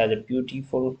boss has a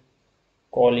beautiful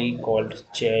collie called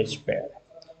Jazz Bear,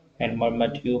 and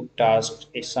Marmaduke tasks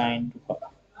assigned to her.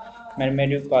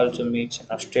 Marmaduke also meets an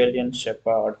Australian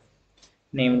shepherd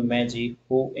named Maggie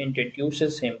who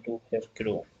introduces him to her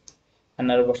crew. A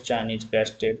nervous Chinese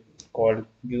guest called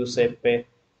Giuseppe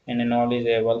and a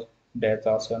knowledgeable death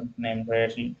assassin named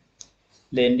Rachel.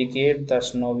 They indicate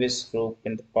the novice group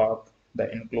in the park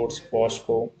that includes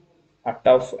Bosco, a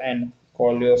tough and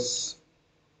curious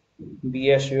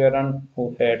Beashuran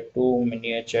who had two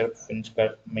miniature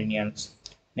Finchcat minions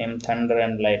named Thunder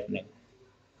and Lightning.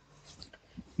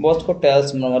 Bosco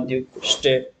tells Marmaduke to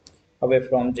stay away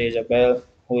from Jezebel,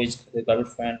 who is his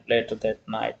girlfriend. Later that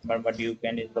night, Marmaduke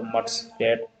and his mutt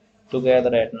get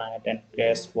together at night and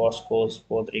crash Bosco's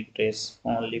Podrick Grace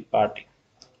only party.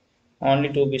 Only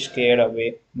to be scared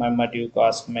away, Marmaduke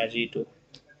asks Maggie to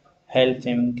help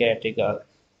him get a girl,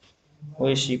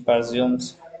 who she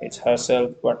presumes is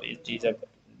herself but is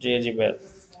Jezebel.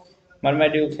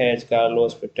 Marmaduke has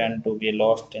Carlos pretend to be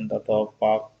lost in the dog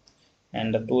park,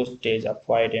 and the two stage a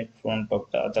fight in front of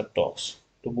the other dogs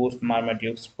to boost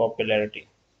Marmaduke's popularity.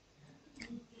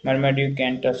 Marmaduke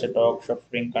enters a dog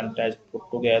shuffling contest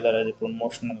put together as a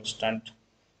promotional stunt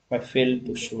by Phil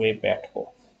to sway Petco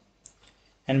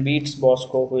and beats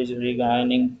Bosco, who is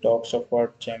reigning dog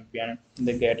shuffler champion.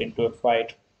 They get into a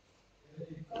fight,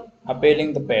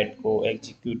 appalling the Petco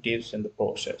executives in the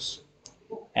process.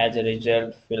 As a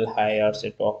result, Phil hires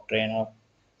a dog trainer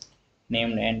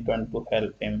named Anton to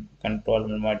help him control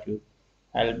Marmaduke,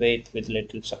 albeit with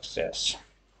little success.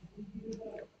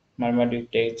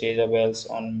 Marmaduke takes Jezebel's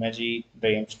on Maggie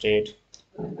dream state,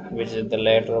 which the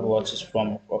latter watches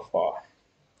from afar.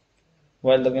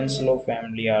 While the Winslow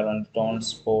family are on town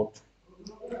sport,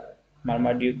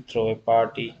 Marmaduke throw a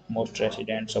party. Most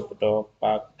residents of the dog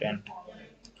park tent,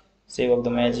 save of the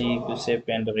Maggie,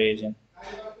 Giuseppe, and the Raisin.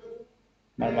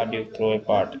 Marmaduke throw a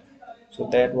party. So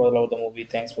that was all of the movie.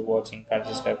 Thanks for watching.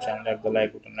 Kindly subscribe channel, hit the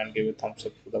like button, and give a thumbs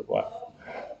up to the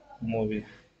movie.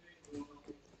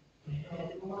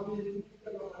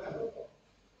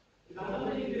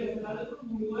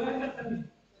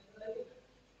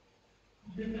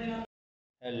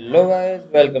 Hello guys,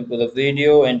 welcome to the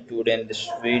video, and today in this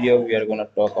video we are gonna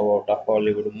talk about a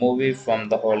Hollywood movie from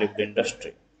the Hollywood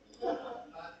industry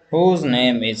whose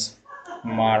name is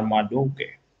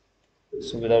Marmaduke.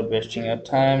 So without wasting your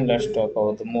time, let's talk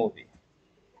about the movie.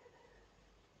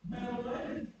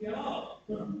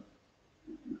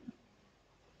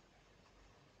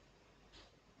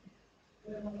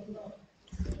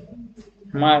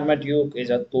 Marmaduke is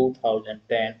a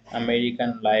 2010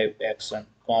 American live action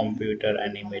computer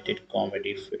animated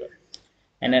comedy film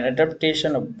and an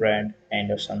adaptation of Brad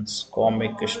Anderson's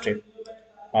comic strip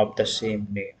of the same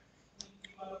name.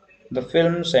 The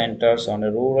film centers on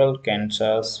a rural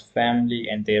Kansas family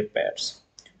and their pets.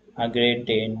 A Great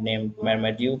Dane named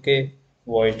Marmaduke,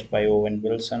 voiced by Owen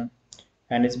Wilson,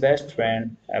 and his best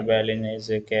friend, Evelyn, is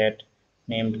a cat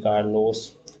named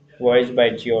Carlos, voiced by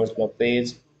George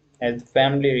Lopez, as the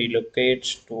family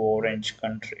relocates to Orange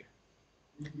Country,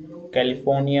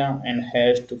 California, and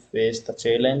has to face the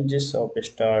challenges of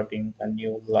starting a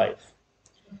new life.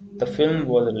 The film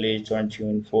was released on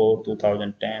June 4,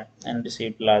 2010, and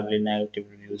received largely negative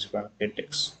reviews from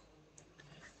critics.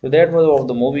 So that was all of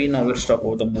the movie. Now let's talk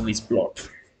about the movie's plot.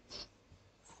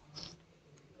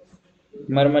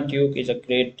 Marmaduke is a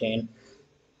Great Dane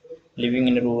living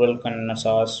in rural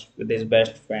Kansas with his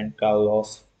best friend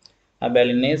Carlos.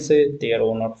 Abelinese, their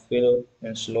owner Phil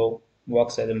Winslow,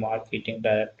 works as a marketing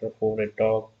director for a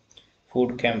dog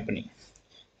food company.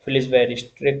 Phil is very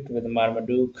strict with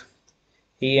Marmaduke.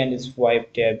 He and his wife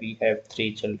Debbie have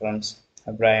three children,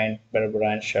 Brian,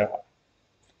 Barbara, and Shah.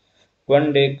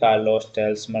 One day Carlos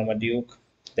tells Marmaduke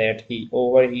that he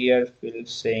overheard Phil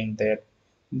saying that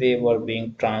they were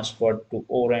being transferred to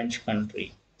Orange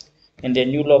Country. In their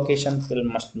new location, Phil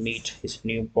must meet his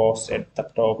new boss at the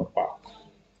dog park.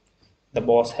 The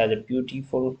boss has a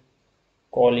beautiful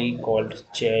collie called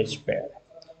Chase Bear,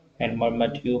 and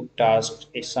Marmaduke tasks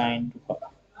assigned to her.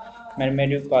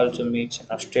 Marmaduke also meets an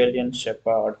Australian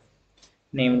shepherd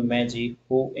named Maggie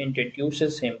who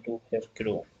introduces him to her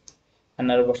crew, a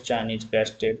nervous Chinese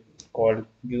guest called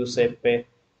Giuseppe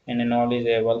and a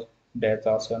knowledgeable death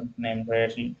assassin named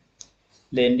Rachel.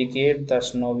 They indicate the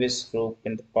novice group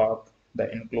in the park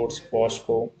that includes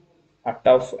Bosco, a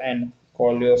tough and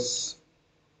curious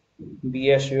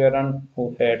Beashuran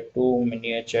who had two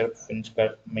miniature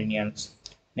Finchcat minions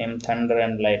named Thunder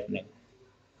and Lightning.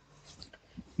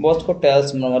 Bosco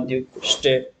tells Marmaduke to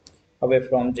stay away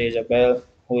from Jezebel,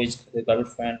 who is his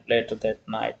girlfriend. Later that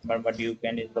night, Marmaduke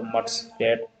and his mutt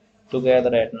get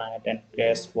together at night and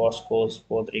crash Bosco's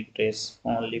Podrick Grace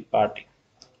only party.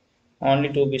 Only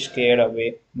to be scared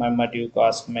away, Marmaduke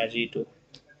asks Maggie to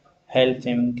help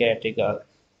him get a girl,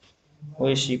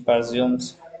 who she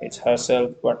presumes is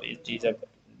herself but is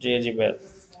Jezebel.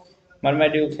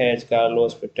 Marmaduke has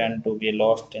Carlos pretend to be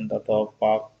lost in the dog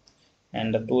park,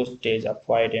 and the two stage a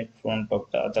fight in front of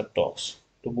the other dogs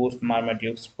to boost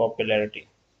Marmaduke's popularity.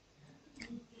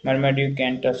 Marmaduke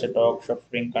enters a dog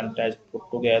shuffling contest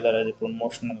put together as a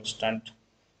promotional stunt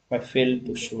by Phil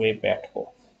to sweep at home,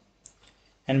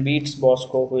 and beats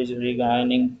Bosco, who is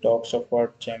reigning dog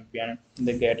shuffler champion.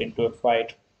 They get into a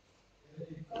fight,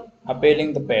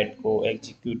 appealing the Petco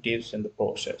executives in the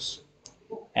process.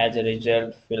 As a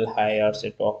result, Phil hires a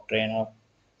dog trainer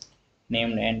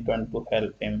named Anton to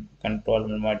help him control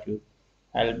Marmaduke,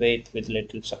 albeit with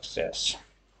little success.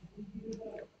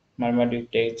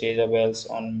 Marmaduke takes Jezebel's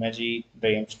on Maggie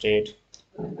dream state,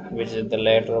 which the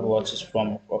latter watches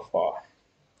from afar.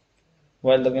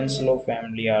 While the Winslow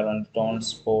family are on town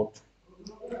sport,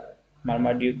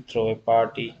 Marmaduke throw a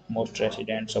party. Most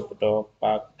residents of the dog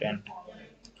park tent,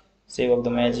 save of the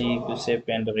Maggie,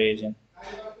 Giuseppe, and the Raisin.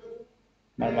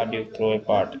 Marmaduke throw a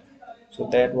party. So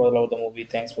that was all of the movie.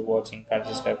 Thanks for watching.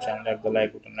 Kindly subscribe channel, like the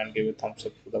like button, and give a thumbs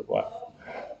up to the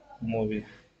movie.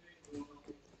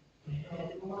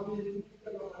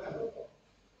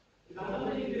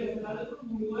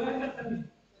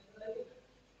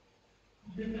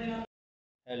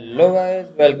 Hello guys,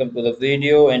 welcome to the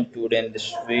video, and today in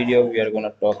this video we are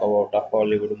gonna talk about a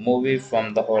Hollywood movie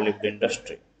from the Hollywood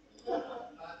industry,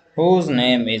 whose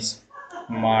name is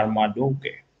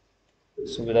Marmaduke.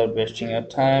 So without wasting your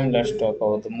time, let's talk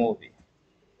about the movie.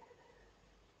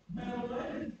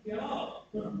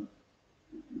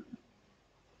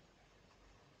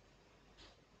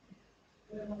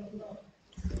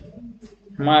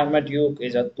 Marmaduke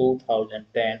is a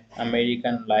 2010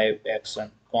 American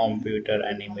live-action computer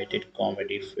animated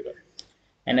comedy film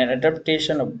and an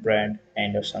adaptation of Brad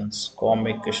Anderson's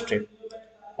comic strip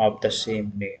of the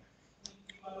same name.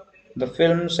 The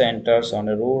film centers on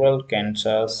a rural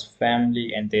Kansas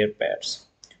family and their pets,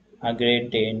 a Great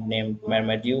Dane named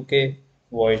Marmaduke,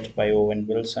 voiced by Owen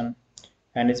Wilson,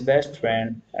 and his best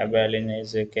friend, Evelyn,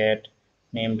 is a cat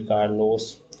named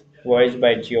Carlos, voiced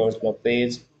by George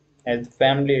Lopez, as the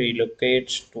family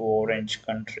relocates to Orange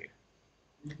Country,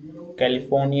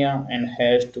 California, and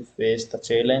has to face the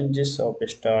challenges of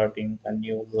starting a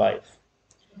new life.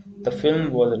 The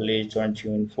film was released on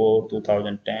June 4,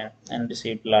 2010, and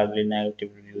received largely negative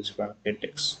reviews from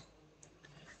critics.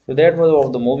 So that was all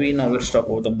of the movie. Now let's talk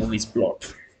about the movie's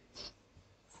plot.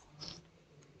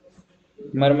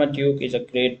 Marmaduke is a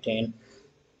Great Dane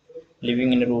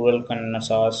living in rural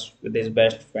Kansas with his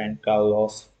best friend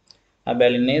Carlos.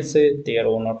 Abelinese, their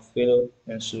owner Phil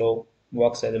Winslow,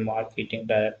 works as a marketing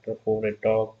director for a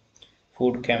dog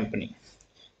food company.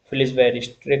 Phil is very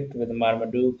strict with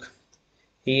Marmaduke.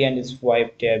 He and his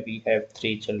wife Tabby have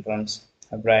three children,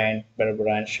 Brian,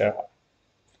 Barbara, and Shara.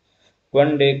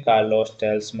 One day, Carlos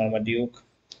tells Marmaduke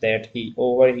that he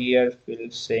overheard Phil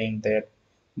saying that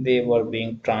they were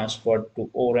being transferred to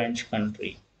Orange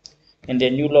Country. In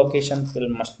their new location, Phil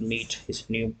must meet his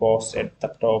new boss at the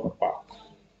dog park.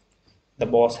 The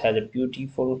boss has a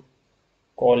beautiful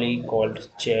collie called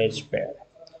Bear,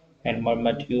 and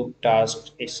Marmaduke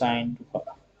tasks assigned to her.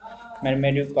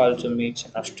 Marmaduke also meets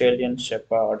an Australian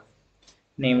shepherd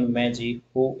named Maggie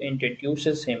who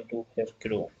introduces him to her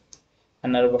crew, a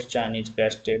nervous Chinese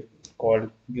guest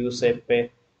called Giuseppe,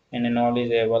 and a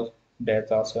knowledgeable death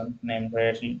assassin named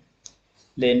Reggie.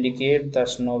 They indicate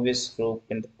the novice group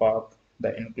in the park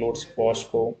that includes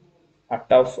Bosco, a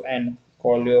tough and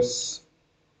curious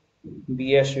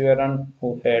Beashuran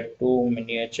who had two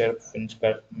miniature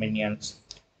Finchker minions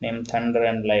named Thunder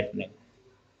and Lightning.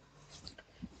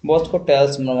 Bosco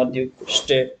tells Marmaduke to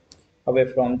stay away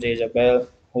from Jezebel,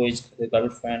 who is his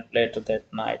girlfriend. Later that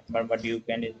night, Marmaduke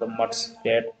and his mutts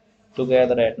get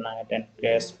together at night and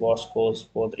crash Bosco's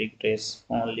Podrick Race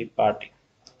only party.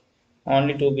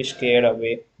 Only to be scared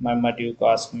away, Marmaduke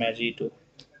asks Maggie to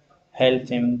help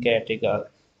him get a girl,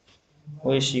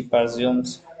 which she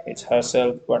presumes is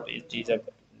herself but is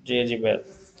Jezebel.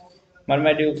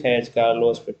 Marmaduke has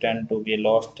Carlos pretend to be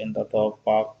lost in the dog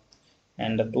park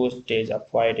and the two stage a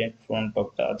fight in front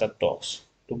of the other dogs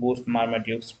to boost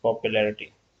Marmaduke's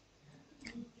popularity.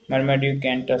 Marmaduke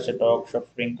enters a dog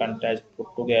shuffling contest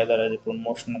put together as a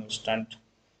promotional stunt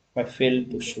by Phil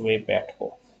to sweep at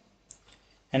home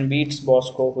and beats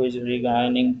Bosco, who is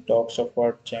regaining dog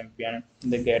shuffle champion.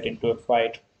 They get into a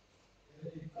fight,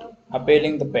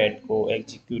 appealing the Petco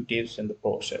executives in the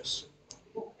process.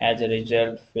 As a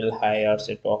result, Phil hires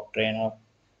a dog trainer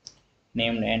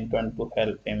named Antoine to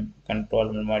help him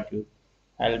control Marmaduke,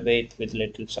 albeit with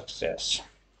little success.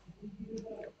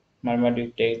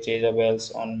 Marmaduke takes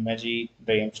Jezebel's on Magi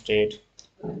Dream State,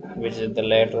 which the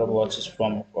latter watches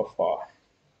from afar.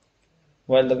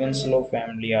 While the Winslow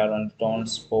family are on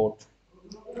Ton's boat,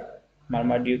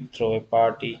 Marmaduke throws a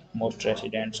party. Most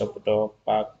residents of the dog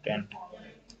park tent,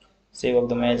 save of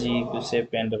the Magi,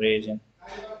 Giuseppe, and the Raisin.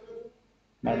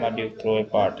 Marmaduke throw a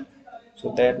party.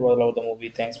 So that was all of the movie.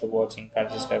 Thanks for watching.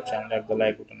 Kindly subscribe channel, like the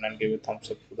like button, and give a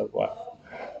thumbs up to the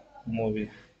movie.